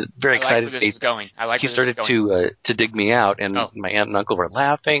he was very excited. I like where this is going. He started to dig me out, and Oh. my aunt and uncle were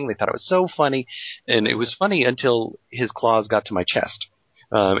laughing. They thought it was so funny, and it was funny until his claws got to my chest,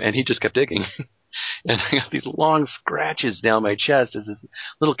 and he just kept digging, and I got these long scratches down my chest as this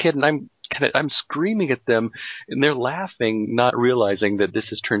little kid, and I'm screaming at them, and they're laughing, not realizing that this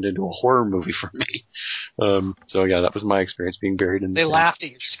has turned into a horror movie for me. So yeah, that was my experience being buried in the They sand. laughed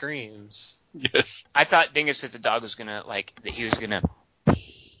at your screams. Yes. I thought, Dingus, that the dog was gonna that he was gonna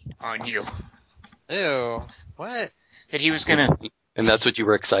pee on you. Ew. What? That he was gonna. And that's what you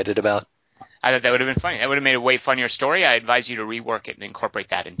were excited about? I thought that would have been funny. That would have made a way funnier story. I advise you to rework it and incorporate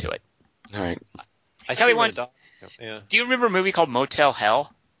that into it. All right. I Kelly, see where one- the dog. Yeah. Do you remember a movie called Motel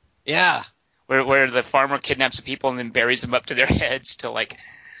Hell? Yeah. Where the farmer kidnaps the people and then buries them up to their heads to I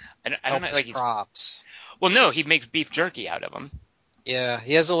don't know, like he's, props. well, no, he makes beef jerky out of them. Yeah,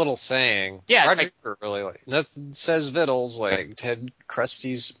 he has a little saying. Yeah, it's Roger Ebert really like nothing says vittles like Ted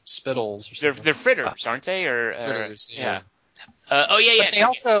Krusty's spittles or something. They're fritters, aren't they? Or Fritters, yeah. Oh yeah. But they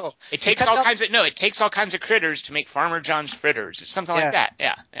also it takes all kinds of critters to make Farmer John's fritters. It's something like that.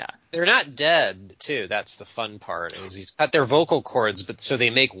 Yeah. they're not dead too. That's the fun part. Is he's got their vocal cords, but so they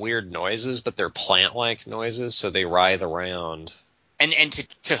make weird noises, but they're plant-like noises, so they writhe around. And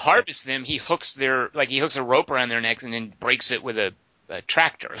to harvest them, he hooks a rope around their necks and then breaks it with a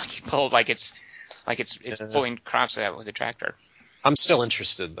tractor. Like he pulled it's pulling crops out with a tractor. I'm still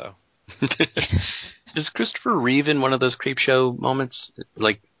interested though. Is Christopher Reeve in one of those creep show moments,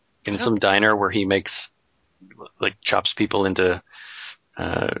 like in some diner where he chops people into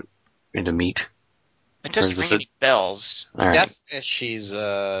meat? It doesn't ring any bells. All right. Deathwish, she's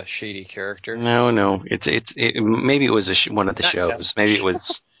a shady character. No. Maybe it was one of the Not shows. Death- Maybe it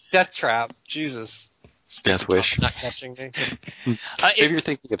was Death Trap. Jesus. Death Wish. Not catching me. Maybe you're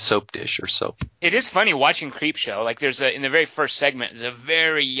thinking of Soap Dish or Soap. It is funny watching Creep Show. Like in the very first segment, there's a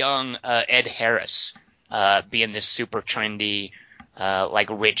very young Ed Harris being this super trendy,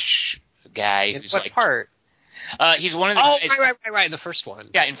 rich guy. In Who's what part? He's one of the. Oh, right. The first one.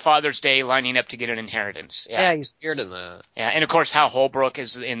 Yeah, in Father's Day, lining up to get an inheritance. Yeah, he's weird in that. Yeah, and of course Hal Holbrook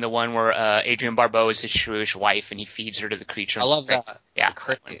is in the one where Adrienne Barbeau is his shrewish wife, and he feeds her to the creature. I love that. Yeah,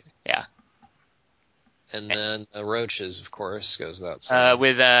 Yeah. And then the Roaches, of course, goes without saying.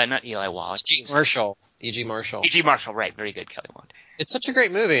 with not Eli Wallach. E.G. Marshall. E.G. Marshall. E.G. Marshall, right? Very good, Kelly Wand. It's such a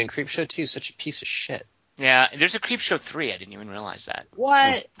great movie, and Creepshow 2 is such a piece of shit. Yeah, there's a Creep Show 3. I didn't even realize that.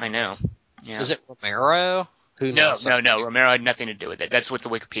 What? I know. Yeah. Is it Romero? No. Romero had nothing to do with it. That's what the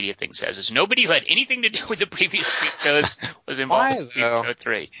Wikipedia thing says. Is nobody who had anything to do with the previous Creep shows was involved in Creep Show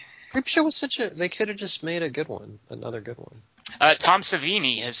 3. Creepshow was they could have just made a good one, another good one. Tom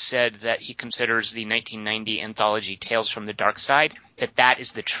Savini has said that he considers the 1990 anthology Tales from the Dark Side, that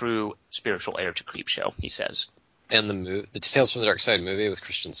is the true spiritual heir to Creep Show, he says. And the Tales from the Dark Side movie with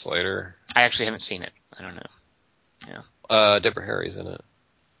Christian Slater. I actually haven't seen it. I don't know. Yeah. Deborah Harry's in it.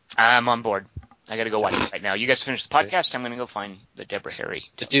 I'm on board. I got to go watch it right now. You guys finish the podcast. I'm going to go find the Deborah Harry.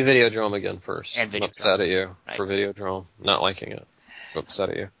 But do Videodrome again first. And Videodrome. I'm upset at you Right. for Videodrome not liking it. I'm upset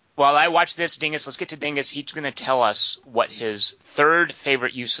at you. while I watch this, Dingus, let's get to Dingus. He's going to tell us what his third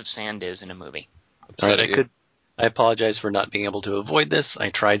favorite use of sand is in a movie. All right, I apologize for not being able to avoid this.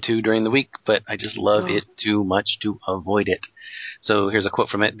 I tried to during the week, but I just love it too much to avoid it. So here's a quote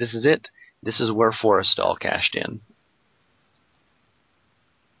from it. This is it. This is where Forrestal cashed in.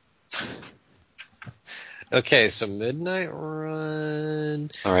 Okay, so Midnight Run.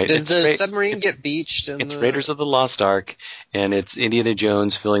 All right. Does the submarine get beached? It's Raiders of the Lost Ark, and it's Indiana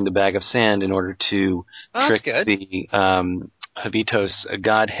Jones filling the bag of sand in order to trick the Habitos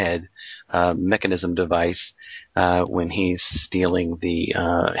Godhead mechanism device when he's stealing the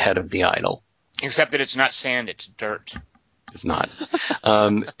head of the idol. Except that it's not sand, it's dirt. It's not.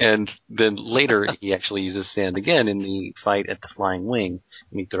 And then later he actually uses sand again in the fight at the Flying Wing,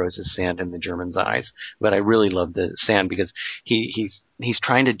 and he throws his sand in the German's eyes. But I really love the sand because he's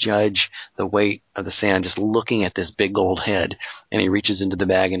trying to judge the weight of the sand just looking at this big gold head, and he reaches into the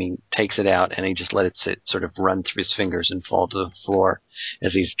bag and he takes it out and he just let it sort of run through his fingers and fall to the floor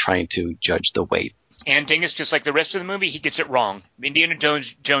as he's trying to judge the weight. And Dingus, just like the rest of the movie, he gets it wrong. Indiana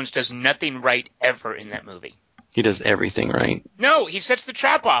Jones does nothing right ever in that movie. He does everything right. No, he sets the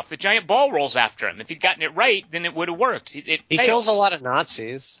trap off. The giant ball rolls after him. If he'd gotten it right, then it would have worked. He kills a lot of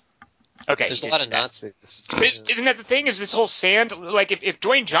Nazis. Okay. There's a lot of Nazis. Isn't that the thing? Is this whole sand, like if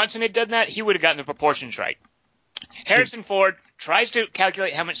Dwayne Johnson had done that, he would have gotten the proportions right. Harrison Ford tries to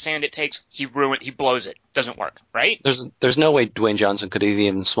calculate how much sand it takes. He blows it. Doesn't work, right? There's no way Dwayne Johnson could have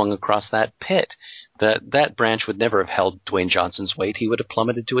even swung across that pit. That branch would never have held Dwayne Johnson's weight. He would have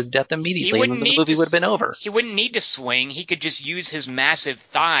plummeted to his death immediately, and the movie would have been over. He wouldn't need to swing. He could just use his massive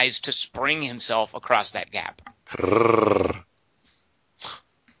thighs to spring himself across that gap. All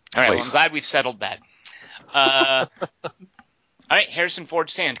right, well, I'm glad we've settled that. All right, Harrison Ford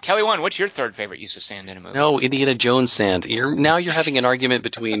sand. Kelly Wand, what's your third favorite use of sand in a movie? No, Indiana Jones sand. Now you're having an argument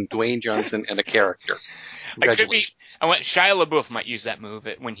between Dwayne Johnson and a character. Shia LaBeouf might use that move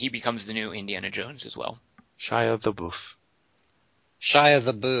when he becomes the new Indiana Jones as well. Shia LaBeouf. Shia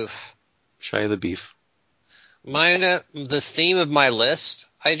the Boof. Shia the Beef. The theme of my list,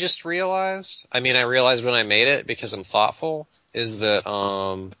 I just realized, I realized when I made it because I'm thoughtful, is that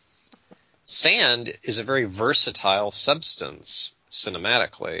sand is a very versatile substance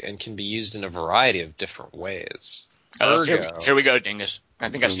cinematically and can be used in a variety of different ways. Here we go, Dingus. I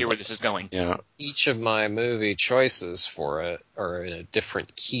think I see where this is going. Yeah. Each of my movie choices for it are in a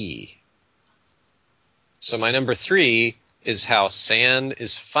different key. So my number 3 is how sand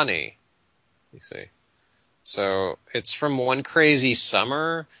is funny. You see. So it's from One Crazy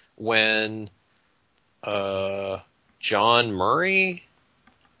Summer when John Murray,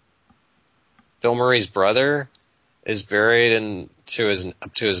 Bill Murray's brother, is buried up to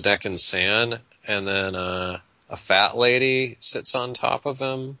his neck in sand, and then a fat lady sits on top of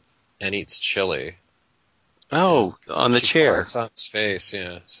him and eats chili. Oh, on the chair. It's on his face,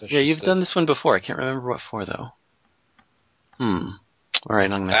 yeah. So yeah, you've done this one before. I can't remember what for, though. All right,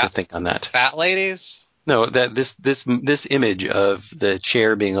 I'm going to have to think on that. Fat ladies? No, this image of the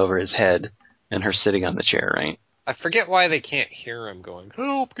chair being over his head and her sitting on the chair, right? I forget why they can't hear him going,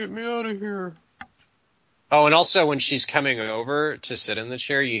 "Help, get me out of here." Oh, and also when she's coming over to sit in the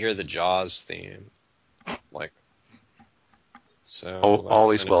chair, you hear the Jaws theme.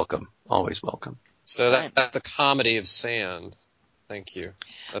 Always welcome. Always welcome. So that's the comedy of sand. Thank you.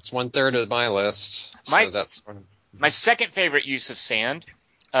 That's 1/3 of my list. My second favorite use of sand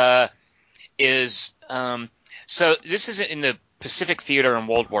is so this is in the Pacific Theater in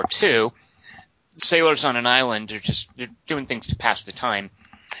World War II. Sailors on an island, they're doing things to pass the time.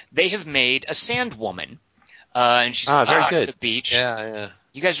 They have made a sand woman, and she's very at good. the beach. Yeah.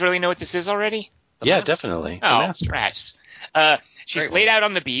 You guys really know what this is already? Yeah, definitely. Oh, rats. She's laid out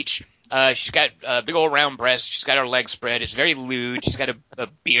on the beach. She's got big old round breasts. She's got her legs spread. It's very lewd. She's got a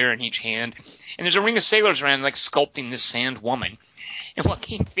beer in each hand. And there's a ring of sailors around, sculpting this sand woman. And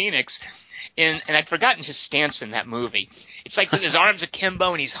Joaquin Phoenix, and I'd forgotten his stance in that movie. It's with his arms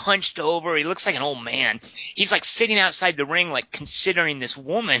akimbo and he's hunched over. He looks like an old man. He's sitting outside the ring, considering this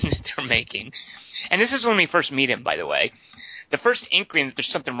woman that they're making. And this is when we first meet him, by the way. The first inkling that there's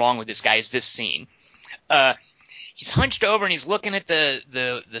something wrong with this guy is this scene. He's hunched over and he's looking at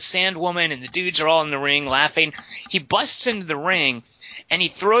the sand woman, and the dudes are all in the ring laughing. He busts into the ring and he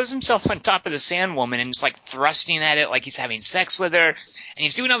throws himself on top of the sand woman and is thrusting at it like he's having sex with her. And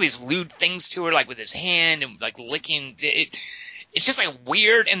he's doing all these lewd things to her, with his hand and licking it. It's just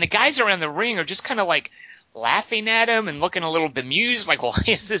weird. And the guys around the ring are just kind of laughing at him and looking a little bemused, why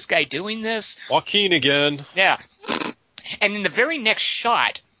is this guy doing this? Joaquin again. Yeah. And in the very next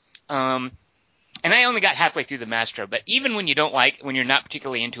shot, And I only got halfway through the Maestro, but even when when you're not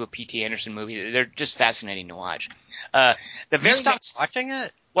particularly into a P.T. Anderson movie, they're just fascinating to watch. You stopped watching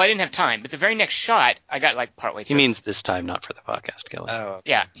it? Well, I didn't have time, but the very next shot, I got like partway through. He means this time, not for the podcast, Kelly. Oh.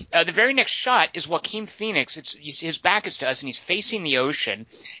 Yeah. The very next shot is Joaquin Phoenix. His back is to us, and he's facing the ocean.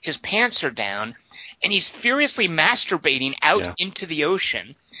 His pants are down, and he's furiously masturbating out into the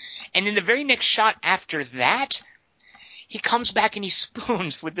ocean. And in the very next shot after that, he comes back and he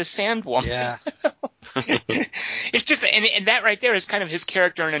spoons with the sand woman. Yeah. It's just, and that right there is kind of his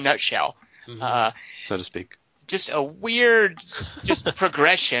character in a nutshell. So to speak. Just a weird, just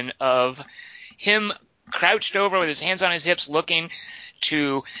progression of him crouched over with his hands on his hips looking,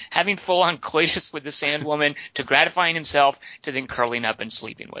 to having full-on coitus with the sand woman, to gratifying himself, to then curling up and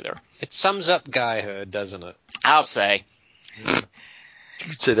sleeping with her. It sums up guyhood, doesn't it? I'll say.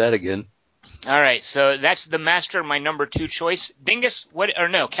 Say that again. All right, so that's the Master, my number 2 choice. Dingus,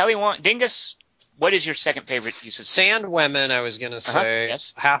 Dingus, what is your second favorite use of sand women? I was gonna say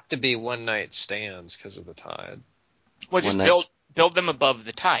yes. have to be one night stands because of the tide. Well, just build them above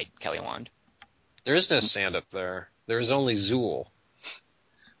the tide, Kelly Wand. There is no sand up there. There is only Zool.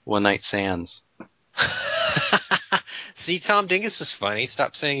 One night sands. See, Tom, Dingus is funny.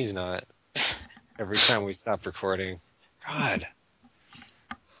 Stop saying he's not. Every time we stop recording. God.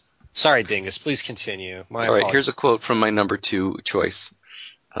 Sorry, Dingus. Please continue. All right, here's a quote from my number 2 choice.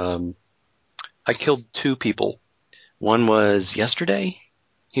 I killed 2 people. One was yesterday.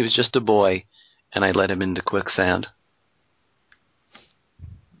 He was just a boy, and I let him into quicksand.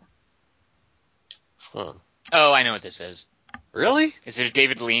 Huh. Oh, I know what this is. Really? Is it a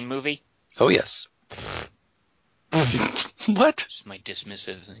David Lean movie? Oh, yes. What? It's my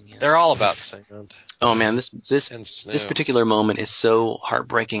dismissive thing. Yeah. They're all about sand. Oh, man, this particular moment is so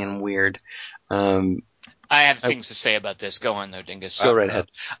heartbreaking and weird. I have things to say about this. Go on, though, Dingus. Go right ahead.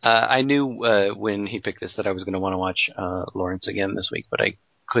 I knew when he picked this that I was going to want to watch Lawrence again this week, but I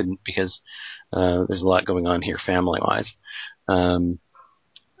couldn't because there's a lot going on here family-wise.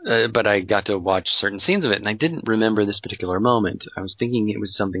 But I got to watch certain scenes of it, and I didn't remember this particular moment. I was thinking it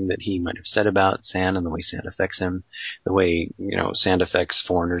was something that he might have said about sand and the way sand affects him, the way, sand affects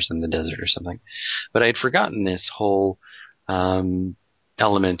foreigners in the desert or something. But I had forgotten this whole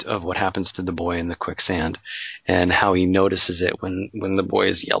element of what happens to the boy in the quicksand and how he notices it when the boy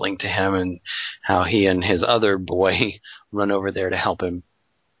is yelling to him, and how he and his other boy run over there to help him.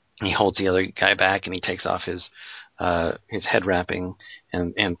 He holds the other guy back, and he takes off his head wrapping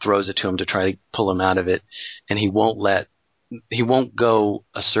and throws it to him to try to pull him out of it, and he won't go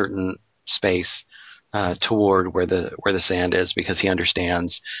a certain space toward where the sand is, because he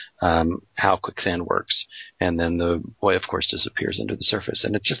understands how quicksand works. And then the boy, of course, disappears under the surface,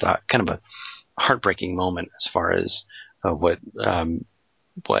 and it's just a kind of a heartbreaking moment as far as what the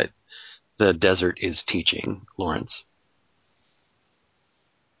desert is teaching Lawrence.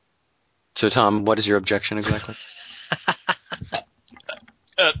 So, Tom, what is your objection exactly?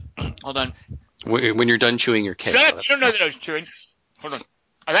 Hold on. When you're done chewing your cake. Shut up! You don't know that I was chewing. Hold on.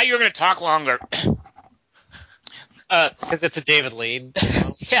 I thought you were going to talk longer. Because it's a David Lean.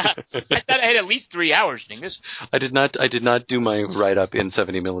 Yeah, I thought I had at least 3 hours, Dingus. I did not do my write-up in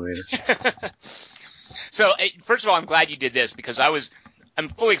 70 millimeter. So, first of all, I'm glad you did this, because I'm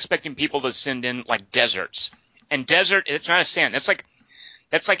fully expecting people to send in like deserts. And desert, it's not a sand. That's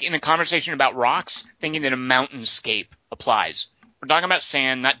like in a conversation about rocks, thinking that a mountainscape applies. We're talking about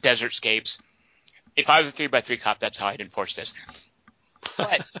sand, not desertscapes. If I was a 3x3 cop, that's how I'd enforce this.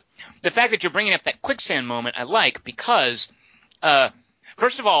 But the fact that you're bringing up that quicksand moment, I like, because,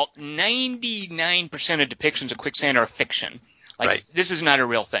 first of all, 99% of depictions of quicksand are fiction. Right. This is not a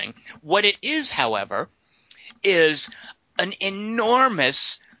real thing. What it is, however, is an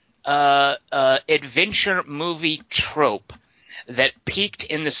enormous adventure movie trope that peaked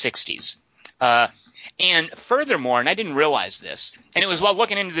in the 60s. And furthermore, and I didn't realize this, and it was while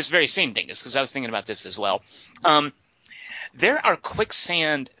looking into this very same thing, because I was thinking about this as well. There are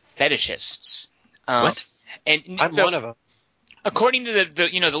quicksand fetishists. What? And I'm so, one of them. according to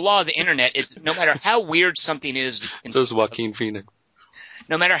the law of the internet, is no matter how weird something is, So is Joaquin Phoenix.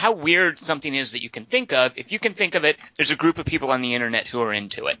 no matter how weird something is that you can think of, if you can think of it, there's a group of people on the internet who are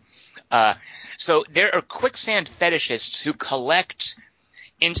into it. So there are quicksand fetishists who collect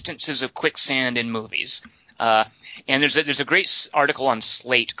instances of quicksand in movies. And there's a great article on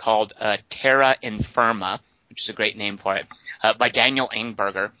Slate called Terra Infirma, which is a great name for it, by Daniel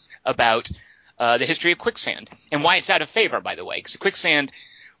Engberger, about the history of quicksand and why it's out of favor, by the way, because quicksand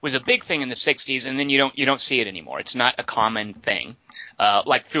was a big thing in the 60s, and then you don't see it anymore. It's not a common thing.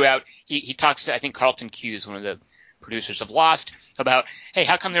 Like throughout, he talks to, I think, Carlton Cuse, one of the producers of Lost about, hey,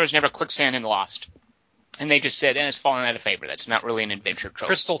 how come there was never quicksand in Lost? And they just said, it's fallen out of favor. That's not really an adventure trope.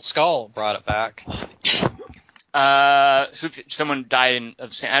 Crystal Skull brought it back. Someone died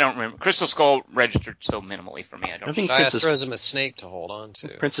of sand. I don't remember. Crystal Skull registered so minimally for me. I don't. I think Shia Princess- throws him a snake to hold on to.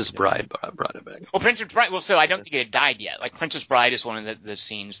 Princess Bride brought it back. Well, Princess Bride. Well, so I don't think it had died yet. Like Princess Bride is one of the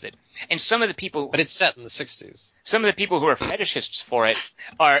scenes that, and some of the people, But it's set in the 60s. some of the people who are fetishists for it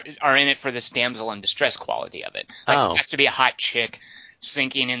are in it for this damsel in distress quality of it. Like Oh. it has to be a hot chick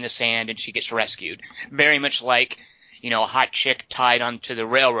sinking in the sand and she gets rescued. Very much like, a hot chick tied onto the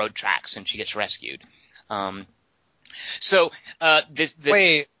railroad tracks and she gets rescued. This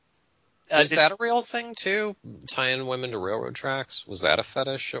Wait, was this- that a real thing too? Tying women to railroad tracks? Was that a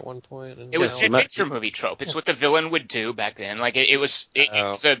fetish at one point? It was Yeah, an adventure movie trope. It's what the villain would do back then. Like it's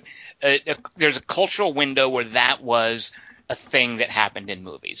there's a cultural window where that was a thing that happened in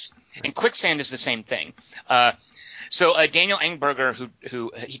movies. And Quicksand is the same thing. Daniel Engberger,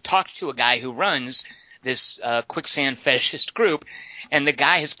 who he talked to a guy who runs this Quicksand fetishist group, and the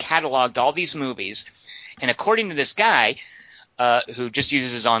guy has cataloged all these movies. And according to this guy, who just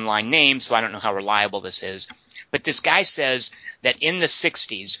uses his online name, so I don't know how reliable this is, but this guy says that in the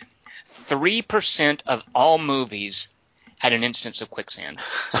 60s, 3% of all movies had an instance of quicksand.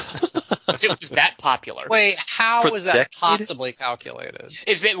 It was that popular. Wait, how For was the that decade? possibly calculated?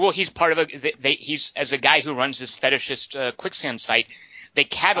 Is that, well, he's part of he's, as a guy who runs this fetishist quicksand site, they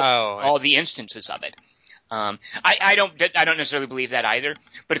catalog I all see. the instances of it. I don't necessarily believe that either,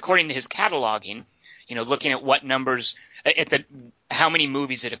 but according to his cataloging, looking at what numbers, how many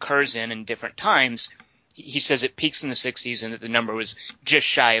movies it occurs in different times, he says it peaks in the 60s and that the number was just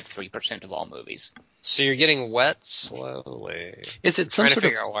shy of 3% of all movies. So you're getting wet slowly. Is it some Trying to sort of,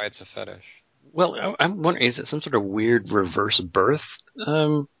 figure out why it's a fetish. well, I'm wondering, is it some sort of weird reverse birth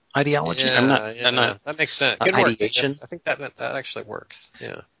ideology? Yeah, I'm not. that makes sense. Good work. Ideation? Yes, I think that actually works.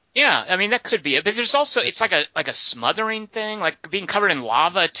 Yeah. Yeah, I mean that could be it, but there's also it's like a smothering thing, like being covered in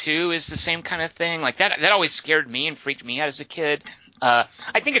lava too is the same kind of thing. Like that always scared me and freaked me out as a kid. I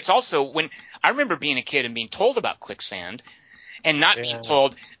think it's also when I remember being a kid and being told about quicksand and not being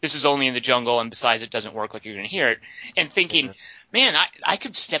told this is only in the jungle and besides it doesn't work like you're going to hear it, and thinking, man, I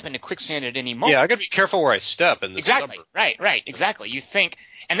could step into quicksand at any moment. Yeah, I got to be careful where I step in this Exactly. suburb. Right. Exactly. You think,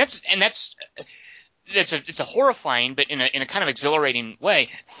 and that's it's a horrifying, but in a kind of exhilarating way,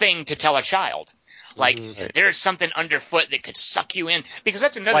 thing to tell a child. Like there's something underfoot that could suck you in, because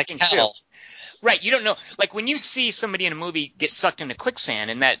that's another Like thing hell. too. Right. You don't know. Like when you see somebody in a movie get sucked into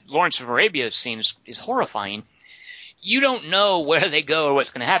quicksand, and that Lawrence of Arabia scene is horrifying. You don't know where they go or what's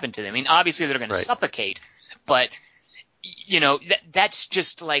going to happen to them. I mean, obviously they're going to suffocate, but that's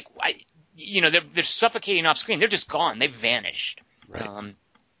just like they're suffocating off screen. They're just gone. They've vanished. Right.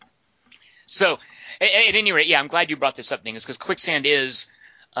 So, at any rate, I'm glad you brought this up, Dingus, because quicksand is,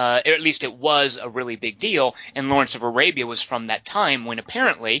 or at least it was, a really big deal, and Lawrence of Arabia was from that time when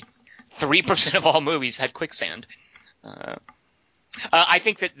apparently 3% of all movies had quicksand. I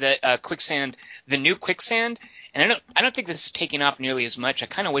think that the quicksand, the new quicksand, and I don't think this is taking off nearly as much. I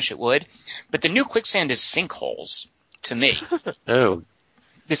kind of wish it would, but the new quicksand is sinkholes to me. Oh,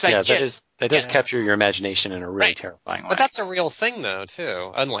 This yeah, idea, that does capture your imagination in a really terrifying way. But that's a real thing, though,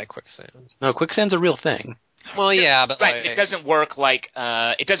 too, unlike quicksand. No, quicksand's a real thing. Well, yeah, but right? It doesn't work like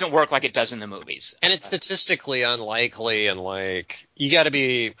it does in the movies, and it's statistically unlikely, and you got to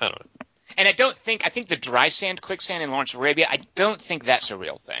be, I don't know. And I think the dry sand quicksand in Lawrence of Arabia, I don't think that's a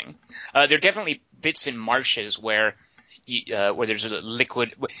real thing. There are definitely bits in marshes where there's a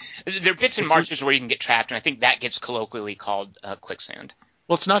liquid. There are bits in marshes where you can get trapped, and I think that gets colloquially called quicksand.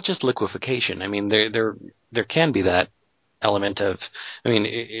 Well, it's not just liquefaction. I mean, there can be that element of. I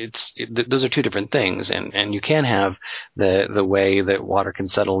mean, those are two different things, and you can have the way that water can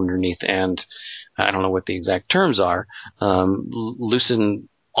settle underneath, and I don't know what the exact terms are, loosen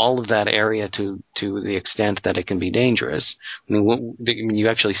all of that area to the extent that it can be dangerous. I mean, you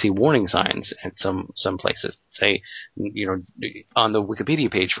actually see warning signs at some places. Say, on the Wikipedia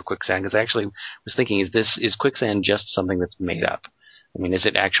page for quicksand, because I actually was thinking, is quicksand just something that's made up? I mean, is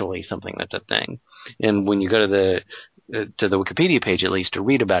it actually something that's a thing? And when you go to the Wikipedia page, at least, to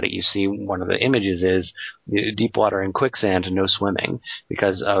read about it, you see one of the images is deep water and quicksand, no swimming,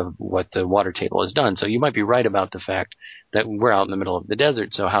 because of what the water table has done. So you might be right about the fact that we're out in the middle of the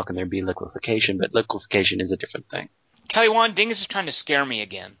desert, so how can there be liquefaction? But liquefaction is a different thing. Kelly Wan, Dingus is trying to scare me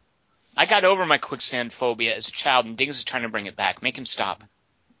again. I got over my quicksand phobia as a child, and Dingus is trying to bring it back. Make him stop.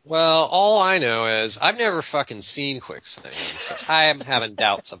 Well, all I know is I've never fucking seen quicksand, so I'm having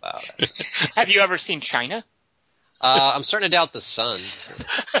doubts about it. Have you ever seen China? I'm starting to doubt the sun.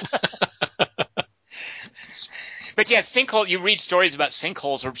 But But yeah, sinkhole. You read stories about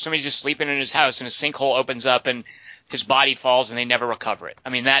sinkholes where somebody's just sleeping in his house and a sinkhole opens up and his body falls and they never recover it. I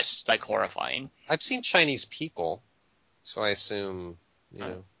mean, that's like horrifying. I've seen Chinese people, so I assume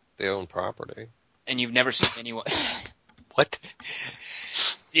they own property. And you've never seen anyone. What?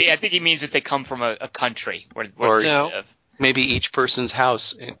 Yeah, I think he means that they come from a country where Or they no. live. maybe each person's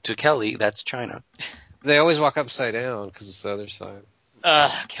house to Kelly, that's China. They always walk upside down because it's the other side.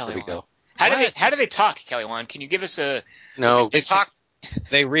 Kelly There we Wand. go. How do they talk, Kelly Wand? Can you give us a? No,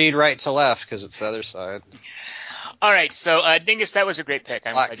 They read right to left because it's the other side. All right, so Dingus, that was a great pick.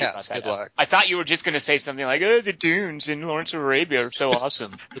 I'm Black glad you brought cats, that good up. luck. I thought you were just going to say something like, "Oh, the dunes in Lawrence of Arabia are so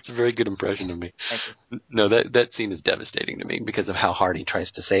awesome." that's a very good impression of me. Thank you. No, that scene is devastating to me because of how hard he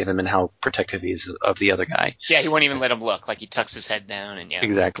tries to save him and how protective he is of the other guy. Yeah, he won't even let him look. Like he tucks his head down and yeah.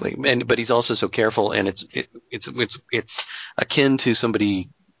 Exactly, but he's also so careful, and it's akin to somebody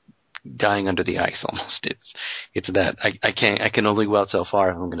dying under the ice almost. It's that I can only go out so far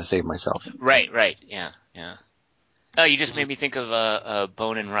if I'm going to save myself. Right, yeah. Oh, you just made me think of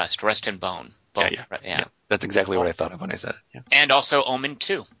Bone and Rust and Bone. Yeah. That's exactly what I thought of when I said it. Yeah. And also Omen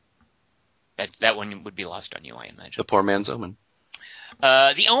 2. That one would be lost on you, I imagine. The poor man's omen.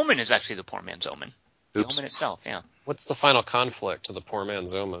 The Omen is actually the poor man's Omen. The Oops. Omen itself, yeah. What's the final conflict to the poor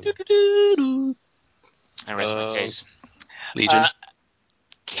man's omen? I rest my case. Legion.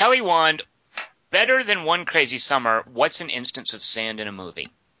 Kelly Wand, better than One Crazy Summer, what's an instance of sand in a movie?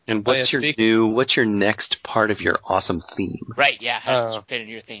 And what's your next part of your awesome theme? Right, yeah, how does this fit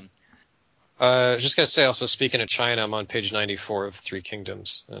into your theme? Just gotta say, also speaking of China, I'm on page 94 of Three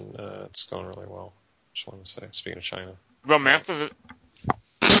Kingdoms, and it's going really well. Just want to say, speaking of China. Romance of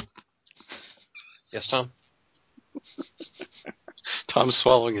the... Yes, Tom? Tom's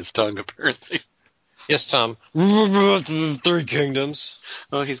swallowing his tongue, apparently. Yes, Tom. Three Kingdoms.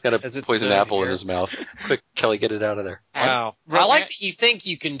 Oh, he's got a poison apple in his mouth. Quick, Kelly, get it out of there. Wow. I like that you think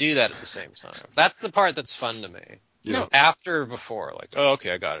you can do that at the same time. That's the part that's fun to me. No. After or before? Like, oh,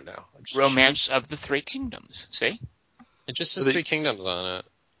 okay, I got it now. Romance of the Three Kingdoms, see? It just says Three Kingdoms on it.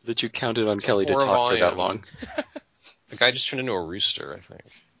 That you counted on It's Kelly to talk for that long. The guy just turned into a rooster, I think.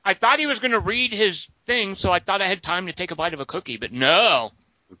 I thought he was going to read his thing, so I thought I had time to take a bite of a cookie, but no.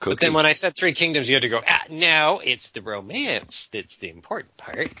 But then when I said Three Kingdoms, you had to go, no, it's the romance that's the important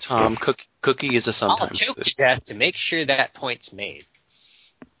part. Tom, cookie is a sometimes I'll choke to death to make sure that point's made.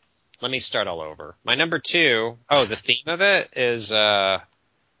 Let me start all over. My number 2, the theme of it is, I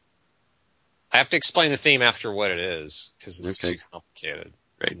have to explain the theme after what it is, because it's too complicated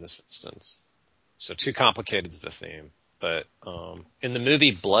in this instance. So too complicated is the theme. But in the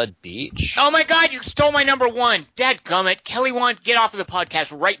movie Blood Beach... Oh my god, you stole my number 1! Dadgummit, Kelly Wand, get off of the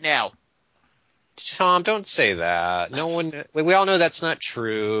podcast right now. Tom, don't say that. No one... We all know that's not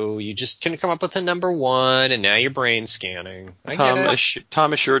true. You just couldn't come up with a number 1, and now you're brain scanning.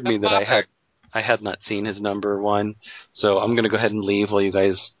 Tom assured me that I had not seen his number 1, so I'm going to go ahead and leave while you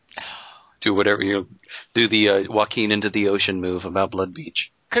guys do whatever you do. The Joaquin into the ocean move about Blood Beach.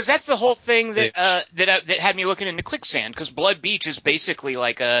 Because that's the whole thing that had me looking into quicksand. Because Blood Beach is basically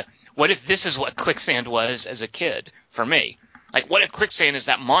like what if this is what quicksand was as a kid for me? Like, what if quicksand is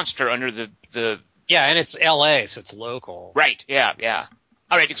that monster under the Yeah, and it's L.A., so it's local. Right, yeah.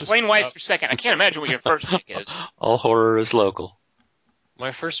 All right, explain why it's your second. I can't imagine what your first pick is. All horror is local.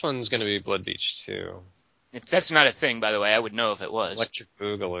 My first one's going to be Blood Beach 2. That's not a thing, by the way. I would know if it was. Electric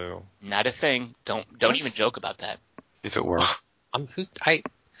Boogaloo. Not a thing. Don't even joke about that. If it were.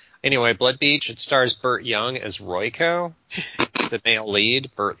 Anyway, Blood Beach, it stars Burt Young as Royko. The male lead,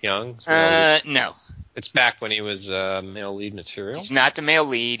 Burt Young. No. It's back when he was male lead material. He's not the male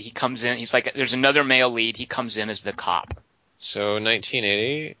lead. He comes in, he's like, there's another male lead. He comes in as the cop. So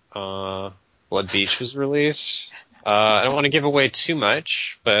 1980, Blood Beach was released. I don't want to give away too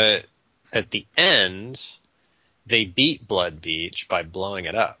much, but at the end, they beat Blood Beach by blowing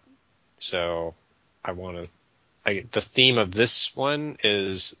it up. So the theme of this one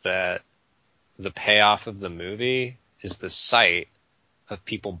is that the payoff of the movie is the sight of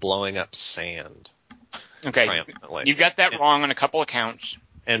people blowing up sand. Okay, you got that wrong on a couple of counts.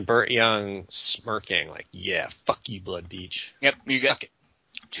 And Burt Young smirking like, yeah, fuck you, Blood Beach. Yep, you Suck got it.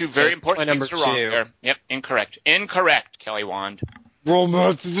 Two very important things are wrong 2. there. Yep, incorrect, Kelly Wand.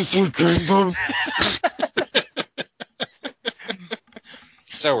 Romance of the Three Kingdoms.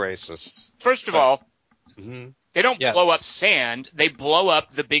 So racist. First of all, Mhm. they don't blow up sand. They blow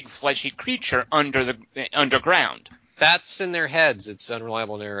up the big fleshy creature underground. That's in their heads. It's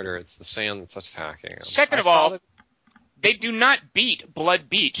unreliable narrator. It's the sand that's attacking them. Second of all, they do not beat Blood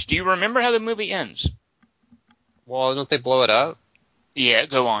Beach. Do you remember how the movie ends? Well, don't they blow it up? Yeah,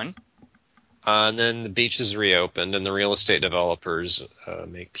 go on. And then the beach is reopened, and the real estate developers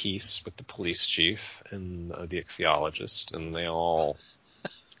make peace with the police chief and the ichthyologist, and they all,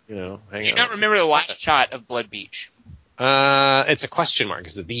 hang out. Do you not remember the last shot of Blood Beach? It's a question mark.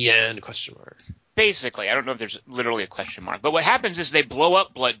 Is it the end? Question mark. Basically, I don't know if there's literally a question mark, but what happens is they blow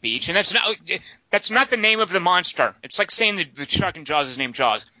up Blood Beach, and that's not the name of the monster. It's like saying the shark in Jaws is named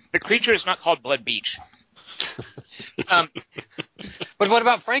Jaws. The creature is not called Blood Beach. But what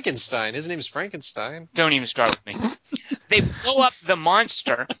about Frankenstein? His name's Frankenstein. Don't even start with me. They blow up the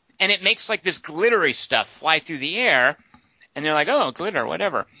monster, and it makes like this glittery stuff fly through the air, and they're like, oh, glitter,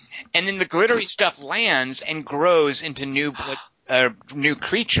 whatever. And then the glittery stuff lands and grows into new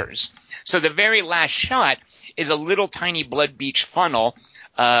creatures. So the very last shot is a little tiny Blood Beach funnel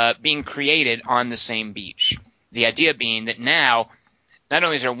being created on the same beach. The idea being that now, not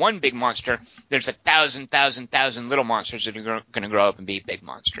only is there one big monster, there's 1,000 little monsters that are going to grow up and be big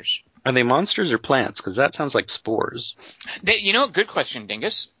monsters. Are they monsters or plants? Because that sounds like spores. Good question,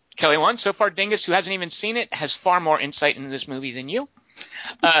 Dingus. Kelly Wand, so far Dingus, who hasn't even seen it, has far more insight into this movie than you.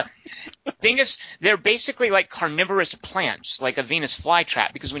 Dingus, they're basically like carnivorous plants, like a Venus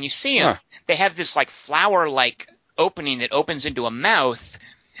flytrap, because when you see them, they have this like flower-like opening that opens into a mouth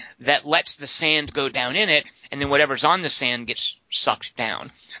that lets the sand go down in it, and then whatever's on the sand gets sucked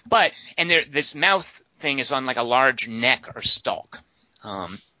down. This mouth thing is on like a large neck or stalk.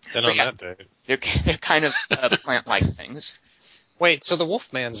 They're kind of plant-like things. Wait, so the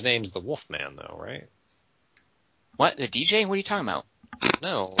Wolfman's name's the Wolfman, though, right? What? The DJ? What are you talking about?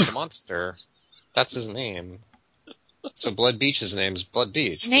 No, the monster. That's his name. So Blood Beach's name's Blood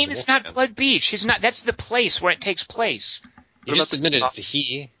Beach. His name is not Blood Beach. He's not. That's the place where it takes place. You just admitted it's a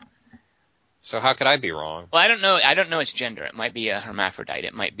he. So how could I be wrong? Well, I don't know its gender. It might be a hermaphrodite.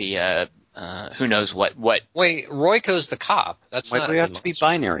 It might be who knows what. Wait, Royko's the cop. That's Why not. do we have to be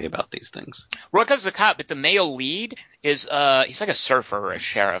binary about these things? Royko's the cop, but the male lead is he's like a surfer or a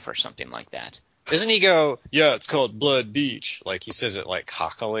sheriff or something like that. Doesn't he go, yeah, it's called Blood Beach? Like he says it like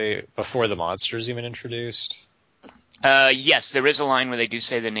cockily before the monster's even introduced? Yes, there is a line where they do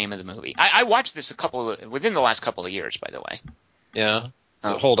say the name of the movie. I watched this within the last couple of years, by the way. Yeah.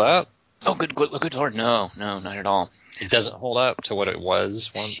 Does it hold up? Oh, good Lord, no, not at all. It doesn't hold up to what it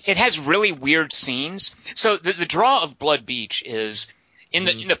was once. It has really weird scenes. So the draw of Blood Beach is in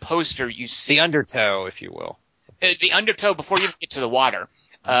the poster you see the undertow, if you will. The undertow before you get to the water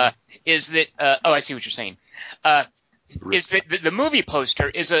is that. I see what you're saying. Is that the movie poster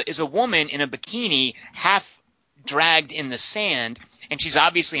is a woman in a bikini half dragged in the sand, and she's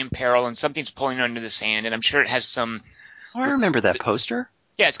obviously in peril, and something's pulling her under the sand, and I'm sure it has some. Oh, I remember that poster.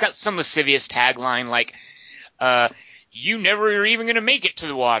 Yeah, it's got some lascivious tagline like, you never are even going to make it to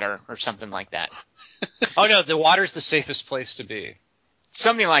the water, or something like that. Oh, no, the water's the safest place to be.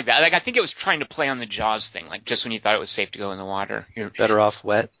 Something like that. Like, I think it was trying to play on the Jaws thing, like just when you thought it was safe to go in the water. You're better off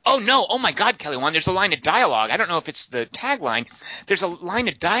wet. Oh, no. Oh, my God, Kelly Wand, there's a line of dialogue. I don't know if it's the tagline. There's a line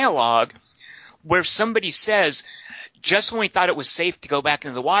of dialogue where somebody says, just when we thought it was safe to go back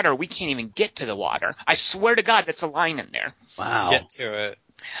into the water, we can't even get to the water. I swear to God, that's a line in there. Wow. Get to it.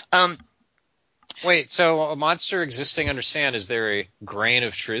 Wait, so a monster existing under sand, is there a grain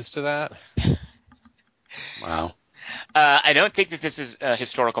of truth to that? Wow. I don't think that this is a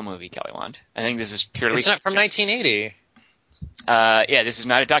historical movie, Kelly Wand. I think this is purely... It's not from 1980. Yeah, this is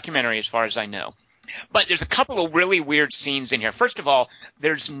not a documentary as far as I know. But there's a couple of really weird scenes in here. First of all,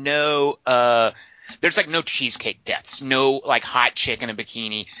 there's no cheesecake deaths. No, like, hot chick in a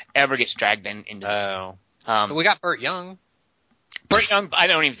bikini ever gets dragged into this. Oh. But we got Burt Young. Burt Young, I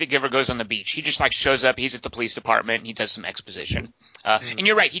don't even think he ever goes on the beach. He just, like, shows up. He's at the police department, and he does some exposition. And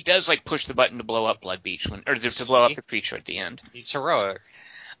you're right. He does, like, push the button to blow up Blood Beach, to blow up the creature at the end. He's heroic.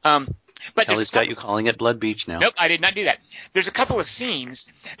 But Kelly's got you calling it Blood Beach now. Nope, I did not do that. There's a couple of scenes.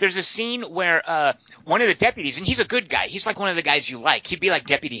 There's a scene where one of the deputies, and he's a good guy. He's like one of the guys you like. He'd be like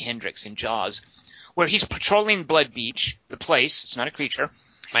Deputy Hendricks in Jaws, where he's patrolling Blood Beach, the place. It's not a creature.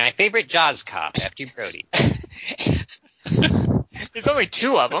 My favorite Jaws cop, F.G. Brody. There's only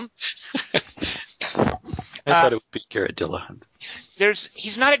two of them. I thought it would be Garrett Dillahunt.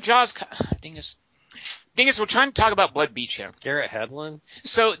 He's not a Jaws cop. Dingus, we're trying to talk about Blood Beach here. Garrett Hedlund?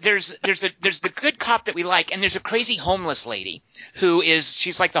 So there's the good cop that we like, and there's a crazy homeless lady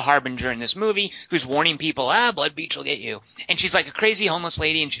she's like the harbinger in this movie, who's warning people, Blood Beach will get you. And she's like a crazy homeless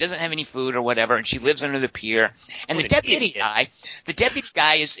lady, and she doesn't have any food or whatever, and she lives under the pier. And the deputy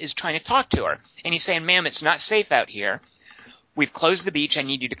guy is trying to talk to her, and he's saying, ma'am, it's not safe out here. We've closed the beach. I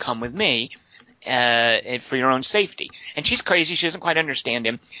need you to come with me. For your own safety. And she's crazy. She doesn't quite understand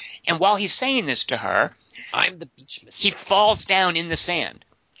him. And while he's saying this to her, I'm the beach mister. He falls down in the sand.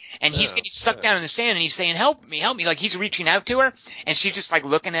 And he's getting sucked down in the sand, and he's saying, help me, help me. Like, he's reaching out to her, and she's just, like,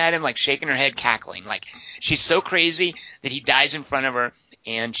 looking at him, like, shaking her head, cackling. Like, she's so crazy that he dies in front of her,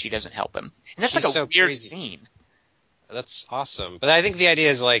 and she doesn't help him. And that's She's like a so weird crazy. scene. That's awesome. But I think the idea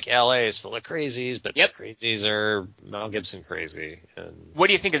is like L.A. is full of crazies, but Yep. the crazies are Mel Gibson crazy. And What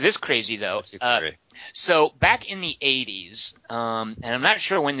do you think of this crazy, though? that's your theory. So back in the 80s, and I'm not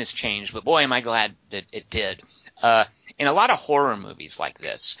sure when this changed, but boy, am I glad that it did. In a lot of horror movies like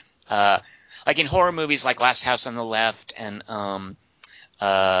this, like in horror movies like Last House on the Left and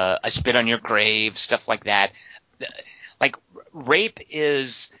I Spit on Your Grave, stuff like that, like rape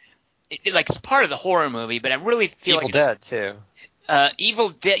is like it's part of the horror movie, but I really feel Evil like it's, Dead too. Evil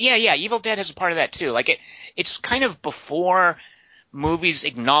Dead, yeah, Evil Dead has a part of that too. Like it's kind of before movies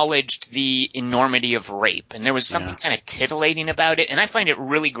acknowledged the enormity of rape, and there was something kind of titillating about it, and I find it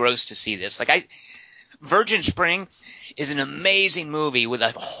really gross to see this. Like Virgin Spring is an amazing movie with a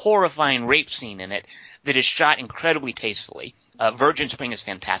horrifying rape scene in it that is shot incredibly tastefully. Virgin Spring is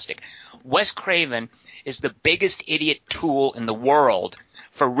fantastic. Wes Craven is the biggest idiot tool in the world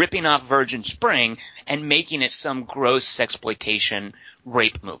for ripping off Virgin Spring and making it some gross sexploitation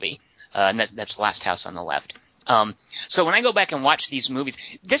rape movie. And that's Last House on the Left. So when I go back and watch these movies,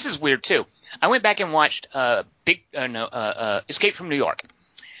 this is weird too. I went back and watched Escape from New York.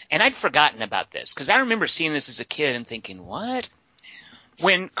 And I'd forgotten about this because I remember seeing this as a kid and thinking, what?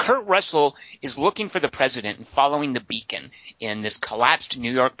 When Kurt Russell is looking for the president and following the beacon in this collapsed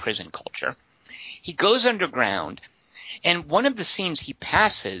New York prison culture, he goes underground, and one of the scenes he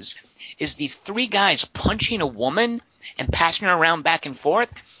passes is these three guys punching a woman and passing her around back and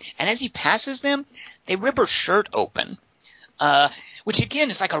forth, and as he passes them, they rip her shirt open, which again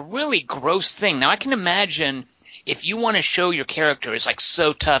is like a really gross thing. Now I can imagine if you want to show your character is like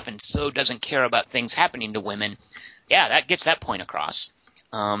so tough and so doesn't care about things happening to women, yeah, that gets that point across.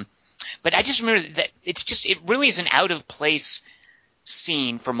 But I just remember that it really is an out of place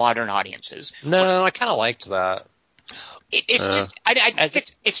scene for modern audiences. No, I kind of liked that.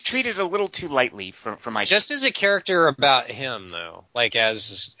 It's treated a little too lightly for my. Just as a character about him, though, like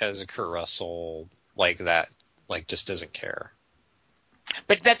as a Kurt Russell, like that, like just doesn't care.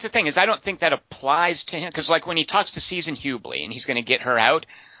 But that's the thing is I don't think that applies to him because like when he talks to Susan Hubley and he's going to get her out,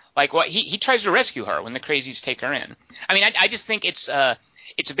 like what he tries to rescue her when the crazies take her in. I mean, I just think it's a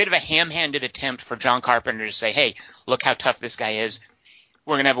bit of a ham-handed attempt for John Carpenter to say, hey, look how tough this guy is.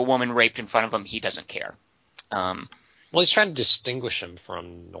 We're going to have a woman raped in front of him. He doesn't care. Well, he's trying to distinguish him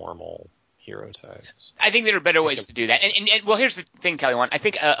from normal hero types. I think there are better ways to do that. And well, here's the thing, Kelly. I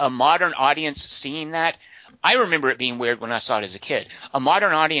think a modern audience seeing that, I remember it being weird when I saw it as a kid. A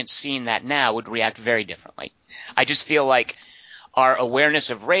modern audience seeing that now would react very differently. I just feel like our awareness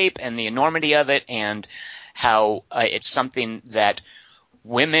of rape and the enormity of it and how it's something that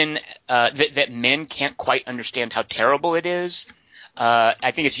women that men can't quite understand how terrible it is.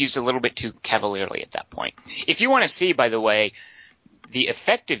 I think it's used a little bit too cavalierly at that point. If you want to see, by the way, the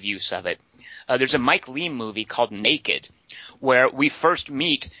effective use of it, there's a Mike Leigh movie called Naked, where we first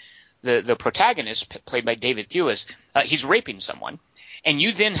meet the protagonist, played by David Thewlis. He's raping someone, and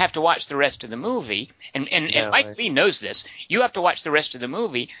you then have to watch the rest of the movie. And Mike Leigh knows this. You have to watch the rest of the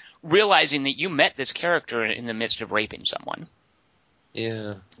movie, realizing that you met this character in the midst of raping someone.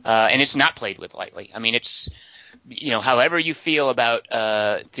 Yeah. And it's not played with lightly. I mean, it's, however you feel about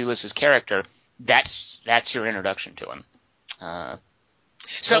Thewlis's character, that's your introduction to him.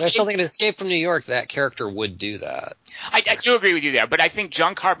 So I still think in Escape from New York, that character would do that. I do agree with you there, but I think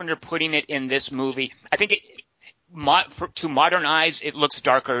John Carpenter putting it in this movie, I think to modern eyes, it looks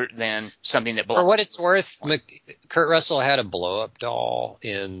darker than something that belongs. For what it's worth, Kurt Russell had a blow-up doll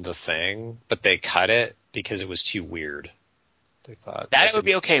in The Thing, but they cut it because it was too weird. They thought that I would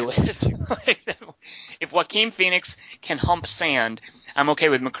be okay with. If Joaquin Phoenix can hump sand, I'm okay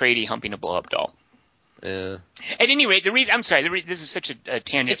with McCready humping a blow-up doll. Yeah. At any rate, this is such a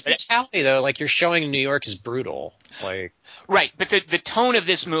tangent. It's brutality, though. Like, you're showing New York is brutal. Like, right, but the tone of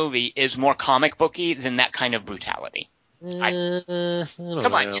this movie is more comic booky than that kind of brutality. I don't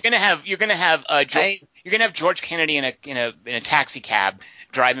Come know. on, you're gonna have George Kennedy in a taxi cab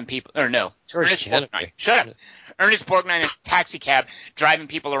driving people, or no, George Kennedy. Shut up. Ernest Borgnine in a taxi cab driving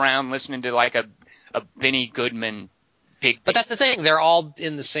people around, listening to like a Benny Goodman. But that's the thing; they're all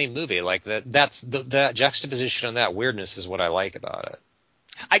in the same movie. Like that juxtaposition and that weirdness is what I like about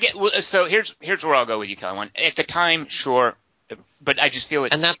it. So here's where I'll go with you, Kelly. At the time, sure, but I just feel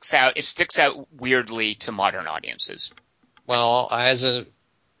it sticks out weirdly to modern audiences. Well, as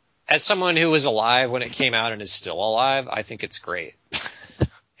someone who was alive when it came out and is still alive, I think it's great.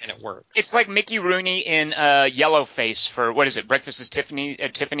 and it works. It's like Mickey Rooney in Yellowface for, what is it, Breakfast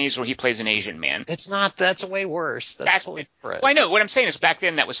at Tiffany's, where he plays an Asian man. It's not. That's way worse. That's totally different. Well, I know. What I'm saying is back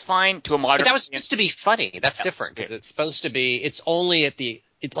then that was fine to a modern. But that was supposed to be funny. That's different because it's supposed to be. It's only at the.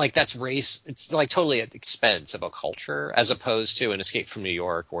 Like that's race. It's like totally at the expense of a culture, as opposed to an Escape from New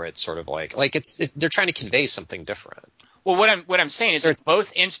York, where it's sort of like they're trying to convey something different. Well, what I'm saying is, in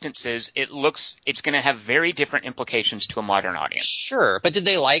both instances, it's going to have very different implications to a modern audience. Sure, but did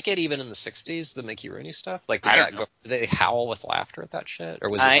they like it even in the '60s, the Mickey Rooney stuff? Like, did they howl with laughter at that shit,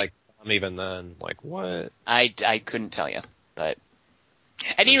 or was it like even then? Like, what? I couldn't tell you, but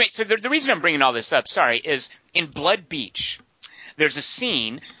at any rate, so the reason I'm bringing all this up, is in Blood Beach, there's a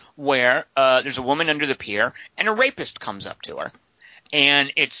scene where there's a woman under the pier, and a rapist comes up to her.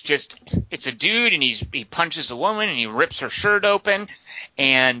 And it's a dude, and he punches a woman, and he rips her shirt open,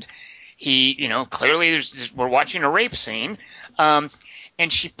 and he, clearly we're watching a rape scene, and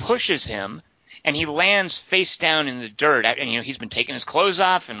she pushes him, and he lands face down in the dirt, and he's been taking his clothes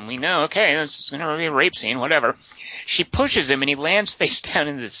off, and we know, okay, this is going to be a rape scene, whatever. She pushes him, and he lands face down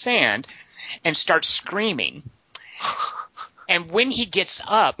in the sand, and starts screaming. And when he gets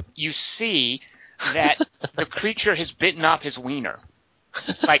up, you see that the creature has bitten off his wiener.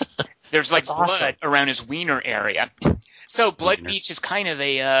 Like there's like blood around his wiener area. So Blood Beach is kind of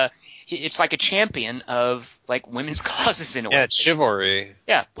it's like a champion of like women's causes in a way. Yeah, it's chivalry.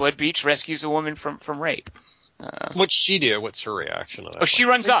 Yeah, Blood Beach rescues a woman from rape. What's she do? What's her reaction to that? She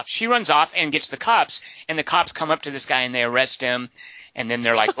runs off. She runs off and gets the cops, and the cops come up to this guy and they arrest him, and then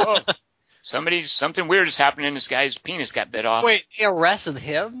they're like, "Whoa, something weird is happening. This guy's penis got bit off." Wait, they arrested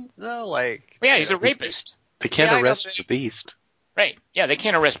him though? Like, yeah, he's a rapist. They can't arrest the beast. Right. Yeah, they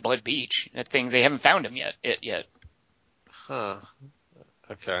can't arrest Blood Beach. That thing, they haven't found him yet. Huh.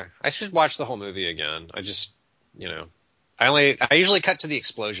 Okay. I should watch the whole movie again. I just, I usually cut to the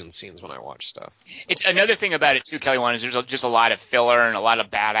explosion scenes when I watch stuff. It's another thing about it too, Kelly Wand, is there's just a lot of filler and a lot of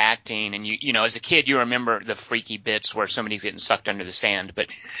bad acting, and you as a kid you remember the freaky bits where somebody's getting sucked under the sand, but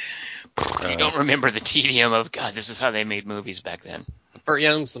you don't remember the tedium of, God, this is how they made movies back then. Burt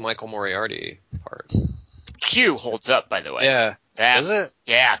Young's the Michael Moriarty part. Q holds up, by the way. Yeah. Does it?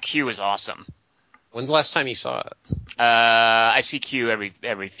 Yeah, Q is awesome. When's the last time you saw it? I see Q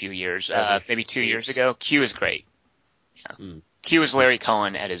every few years. Maybe 2 years ago. Q is great. Yeah. Q is Larry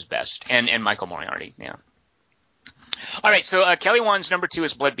Cohen at his best, and Michael Moriarty. Yeah. All right, so Kelly Wand's number 2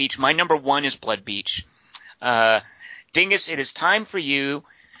 is Blood Beach. My number 1 is Blood Beach. Dingus, it is time for you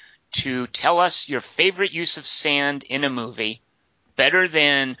to tell us your favorite use of sand in a movie. Better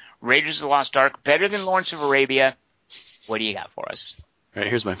than Raiders of the Lost Ark, better than Lawrence of Arabia. What do you got for us? All right,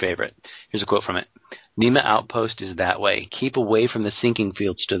 here's my favorite. Here's a quote from it. Nema Outpost is that way. Keep away from the sinking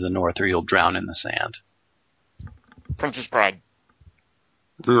fields to the north or you'll drown in the sand. Princess Bride.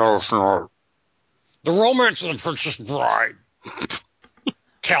 The Romance of the Princess Bride.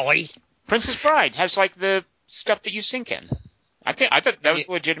 Kelly. Princess Bride has like the stuff that you sink in. I thought that was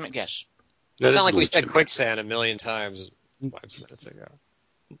a legitimate guess. It's not like we said quicksand a million times 5 minutes ago.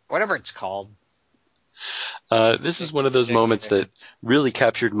 Whatever it's called. This is one of those moments that really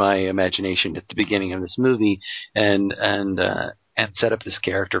captured my imagination at the beginning of this movie and set up this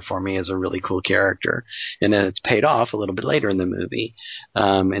character for me as a really cool character. And then it's paid off a little bit later in the movie.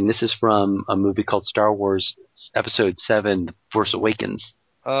 And this is from a movie called Star Wars Episode 7, The Force Awakens.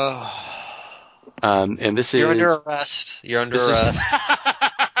 And this is... You're under arrest. You're under arrest.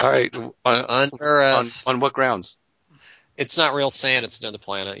 All right. Under arrest. On what grounds? It's not real sand. It's another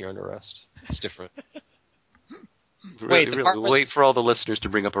planet. You're under arrest. It's different. Wait for all the listeners to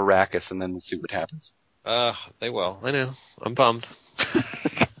bring up Arrakis, and then we'll see what happens. They will. I know. I'm bummed.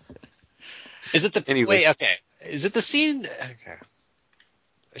 Is it the... Anyway. Wait, okay. Is it the scene... Okay.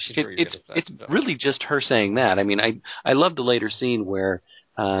 I should hear you It's really just her saying that. I mean, I love the later scene where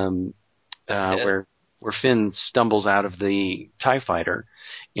Finn stumbles out of the TIE fighter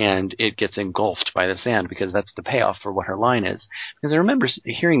and it gets engulfed by the sand, because that's the payoff for what her line is. Because I remember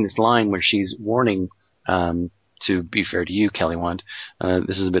hearing this line where she's warning, to be fair to you, Kelly Wand,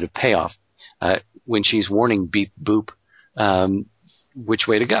 this is a bit of payoff, when she's warning Beep Boop which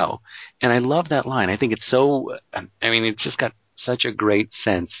way to go. And I love that line. I think it's so, it's just got such a great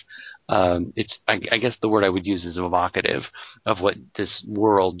sense. I guess the word I would use is evocative of what this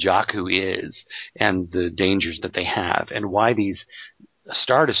world Jakku is and the dangers that they have and why these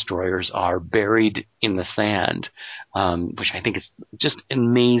Star Destroyers are buried in the sand, which I think is just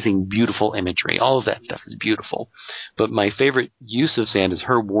amazing, beautiful imagery. All of that stuff is beautiful. But my favorite use of sand is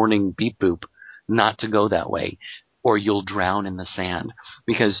her warning Beep Boop not to go that way or you'll drown in the sand.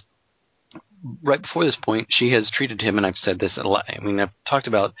 Because right before this point, she has treated him, and I've said this a lot. I mean, I've talked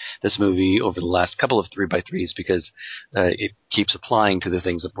about this movie over the last couple of 3x3s because it keeps applying to the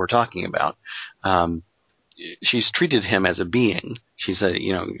things that we're talking about. She's treated him as a being. She said,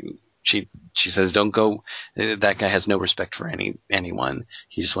 she says, don't go. That guy has no respect for anyone.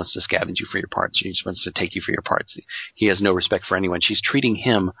 He just wants to scavenge you for your parts. He just wants to take you for your parts. He has no respect for anyone. She's treating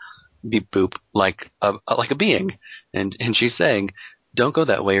him, beep boop, like a being, and she's saying, don't go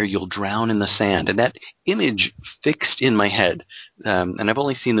that way or you'll drown in the sand. And that image fixed in my head. And I've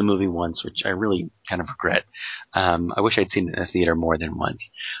only seen the movie once, which I really kind of regret. I wish I'd seen it in the theater more than once.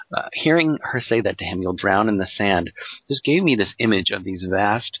 Hearing her say that to him, you'll drown in the sand, just gave me this image of these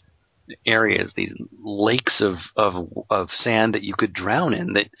vast areas, these lakes of sand that you could drown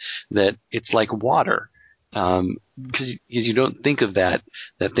in, that it's like water. Because you don't think of that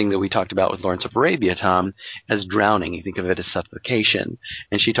thing that we talked about with Lawrence of Arabia, Tom, as drowning. You think of it as suffocation.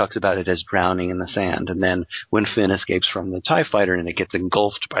 And she talks about it as drowning in the sand. And then when Finn escapes from the TIE fighter and it gets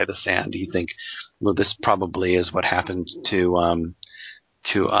engulfed by the sand, you think, well, this probably is what happened to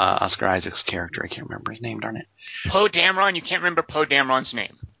Oscar Isaac's character. I can't remember his name, darn it. Poe Dameron? You can't remember Poe Dameron's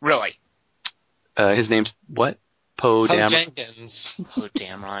name? Really? His name's what? Poe Jenkins. Poe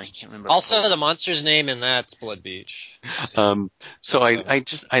Dameron. I can't remember. Also, the monster's name in that's Blood Beach. So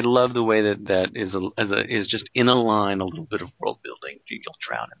I love the way that is just in a line, a little bit of world building. You'll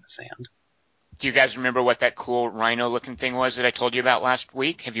drown in the sand. Do you guys remember what that cool rhino-looking thing was that I told you about last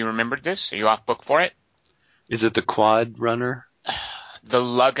week? Have you remembered this? Are you off book for it? Is it the quad runner? The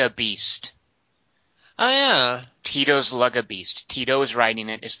Lugga Beast. Oh, yeah. Tito's Lugga Beast. Tito is riding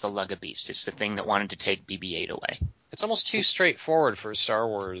it. It's the Lugga Beast. It's the thing that wanted to take BB-8 away. It's almost too straightforward for a Star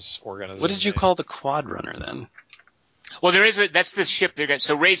Wars organization. What did you call the quad runner then? Well, that's the ship they're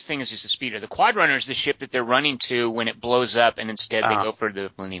so Ray's thing is just a speeder. The quad runner is the ship that they're running to when it blows up, and instead they go for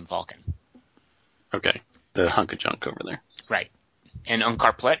the Millennium Falcon. Okay. The hunk of junk over there. Right. And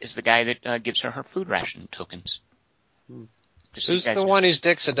Unkar Plutt is the guy that gives her food ration tokens. Who's the one whose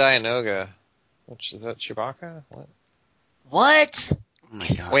dick's a Dianoga? Which is that Chewbacca? What? Oh my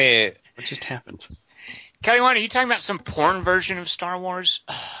god. Wait. What just happened? Kelly Wand, are you talking about some porn version of Star Wars?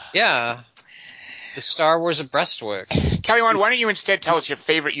 Yeah. The Star Wars of Brestwick. Kelly Wand, why don't you instead tell us your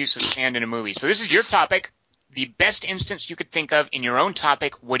favorite use of sand in a movie? So this is your topic. The best instance you could think of in your own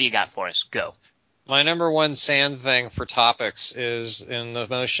topic. What do you got for us? Go. My number one sand thing for topics is in the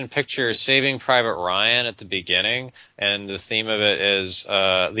motion picture Saving Private Ryan at the beginning, and the theme of it is the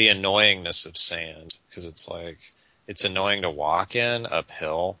annoyingness of sand, because it's annoying to walk in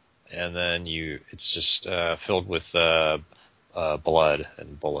uphill, and then it's just filled with blood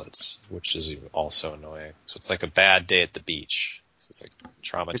and bullets, which is also annoying. So it's like a bad day at the beach. So it's like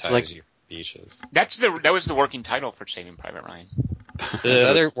traumatize you from beaches. That was the working title for Saving Private Ryan. The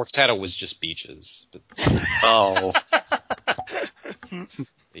other work title was just Beaches. But Oh.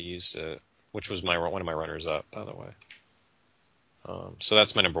 they used it, which was one of my runners-up, by the way. So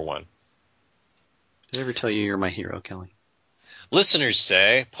that's my number one. Did I ever tell you you're my hero, Kelly? Listeners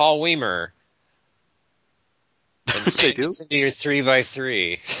say Paul Weimer. And They do? into your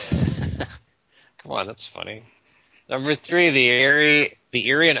 3x3. Come on, that's funny. Number 3, the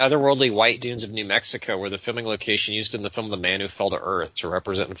eerie and otherworldly white dunes of New Mexico were the filming location used in the film The Man Who Fell to Earth to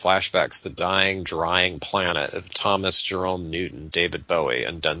represent in flashbacks the dying, drying planet of Thomas Jerome Newton, David Bowie,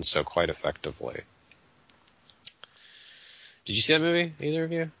 and done so quite effectively. Did you see that movie, either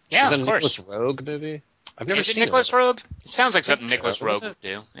of you? Yeah, Is that of a course. Nicholas Roeg movie? I've never seen it. Nicholas Roeg? It sounds like something so, Nicholas isn't Roeg would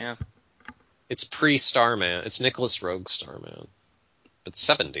do. Yeah. It's pre-Starman. It's Nicholas Roeg Starman. It's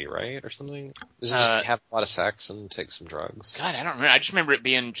 70, right, or something? Does it just have a lot of sex and take some drugs? God, I don't remember. I just remember it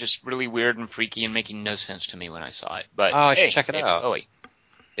being just really weird and freaky and making no sense to me when I saw it. But I should check it out. Bowie.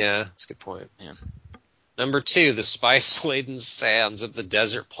 Yeah, that's a good point. Yeah. Number 2, the spice-laden sands of the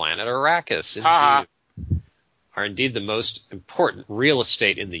desert planet Arrakis, are indeed the most important real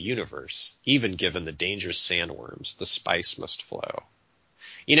estate in the universe. Even given the dangerous sandworms, the spice must flow.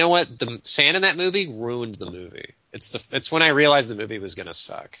 You know what? The sand in that movie ruined the movie. It's when I realized the movie was going to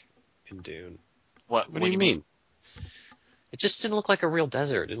suck in Dune. What do you mean? It just didn't look like a real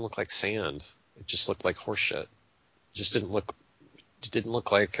desert. It didn't look like sand. It just looked like horseshit. It just didn't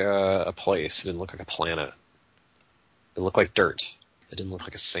look like a place. It didn't look like a planet. It looked like dirt. It didn't look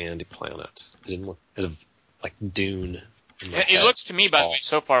like a sandy planet. It didn't look like Dune. It looks to me, by the way,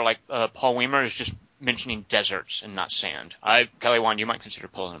 so far like Paul Weimer is just mentioning deserts and not sand. Kelly Wand, you might consider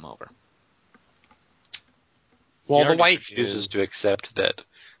pulling him over. Well, the white refuses to accept that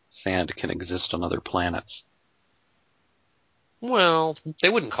sand can exist on other planets. Well, they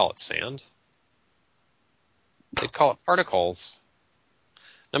wouldn't call it sand. They'd call it particles.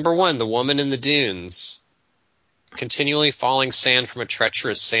 Number 1, the woman in the dunes. Continually falling sand from a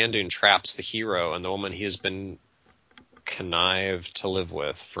treacherous sand dune traps the hero and the woman he has been connived to live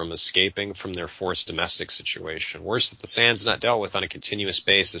with from escaping from their forced domestic situation. Worse, if the sand's not dealt with on a continuous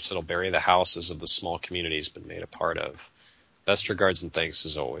basis, it'll bury the houses of the small community he's been made a part of. Best regards and thanks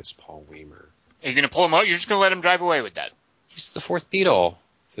as always, Paul Weimer. Are you going to pull him out? You're just going to let him drive away with that? He's the fourth Beatle.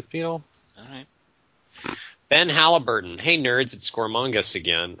 Fifth Beatle? All right. Ben Halliburton. Hey nerds, it's Scormungus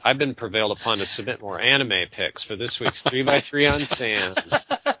again. I've been prevailed upon to submit more anime picks for this week's 3x3 on sand.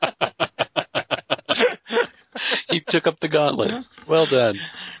 You took up the gauntlet. Well done.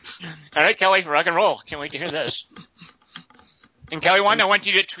 All right, Kelly, rock and roll. Can't wait to hear this. And Kelly, I want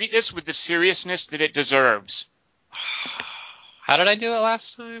you to treat this with the seriousness that it deserves. How did I do it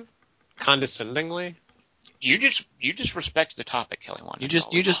last time? Condescendingly? You just respect the topic, Kelly. You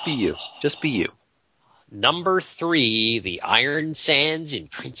just be you. Just be you. Number 3, the Iron Sands in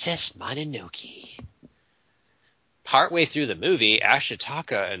Princess Mononoke. Partway through the movie,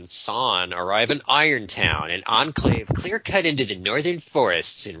 Ashitaka and San arrive in Irontown, an enclave clear-cut into the northern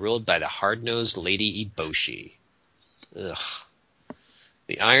forests and ruled by the hard-nosed Lady Eboshi. Ugh.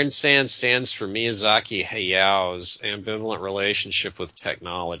 The Iron Sand stands for Miyazaki Hayao's ambivalent relationship with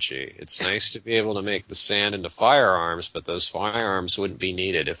technology. It's nice to be able to make the sand into firearms, but those firearms wouldn't be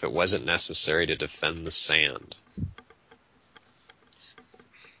needed if it wasn't necessary to defend the sand.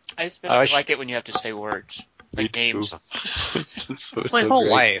 I especially like it when you have to say words. Like names. It's my whole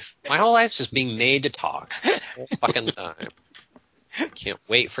life. My whole life's just being made to talk. The whole fucking time. Can't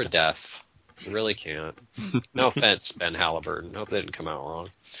wait for death. Really can't. No offense, Ben Halliburton. Hope that didn't come out wrong.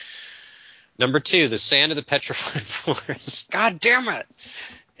 Number 2, the sand of the petrified forest. God damn it!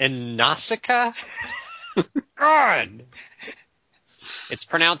 And Nausicaa? God! It's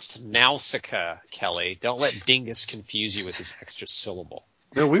pronounced Nausicaa, Kelly. Don't let Dingus confuse you with his extra syllable.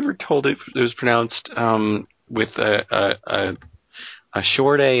 No, we were told it was pronounced with a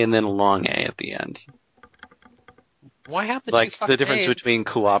short A and then a long A at the end. Why have the like two fucking the difference A's? between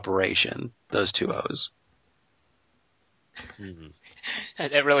cooperation, those two O's.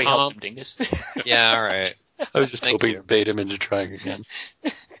 That really helped him, Dingus. Yeah, all right. I was just hoping to bait him into trying again.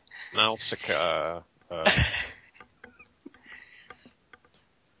 Nausicaa.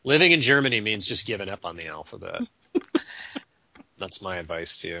 Living in Germany means just giving up on the alphabet. That's my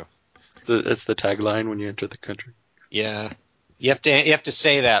advice to you. That's the tagline when you enter the country. Yeah. You have to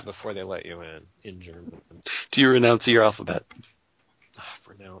say that before they let you in German. Do you renounce your alphabet? I've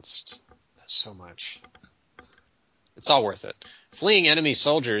renounced so much. It's all worth it. Fleeing enemy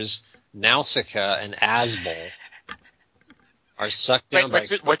soldiers, Nausicaa and Asbel are sucked down by...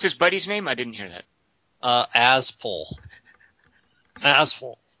 What's his buddy's name? I didn't hear that. Aspel.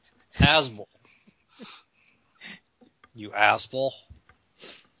 You Aspel?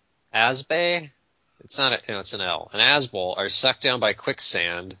 Asbay? It's not it's an L. And Asbel are sucked down by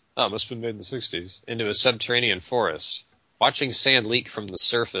quicksand. Oh, it must have been made in the 60s. Into a subterranean forest. Watching sand leak from the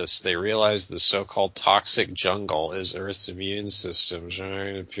surface, they realize the so-called toxic jungle is Earth's immune system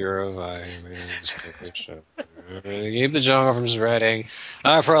trying to purify humanity's population. Keep the jungle from spreading,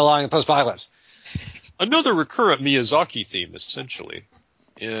 prolonging the post-apocalypse. Another recurrent Miyazaki theme, essentially.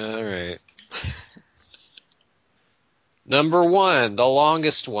 Yeah, all right. Number 1, the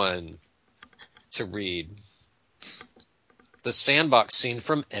longest one to read. The sandbox scene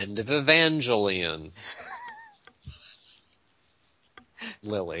from End of Evangelion.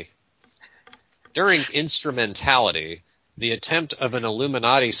 Lily. During Instrumentality, the attempt of an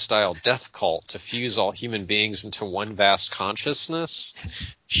Illuminati-style death cult to fuse all human beings into one vast consciousness,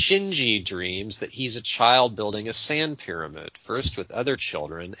 Shinji dreams that he's a child building a sand pyramid, first with other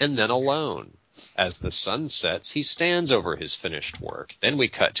children and then alone. As the sun sets, he stands over his finished work. Then we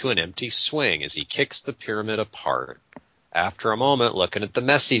cut to an empty swing as he kicks the pyramid apart. After a moment, looking at the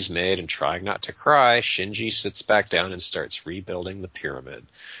mess he's made and trying not to cry, Shinji sits back down and starts rebuilding the pyramid.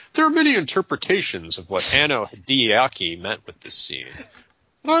 There are many interpretations of what Anno Hideaki meant with this scene.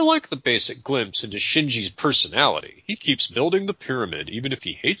 But I like the basic glimpse into Shinji's personality. He keeps building the pyramid even if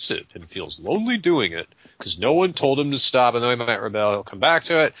he hates it and feels lonely doing it, because no one told him to stop, and though he might rebel, he'll come back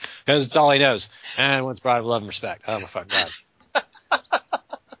to it, because it's all he knows. And once brought of love and respect. Oh my fucking God.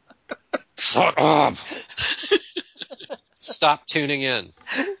 Shut up! Stop tuning in.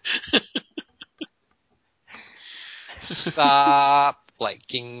 Stop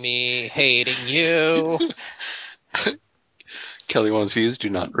liking me, hating you. Kelly Wong's views do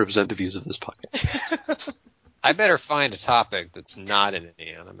not represent the views of this podcast. I better find a topic that's not in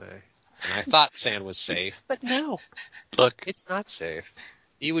any anime. And I thought sand was safe, but no. Look, it's not safe.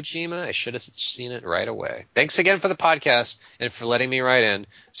 Iwo Jima, I should have seen it right away. Thanks again for the podcast and for letting me write in.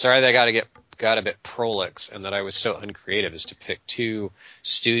 Sorry that I got a bit prolix and that I was so uncreative as to pick 2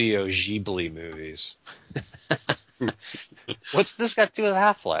 Studio Ghibli movies. What's this got to do with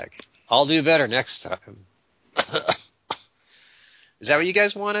Half-Leg? I'll do better next time. Is that what you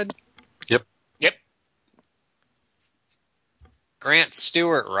guys wanted? Yep. Yep. Grant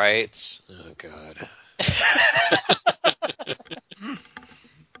Stewart writes, oh God.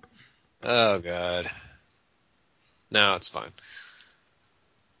 Oh God. No, it's fine.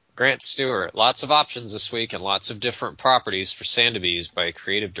 Grant Stewart, lots of options this week and lots of different properties for Sand to be used by a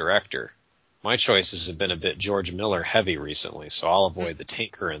creative director. My choices have been a bit George Miller heavy recently, so I'll avoid the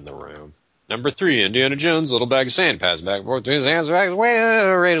tinker in the room. Number 3, Indiana Jones, little bag of sand, pass back and forth between his hands,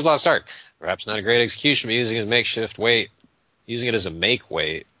 Raiders Lost Ark. Perhaps not a great execution, but using it as makeshift weight. Using it as a make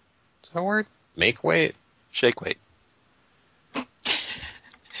weight. Is that a word? Make weight? Shake weight.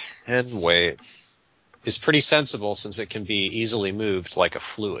 And weight. Is pretty sensible since it can be easily moved like a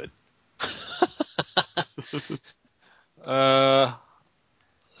fluid. That's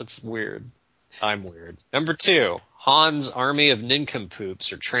weird. I'm weird. Number 2, Han's army of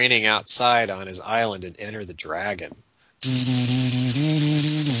nincompoops are training outside on his island and Enter the Dragon.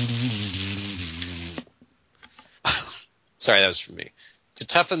 Sorry, that was from me. To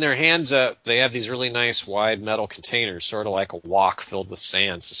toughen their hands up, they have these really nice wide metal containers, sort of like a wok filled with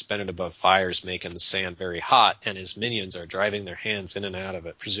sand, suspended above fires, making the sand very hot, and his minions are driving their hands in and out of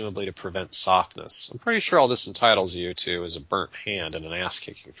it, presumably to prevent softness. I'm pretty sure all this entitles you to is a burnt hand and an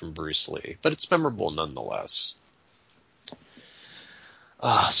ass-kicking from Bruce Lee, but it's memorable nonetheless.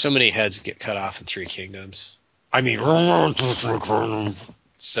 So many heads get cut off in Three Kingdoms. I mean, it's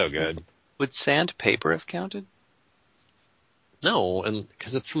so good. Would sandpaper have counted? No, and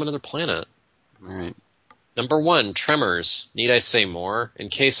because it's from another planet. All right. Number 1, Tremors. Need I say more? In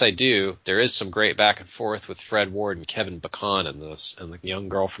case I do, there is some great back and forth with Fred Ward and Kevin Bacon in this, and the young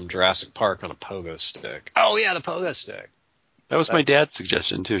girl from Jurassic Park on a pogo stick. Oh yeah, the pogo stick. That was my dad's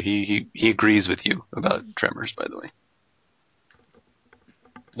suggestion too. He agrees with you about Tremors, by the way.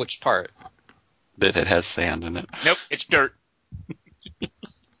 Which part? That it has sand in it. Nope, it's dirt.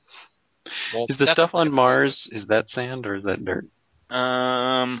 Well, Is the stuff on Mars, is that sand or is that dirt?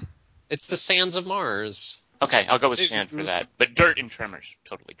 It's the sands of Mars. Okay, I'll go with sand for that. But dirt in Tremors,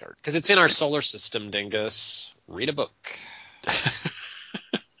 totally dirt. Because it's in our solar system, dingus. Read a book.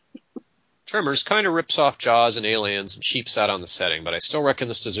 Tremors kind of rips off Jaws and Aliens and cheaps out on the setting, but I still reckon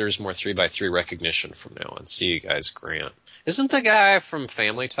this deserves more 3x3 recognition from now on. See you guys, Grant. Isn't the guy from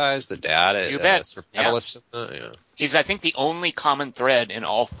Family Ties the dad? You bet. Survivalist? Yeah. He's, I think, the only common thread in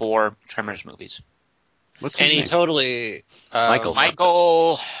all 4 Tremors movies. What's his And he name? totally...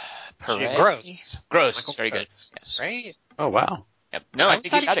 Michael Perez? Gross. Gross. Very good. Gross. Yes. Right? Oh, wow. Yep. No, I I think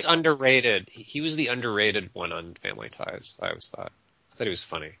thought you he got was it. underrated. He was the underrated one on Family Ties, I always thought. I thought he was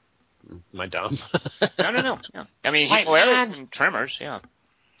funny. Am I dumb? No. Yeah. I mean, he's White hilarious man. in Tremors, yeah.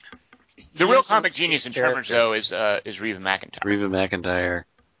 The real comic genius in Tremors, though, is Reba McEntire. Reba McEntire.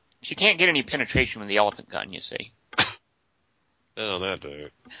 She can't get any penetration with the elephant gun, you see. Oh, that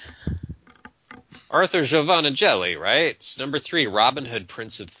dude. Arthur Giovannigelli, right? Number 3, Robin Hood,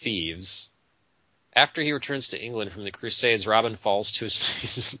 Prince of Thieves. After he returns to England from the Crusades, Robin falls to his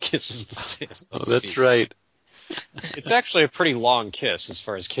knees and kisses the sand. Oh, that's right. It's actually a pretty long kiss as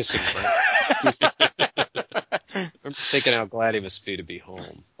far as kissing goes. I'm thinking how glad he must be to be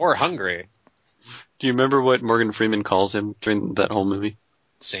home. Or hungry. Do you remember what Morgan Freeman calls him during that whole movie?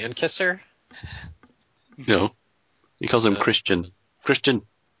 Sand kisser? No. He calls him Christian. Christian.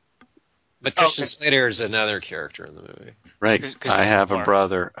 But Christian Slater is another character in the movie. Right. 'Cause I he's have more. a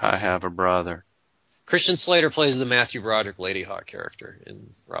brother. I have a brother. Christian Slater plays the Matthew Broderick Ladyhawke character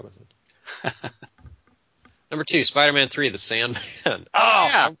in Robin Hood. Number 2, Spider-Man 3, The Sandman. Oh,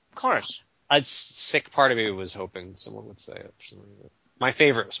 yeah, of course. A sick part of me was hoping someone would say it for some reason. My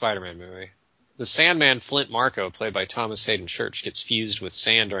favorite Spider-Man movie. The Sandman, Flint Marko, played by Thomas Hayden Church, gets fused with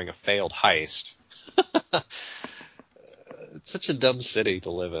sand during a failed heist. It's such a dumb city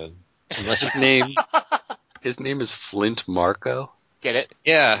to live in. Unless His name is Flint Marko? Get it?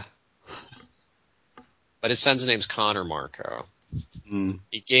 Yeah. But his son's name's Connor Marko.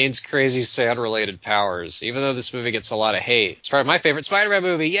 He gains crazy sand-related powers, even though this movie gets a lot of hate. It's probably my favorite Spider-Man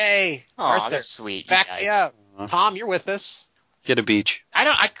movie. Yay! Oh, Arthur, that's sweet. back you me guys. up. Tom, you're with us. Get a beach.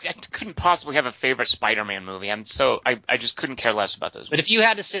 I couldn't possibly have a favorite Spider-Man movie. I just couldn't care less about those. But if you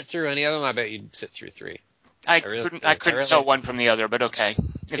had to sit through any of them, I bet you'd sit through 3. I couldn't tell one from the other, but okay.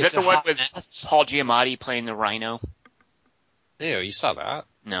 Is that the one with Paul Giamatti playing the Rhino? Ew, you saw that.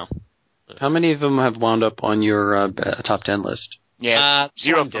 No. How many of them have wound up on your top 10 list? Yeah, it's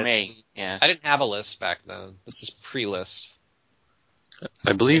zero someone for did. me. Yeah. I didn't have a list back then. This is pre-list.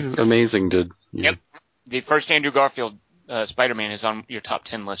 I believe Amazing did. Yeah. Yep. The first Andrew Garfield Spider-Man is on your top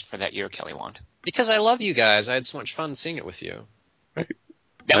 10 list for that year, Kelly Wand. Because I love you guys. I had so much fun seeing it with you.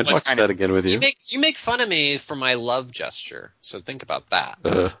 That I'd was watch kind that of again with you. You make fun of me for my love gesture, so think about that.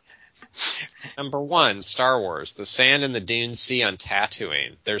 Number 1, Star Wars. The sand in the dune sea on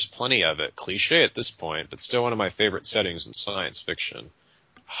Tatooine. There's plenty of it. Cliche at this point, but still one of my favorite settings in science fiction.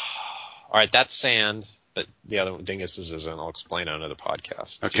 All right, that's sand, but the other one, Dingus's isn't. I'll explain on another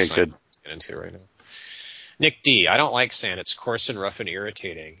podcast. It's Okay, too good. science to get into right now. Nick D. I don't like sand. It's coarse and rough and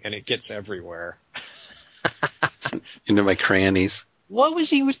irritating, and it gets everywhere. Into my crannies. What was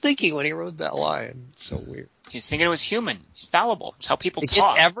he thinking when he wrote that line? It's so weird. He's thinking it was human. He's fallible. It's how people It talk.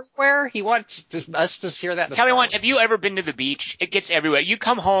 gets everywhere? He wants us to hear that. Kelly Wand, have you ever been to the beach? It gets everywhere. You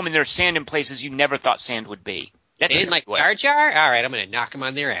come home and there's sand in places you never thought sand would be. That's in my car jar? All right, I'm going to knock him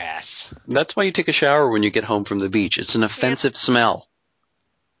on their ass. That's why you take a shower when you get home from the beach. It's an offensive smell.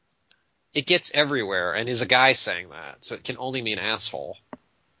 It gets everywhere, and is a guy saying that, so it can only mean asshole.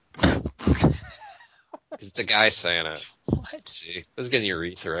 Because it's a guy saying it. What? See, this is getting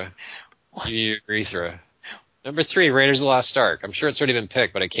urethra. Urethra. Number 3, Raiders of the Lost Ark. I'm sure it's already been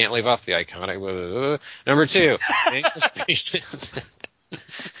picked, but I can't leave off the iconic. Number 2, English Patient.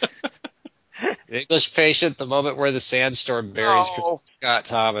 English Patient, the moment where the sandstorm buries Scott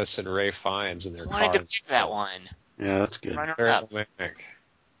Thomas and Ray Fiennes in their car. I wanted to pick that one. Yeah, that's good. Runner up.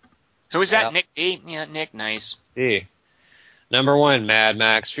 Who was that? Nick D? Yeah, Nick, nice. D. Number 1, Mad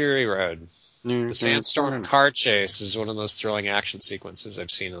Max Fury Road. The sandstorm car chase is one of the most thrilling action sequences I've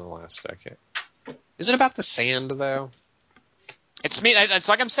seen in the last decade. Is it about the sand, though? It's me. It's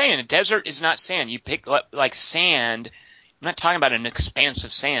like I'm saying. A desert is not sand. You pick like sand. I'm not talking about an expanse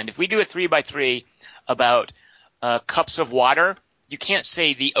of sand. If we do a 3x3 about cups of water, you can't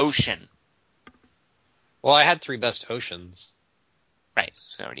say the ocean. Well, I had 3 best oceans. Right.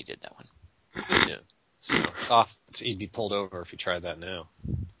 So I already did that one. Yeah. So it's off. You'd be pulled over if you tried that now.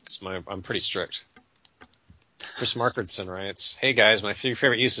 I'm pretty strict. Chris Markardson writes, "Hey guys, my 3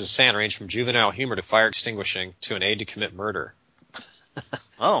 favorite uses of sand range from juvenile humor to fire extinguishing to an aid to commit murder."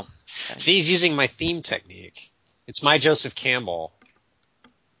 Oh. Okay. See, he's using my theme technique. It's my Joseph Campbell.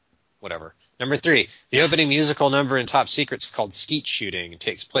 Whatever. Number 3, the opening musical number in Top Secret's called Skeet Shooting. It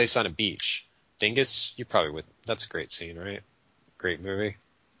takes place on a beach. Dingus, you probably would. That's a great scene, right? Great movie.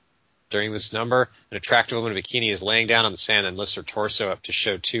 During this number, an attractive woman in a bikini is laying down on the sand and lifts her torso up to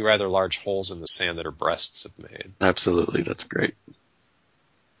show 2 rather large holes in the sand that her breasts have made. Absolutely, that's great.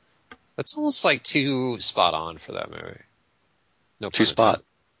 That's almost like too spot on for that movie. No pun Too spot.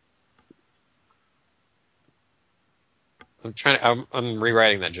 I'm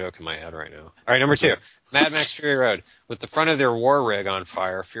rewriting that joke in my head right now. All right, number 2, Mad Max Fury Road. With the front of their war rig on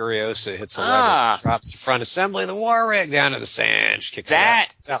fire, Furiosa hits a lever, drops the front assembly of the war rig down to the sand. She kicks it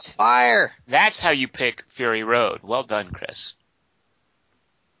out. It's on fire. That's how you pick Fury Road. Well done, Chris.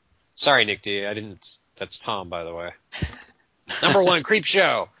 Sorry, Nick D. I didn't. That's Tom, by the way. Number 1, Creep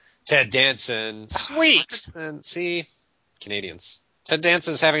Show. Ted Danson. Sweet. See, Canadians. Ted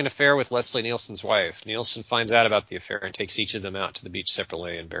Danson's having an affair with Leslie Nielsen's wife. Nielsen finds out about the affair and takes each of them out to the beach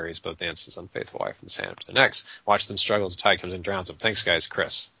separately and buries both Danson's unfaithful wife in the sand up to the necks. Watch them struggle as the tide comes and drowns them. Thanks, guys.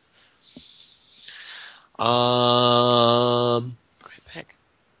 Chris. Great pick.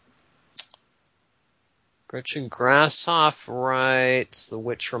 Gretchen Grasshoff writes, the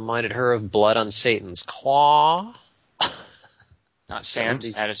witch reminded her of blood on Satan's claw. Not sand.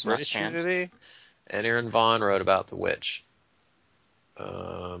 That is not British sand. movie. And Aaron Vaughn wrote about the witch.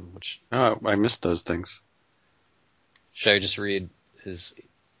 I missed those things. Should I just read his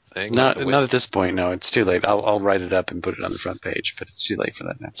thing? Not at this point. No, it's too late. I'll write it up and put it on the front page, but it's too late for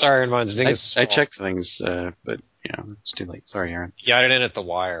that now. Sorry, Aaron Vaughn's I checked things, but it's too late. Sorry, Aaron. You got it in at the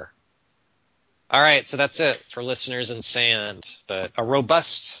wire. All right, so that's it for listeners in sand. But a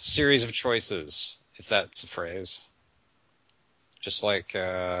robust series of choices, if that's a phrase. Just like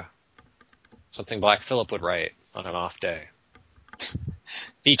something Black Phillip would write on an off day.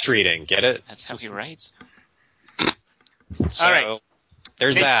 Beach reading, get it? That's how he writes. So, all right.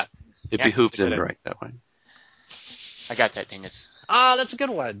 There's that. It behooves him to write that way. I got that, Dingus. Ah, that's a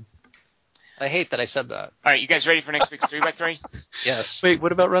good one. I hate that I said that. All right, you guys ready for next week's 3x3? Yes. Wait,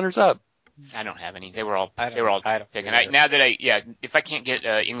 what about runners up? I don't have any. They were all picking. either. Now that if I can't get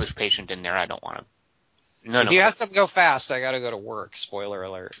English Patient in there, I don't want to. No, if you have something go fast, I got to go to work. Spoiler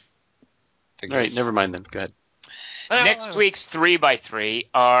alert. All right, never mind then. Go ahead. Next week's 3x3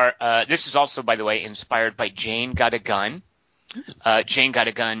 are, this is also, by the way, inspired by Jane Got a Gun. Jane Got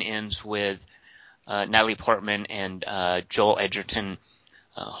a Gun ends with Natalie Portman and Joel Edgerton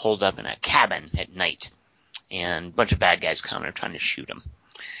holed up in a cabin at night, and a bunch of bad guys come and are trying to shoot them.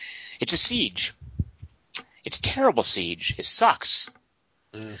 It's a siege. It's a terrible siege. It sucks.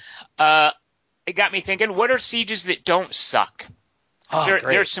 It got me thinking, what are sieges that don't suck?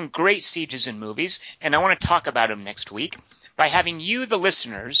 There's some great sieges in movies, and I want to talk about them next week by having you, the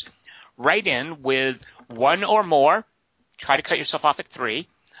listeners, write in with one or more, try to cut yourself off at 3,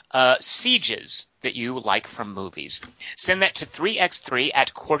 sieges that you like from movies. Send that to 3x3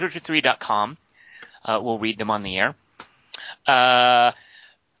 at quarterto3.com. We'll read them on the air.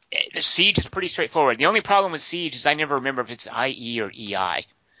 Siege is pretty straightforward. The only problem with siege is I never remember if it's I-E or E-I.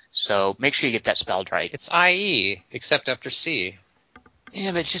 So make sure you get that spelled right. It's I-E, except after C.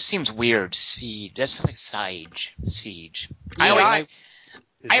 Yeah, but it just seems weird. Siege. That's like siege. Siege. Yeah, I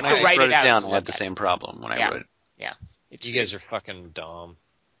have to write it out. Down, to I look had the at same problem when I wrote it. Yeah. You guys are fucking dumb.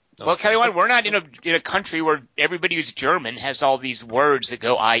 No Well, Kelly, offense. we're not in a country where everybody who's German has all these words that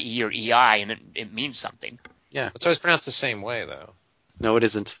go I-E or E-I, and it means something. Yeah. It's always pronounced the same way, though. No, it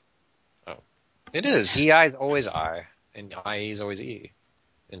isn't. Oh. It is. E-I is always I, and I-E is always E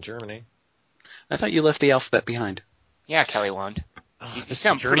in Germany. I thought you left the alphabet behind. Yeah, Kelly Wand. You This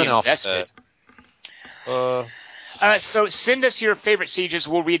sound pretty German invested. alphabet. So send us your favorite sieges.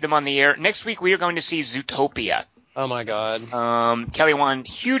 We'll read them on the air. Next week, we are going to see Zootopia. Oh my god. Kelly Wand,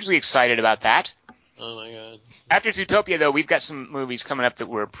 hugely excited about that. Oh my god. After Zootopia, though, we've got some movies coming up that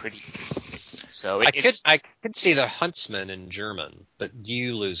were pretty good. So I could see The Huntsman in German, but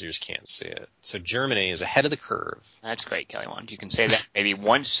you losers can't see it. So Germany is ahead of the curve. That's great, Kelly Wand. You can say that maybe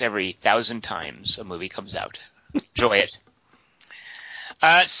once every 1,000 times a movie comes out. Enjoy it.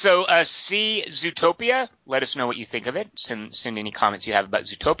 See Zootopia. Let us know what you think of it. Send any comments you have about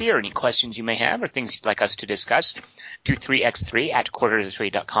Zootopia or any questions you may have or things you'd like us to discuss to 3x3 at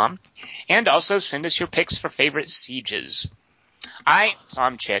quarterto3.com. And also send us your picks for favorite sieges.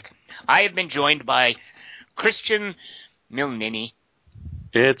 Tom Chick, I have been joined by Christian Milnini.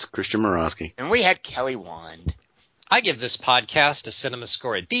 It's Christian Morosky. And we had Kelly Wand. I give this podcast a cinema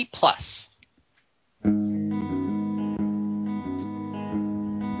score a D+.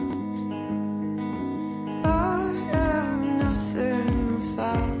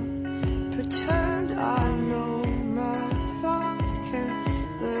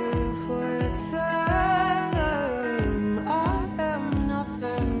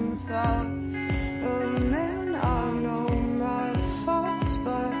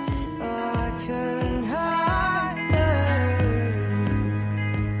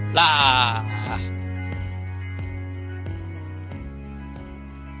 La.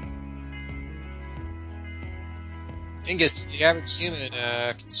 Dingus, the average human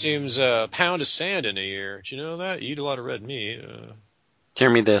consumes a pound of sand in a year. Did you know that? You eat a lot of red meat. Hear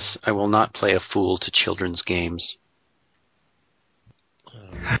me this, I will not play a fool to children's games.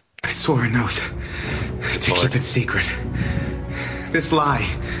 I swore an oath to keep it secret. This lie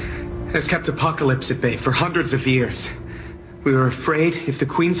has kept Apocalypse at bay for hundreds of years. We were afraid if the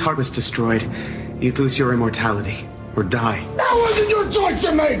Queen's heart was destroyed, you'd lose your immortality or die. That wasn't your choice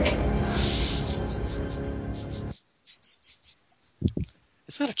to make!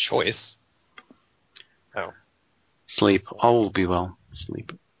 It's not a choice. Oh. Sleep. All will be well.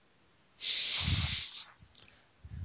 Sleep.